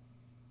that.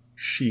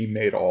 She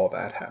made all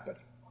that happen.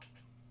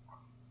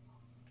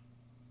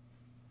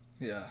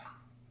 Yeah.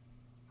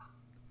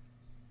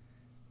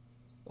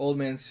 Old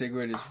man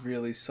Sigrid is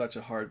really such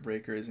a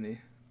heartbreaker, isn't he?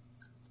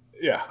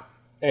 Yeah.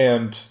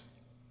 And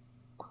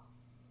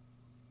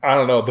I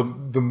don't know.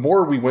 The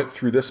more we went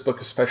through this book,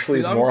 especially,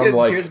 Dude, the more I'm getting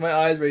like, tears in my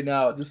eyes right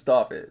now. Just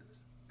stop it.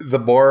 the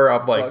more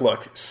I'm like,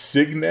 look,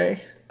 Signe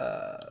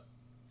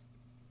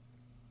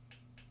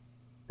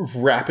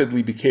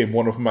rapidly became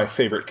one of my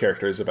favorite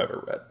characters I've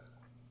ever read.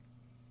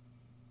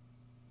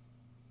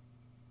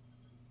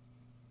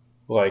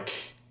 Like,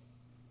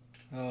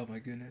 Oh my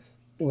goodness.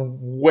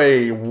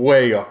 way,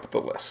 way up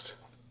the list.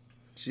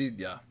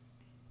 Yeah.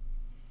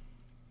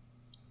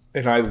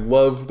 And I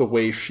love the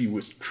way she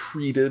was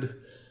treated,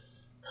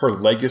 her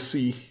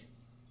legacy.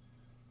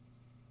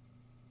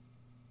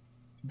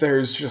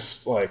 There's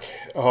just like,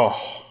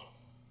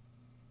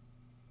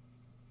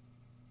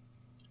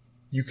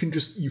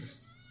 you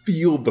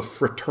feel the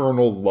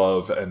fraternal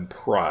love and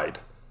pride.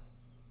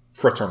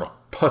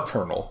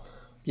 Paternal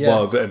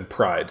love and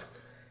pride.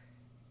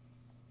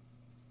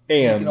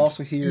 And can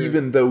also hear,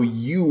 even though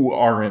you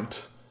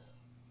aren't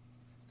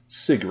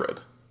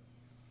Sigrid,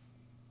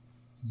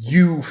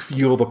 you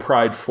feel the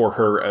pride for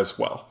her as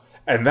well.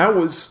 And that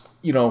was,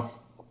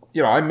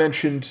 I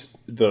mentioned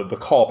the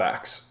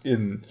callbacks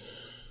in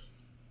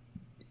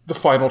the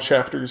final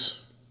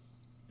chapters.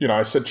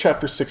 I said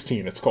chapter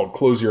 16, it's called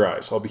Close Your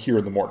Eyes, I'll be here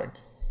in the morning.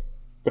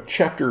 But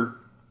chapter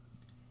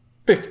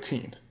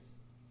 15,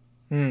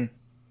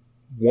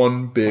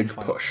 one big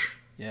push.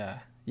 Yeah.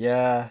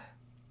 Yeah.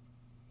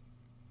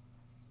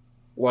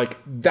 Like,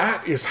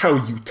 that is how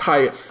you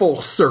tie it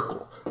full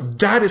circle.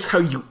 That is how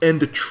you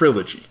end a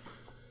trilogy.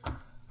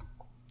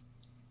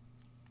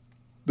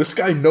 This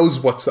guy knows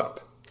what's up.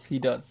 He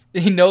does.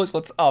 He knows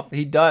what's up.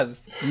 He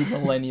does. You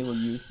millennial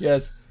you.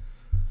 Yes.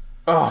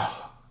 Like...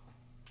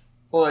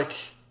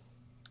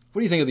 What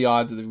do you think of the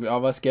odds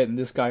of us getting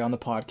this guy on the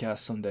podcast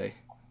someday?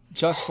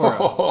 Just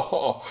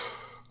for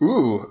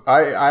Ooh,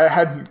 I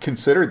hadn't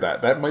considered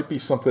that. That might be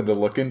something to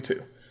look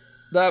into.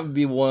 That would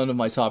be one of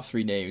my top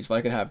 3 names. If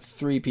I could have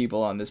 3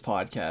 people on this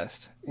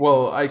podcast.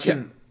 Well, I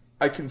can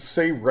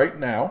say right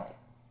now,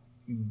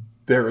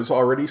 there is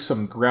already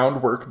some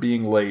groundwork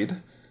being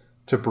laid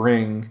to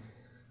bring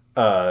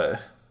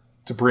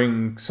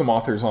some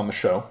authors on the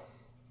show,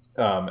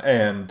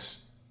 and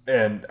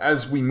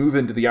as we move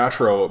into the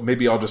outro,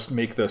 maybe I'll just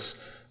make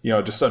this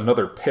just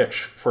another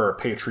pitch for our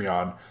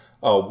Patreon.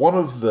 One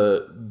of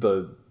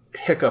the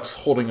hiccups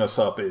holding us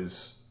up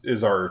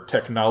is our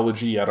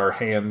technology at our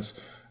hands.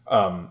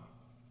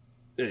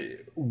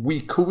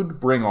 We could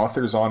bring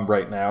authors on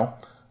right now,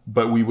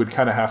 but we would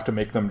kind of have to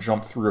make them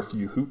jump through a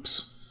few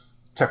hoops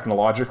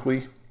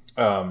technologically.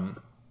 And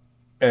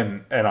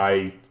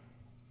I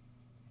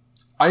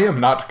am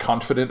not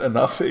confident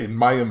enough in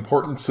my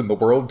importance in the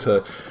world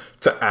to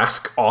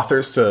ask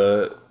authors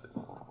to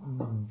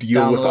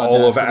deal with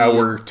all of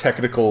our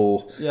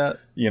technical,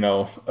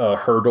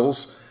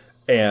 hurdles.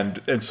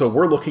 And so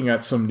we're looking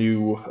at some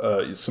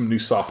new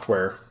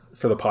software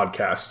for the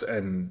podcast,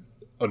 and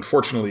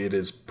unfortunately it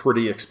is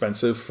pretty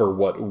expensive for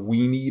what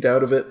we need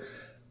out of it.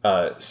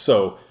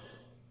 So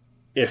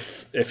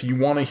if you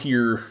want to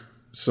hear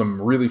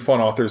some really fun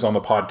authors on the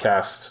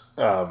podcast,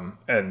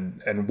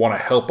 and want to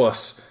help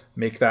us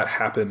make that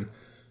happen,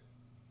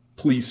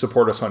 please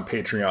support us on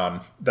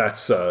Patreon.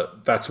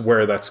 That's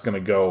where that's going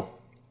to go.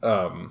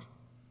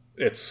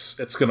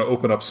 It's going to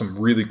open up some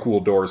really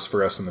cool doors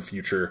for us in the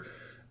future.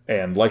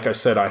 And like I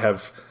said, I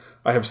have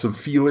some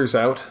feelers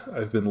out.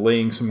 I've been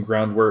laying some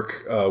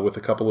groundwork with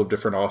a couple of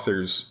different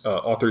authors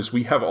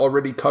we have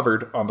already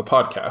covered on the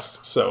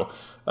podcast. So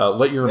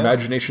let your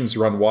imaginations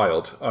run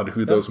wild on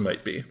who those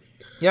might be.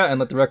 Yeah, and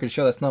let the record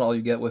show that's not all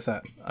you get with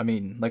that. I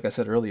mean, like I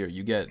said earlier,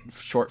 you get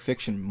short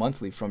fiction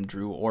monthly from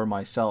Drew or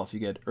myself. You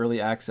get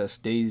early access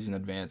days in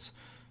advance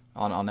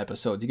on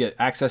episodes. You get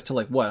access to,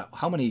 like, what?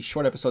 How many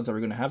short episodes are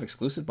we going to have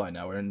exclusive by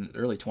now? We're in the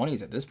early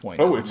 20s at this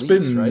point. Oh, it's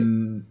been...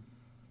 Right?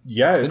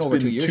 Yeah, it's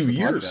been 2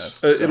 years.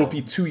 Podcast, it'll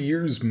be 2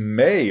 years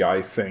May,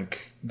 I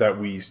think, that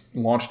we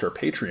launched our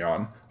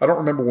Patreon. I don't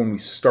remember when we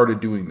started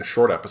doing the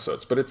short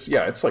episodes, but it's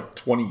like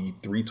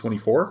 23,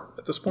 24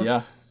 at this point.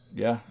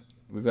 Yeah.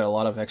 We've got a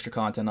lot of extra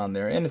content on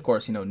there. And, of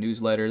course,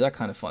 newsletters, that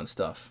kind of fun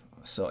stuff.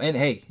 So, and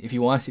hey, if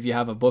you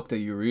have a book that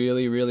you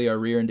really, really are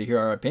rearing to hear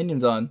our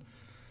opinions on,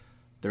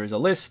 there is a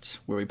list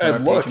where we put our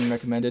patron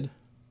recommended.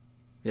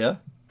 Yeah?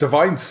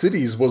 Divine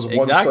Cities was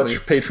one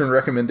such patron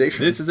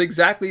recommendation. This is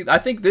I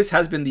think this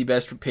has been the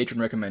best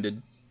patron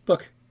recommended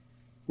book.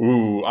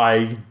 Ooh,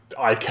 I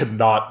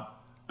cannot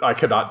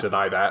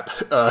deny that.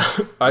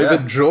 I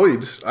have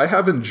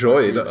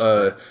enjoyed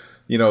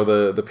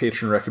the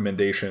patron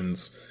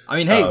recommendations. I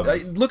mean,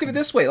 hey, look at it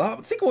this way.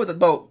 Think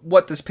about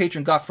what this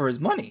patron got for his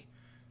money.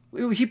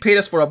 He paid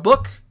us for a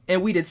book,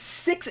 and we did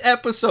 6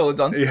 episodes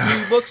on 3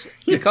 books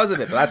because of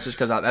it. But that's just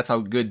because that's how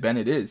good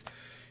Bennett is.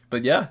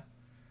 But yeah.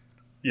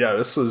 Yeah,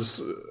 this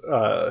was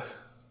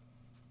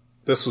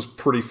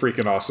pretty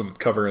freaking awesome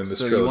covering this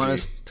trilogy. So you want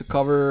us to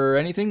cover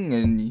anything?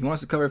 And you want us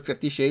to cover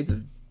 50 Shades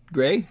of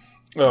Grey?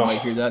 You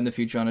might hear that in the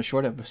future on a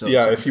short episode.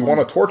 Yeah, if you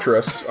want to torture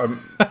us,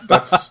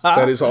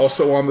 that is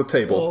also on the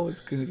table. Oh, it's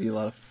going to be a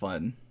lot of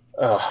fun.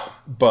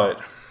 But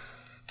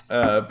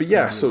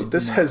yeah, so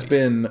this has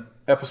been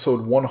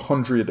episode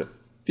 100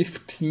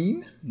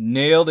 115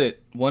 Nailed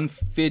it.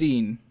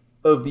 115.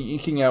 of the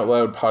Inking Out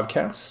Loud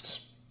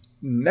podcast.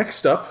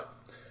 Next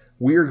up,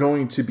 we are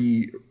going to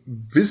be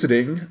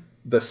visiting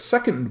the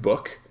second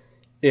book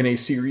in a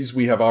series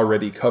we have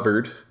already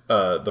covered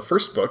the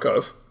first book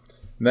of,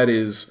 and that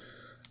is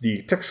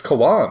the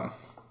Texcalan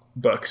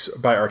books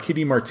by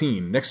Arkady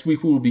Martine. Next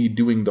week, we will be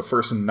doing the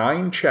first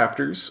 9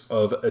 chapters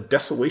of A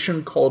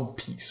Desolation Called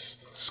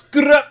Peace.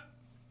 Scrap!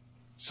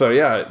 So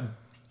yeah,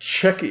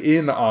 check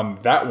in on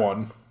that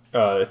one.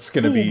 It's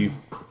gonna be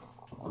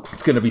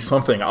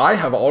something. I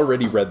have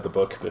already read the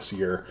book this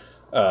year.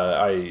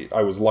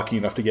 I was lucky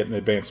enough to get an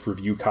advanced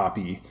review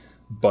copy,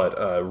 but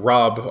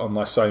Rob,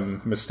 unless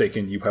I'm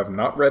mistaken, you have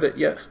not read it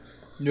yet?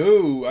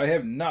 No, I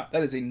have not.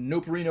 That is a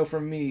noperino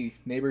from me,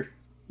 neighbor.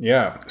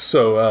 Yeah,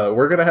 so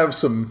we're gonna have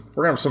some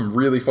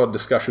really fun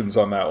discussions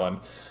on that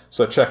one.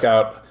 So check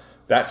out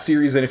that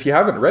series, and if you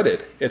haven't read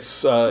it,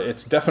 it's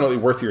definitely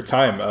worth your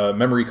time.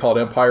 Memory Called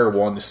Empire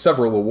won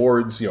several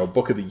awards,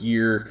 Book of the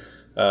Year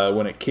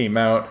when it came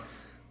out,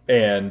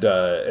 and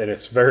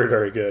it's very,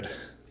 very good.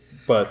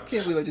 But I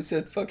can't believe I just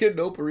said fucking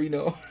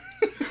noperino.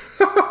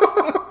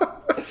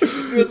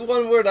 It was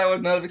one word I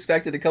would not have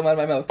expected to come out of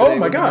my mouth today. Oh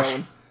my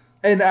gosh!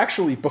 And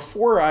actually,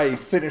 before I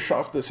finish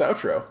off this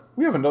outro,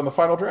 we haven't done the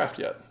final draft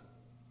yet.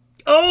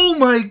 Oh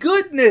my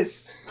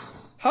goodness!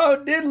 How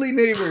diddly,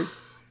 neighbor.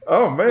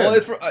 Oh man.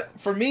 Well,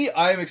 for me,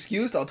 I am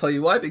excused. I'll tell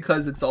you why.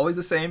 Because it's always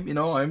the same. I'm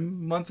a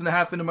month and a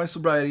half into my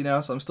sobriety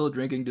now, so I'm still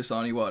drinking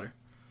Dasani water.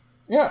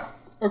 Yeah.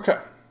 Okay.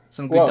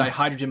 Some good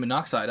dihydrogen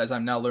monoxide, as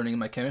I'm now learning in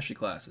my chemistry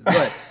classes.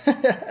 But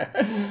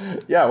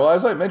yeah. Well,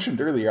 as I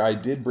mentioned earlier, I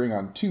did bring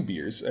on 2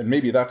 beers, and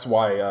maybe that's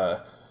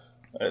why.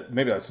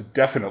 Maybe that's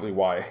definitely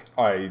why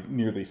I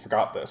nearly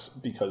forgot this,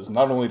 because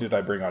not only did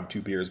I bring on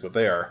 2 beers, but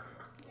they are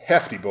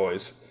hefty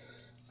boys.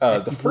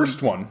 The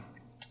first one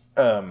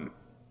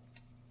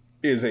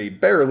is a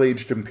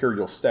barrel-aged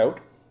Imperial Stout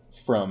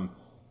from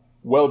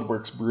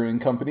Weldworks Brewing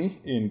Company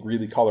in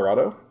Greeley,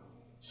 Colorado.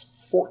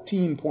 It's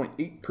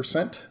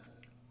 14.8%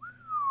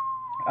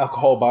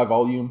 alcohol by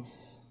volume.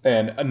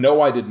 And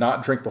no, I did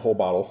not drink the whole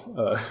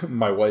bottle.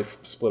 My wife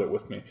split it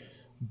with me.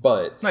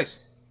 But nice.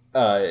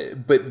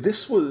 But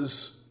this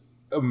was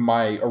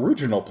my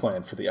original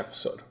plan for the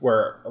episode,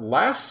 where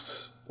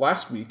last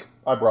week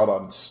I brought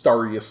on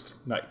Starriest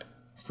Night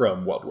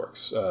from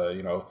Weldworks.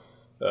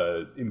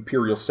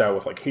 Imperial Stout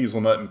with like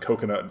hazelnut and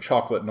coconut and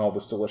chocolate and all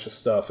this delicious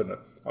stuff. And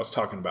I was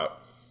talking about,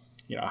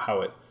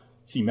 how it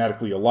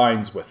thematically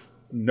aligns with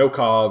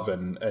Nokov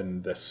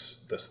and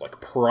this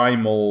like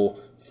primal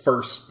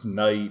first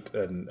night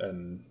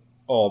and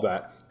all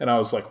that. And I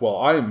was like, well,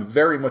 I am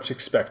very much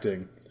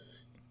expecting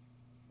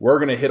we're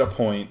going to hit a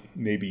point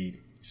maybe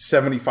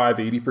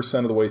 75-80%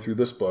 of the way through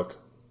this book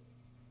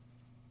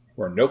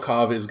where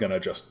Nokov is going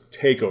to just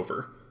take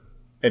over,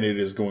 and it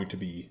is going to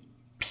be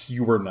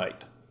pure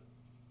night.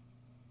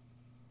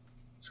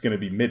 It's going to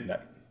be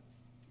midnight.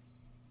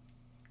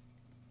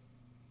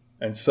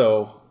 And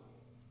so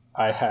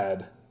I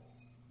had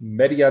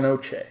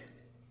Medianoche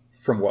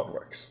from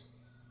Weldworks,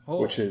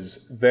 which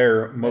is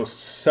their most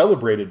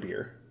celebrated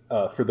beer.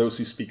 For those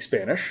who speak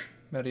Spanish,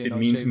 it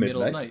means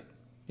midnight.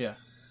 Yeah.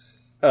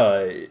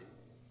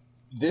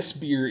 This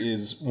beer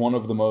is one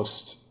of the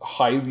most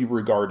highly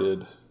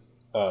regarded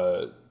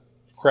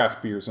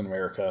craft beers in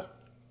America.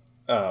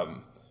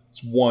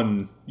 It's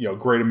won,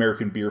 Great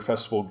American Beer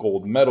Festival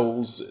gold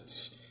medals.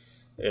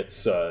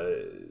 It's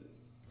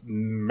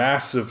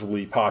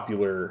massively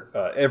popular.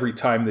 Every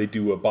time they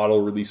do a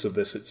bottle release of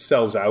this, it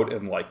sells out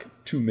in like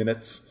 2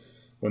 minutes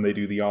when they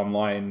do the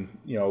online,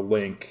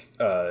 link.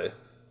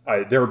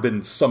 There have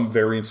been some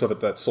variants of it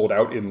that sold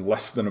out in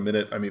less than a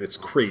minute. I mean, it's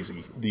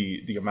crazy,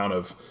 the amount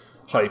of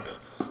hype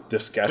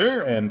this gets.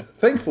 Sure. And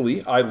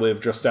thankfully, I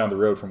live just down the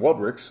road from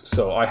Weldworks,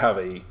 so I have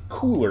a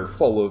cooler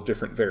full of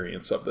different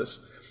variants of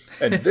this.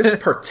 And this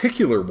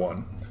particular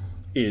one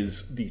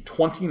is the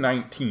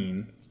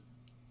 2019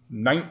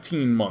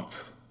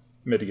 19-month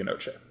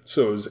Medianoche.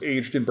 So it was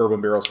aged in bourbon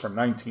barrels for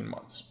 19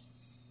 months.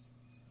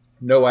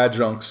 No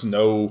adjuncts,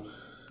 no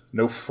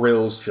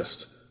frills,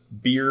 just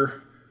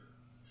beer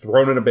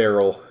thrown in a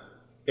barrel,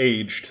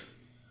 aged,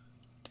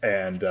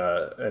 and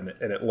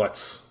it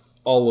lets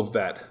all of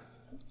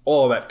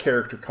that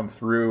character come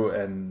through.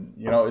 And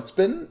it's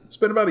been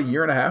about a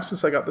year and a half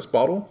since I got this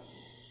bottle.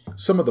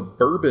 Some of the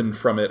bourbon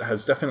from it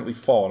has definitely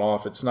fallen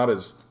off. It's not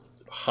as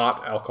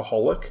hot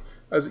alcoholic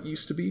as it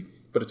used to be,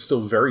 but it's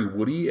still very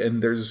woody,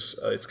 and there's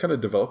it's kind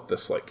of developed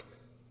this like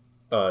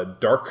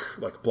dark,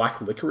 like black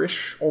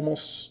licorice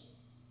almost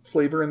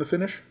flavor in the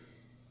finish.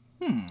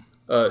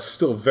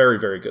 Still very,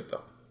 very good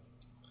though.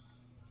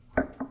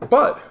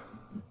 But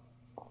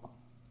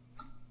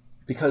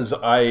because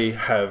I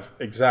have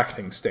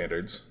exacting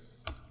standards,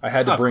 I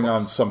had to bring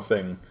on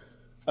something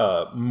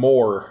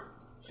more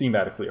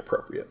thematically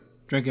appropriate.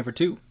 Drinking for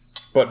 2.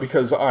 But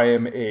because I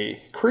am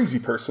a crazy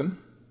person,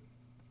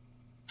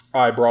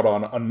 I brought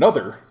on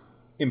another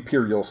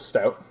Imperial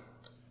Stout,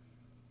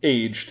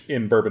 aged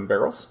in bourbon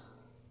barrels.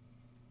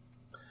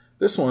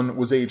 This one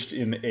was aged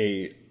in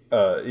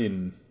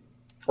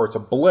or it's a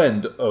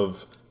blend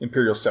of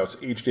Imperial Stouts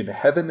aged in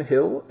Heaven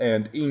Hill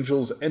and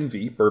Angel's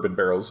Envy bourbon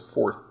barrels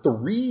for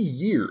 3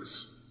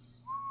 years.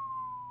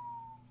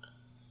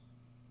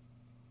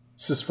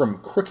 This is from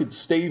Crooked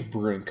Stave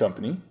Brewing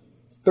Company.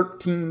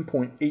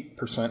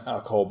 13.8%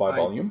 alcohol by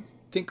volume.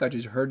 I think I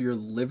just heard your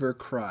liver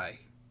cry.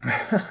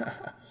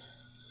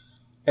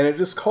 And it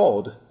is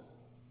called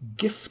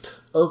Gift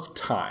of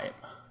Time.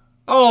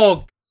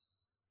 Oh,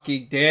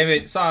 damn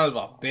it. Son of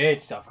a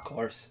bitch, of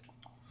course.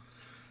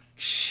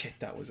 Shit,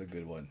 that was a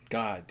good one.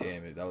 God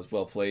damn it. That was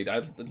well played.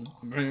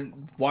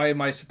 Why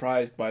am I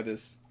surprised by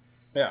this?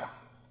 Yeah.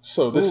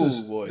 So this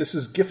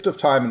is Gift of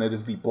Time, and it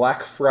is the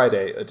Black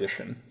Friday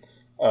edition.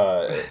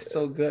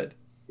 So good.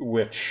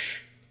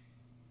 Which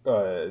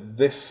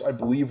this, I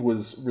believe,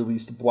 was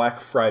released Black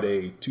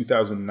Friday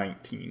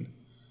 2019.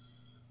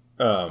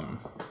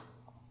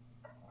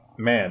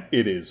 Man,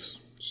 it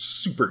is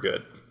super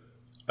good.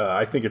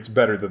 I think it's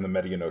better than the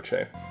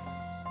Medianoche.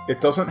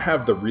 It doesn't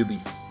have the really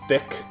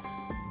thick,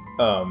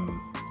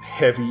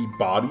 heavy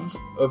body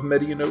of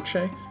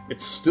Medianoche.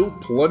 It's still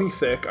plenty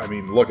thick. I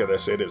mean, look at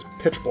this. It is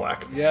pitch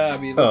black. Yeah, I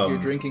mean, you're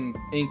drinking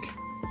ink.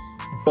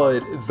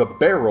 But the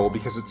barrel,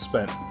 because it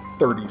spent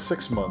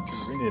 36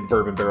 months in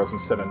bourbon barrels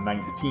instead of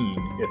 19,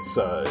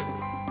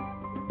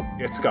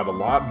 it's got a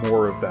lot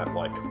more of that,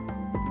 like,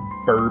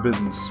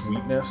 bourbon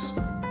sweetness.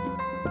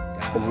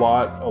 A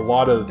lot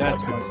of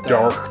like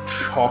dark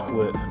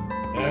chocolate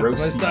roasty my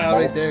style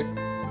malts. Right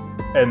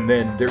there. And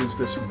then there's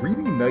this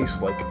really nice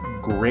like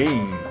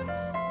grain,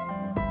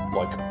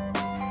 like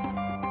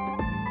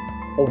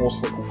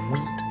almost like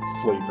wheat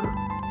flavor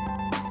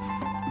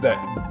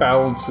that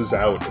balances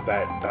out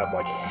that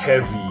like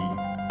heavy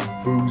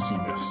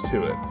booziness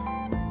to it.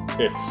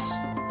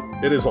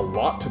 It is a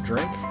lot to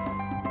drink,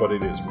 but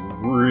it is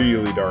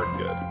really darn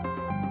good.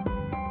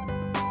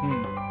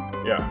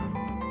 Yeah.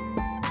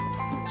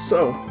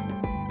 So,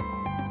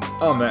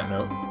 on that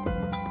note,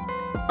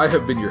 I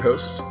have been your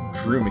host,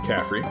 Drew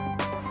McCaffrey,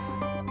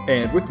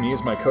 and with me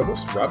is my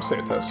co-host, Rob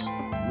Santos.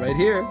 Right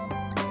here.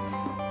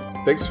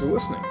 Thanks for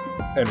listening,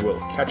 and we'll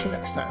catch you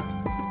next time.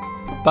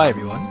 Bye,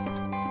 everyone.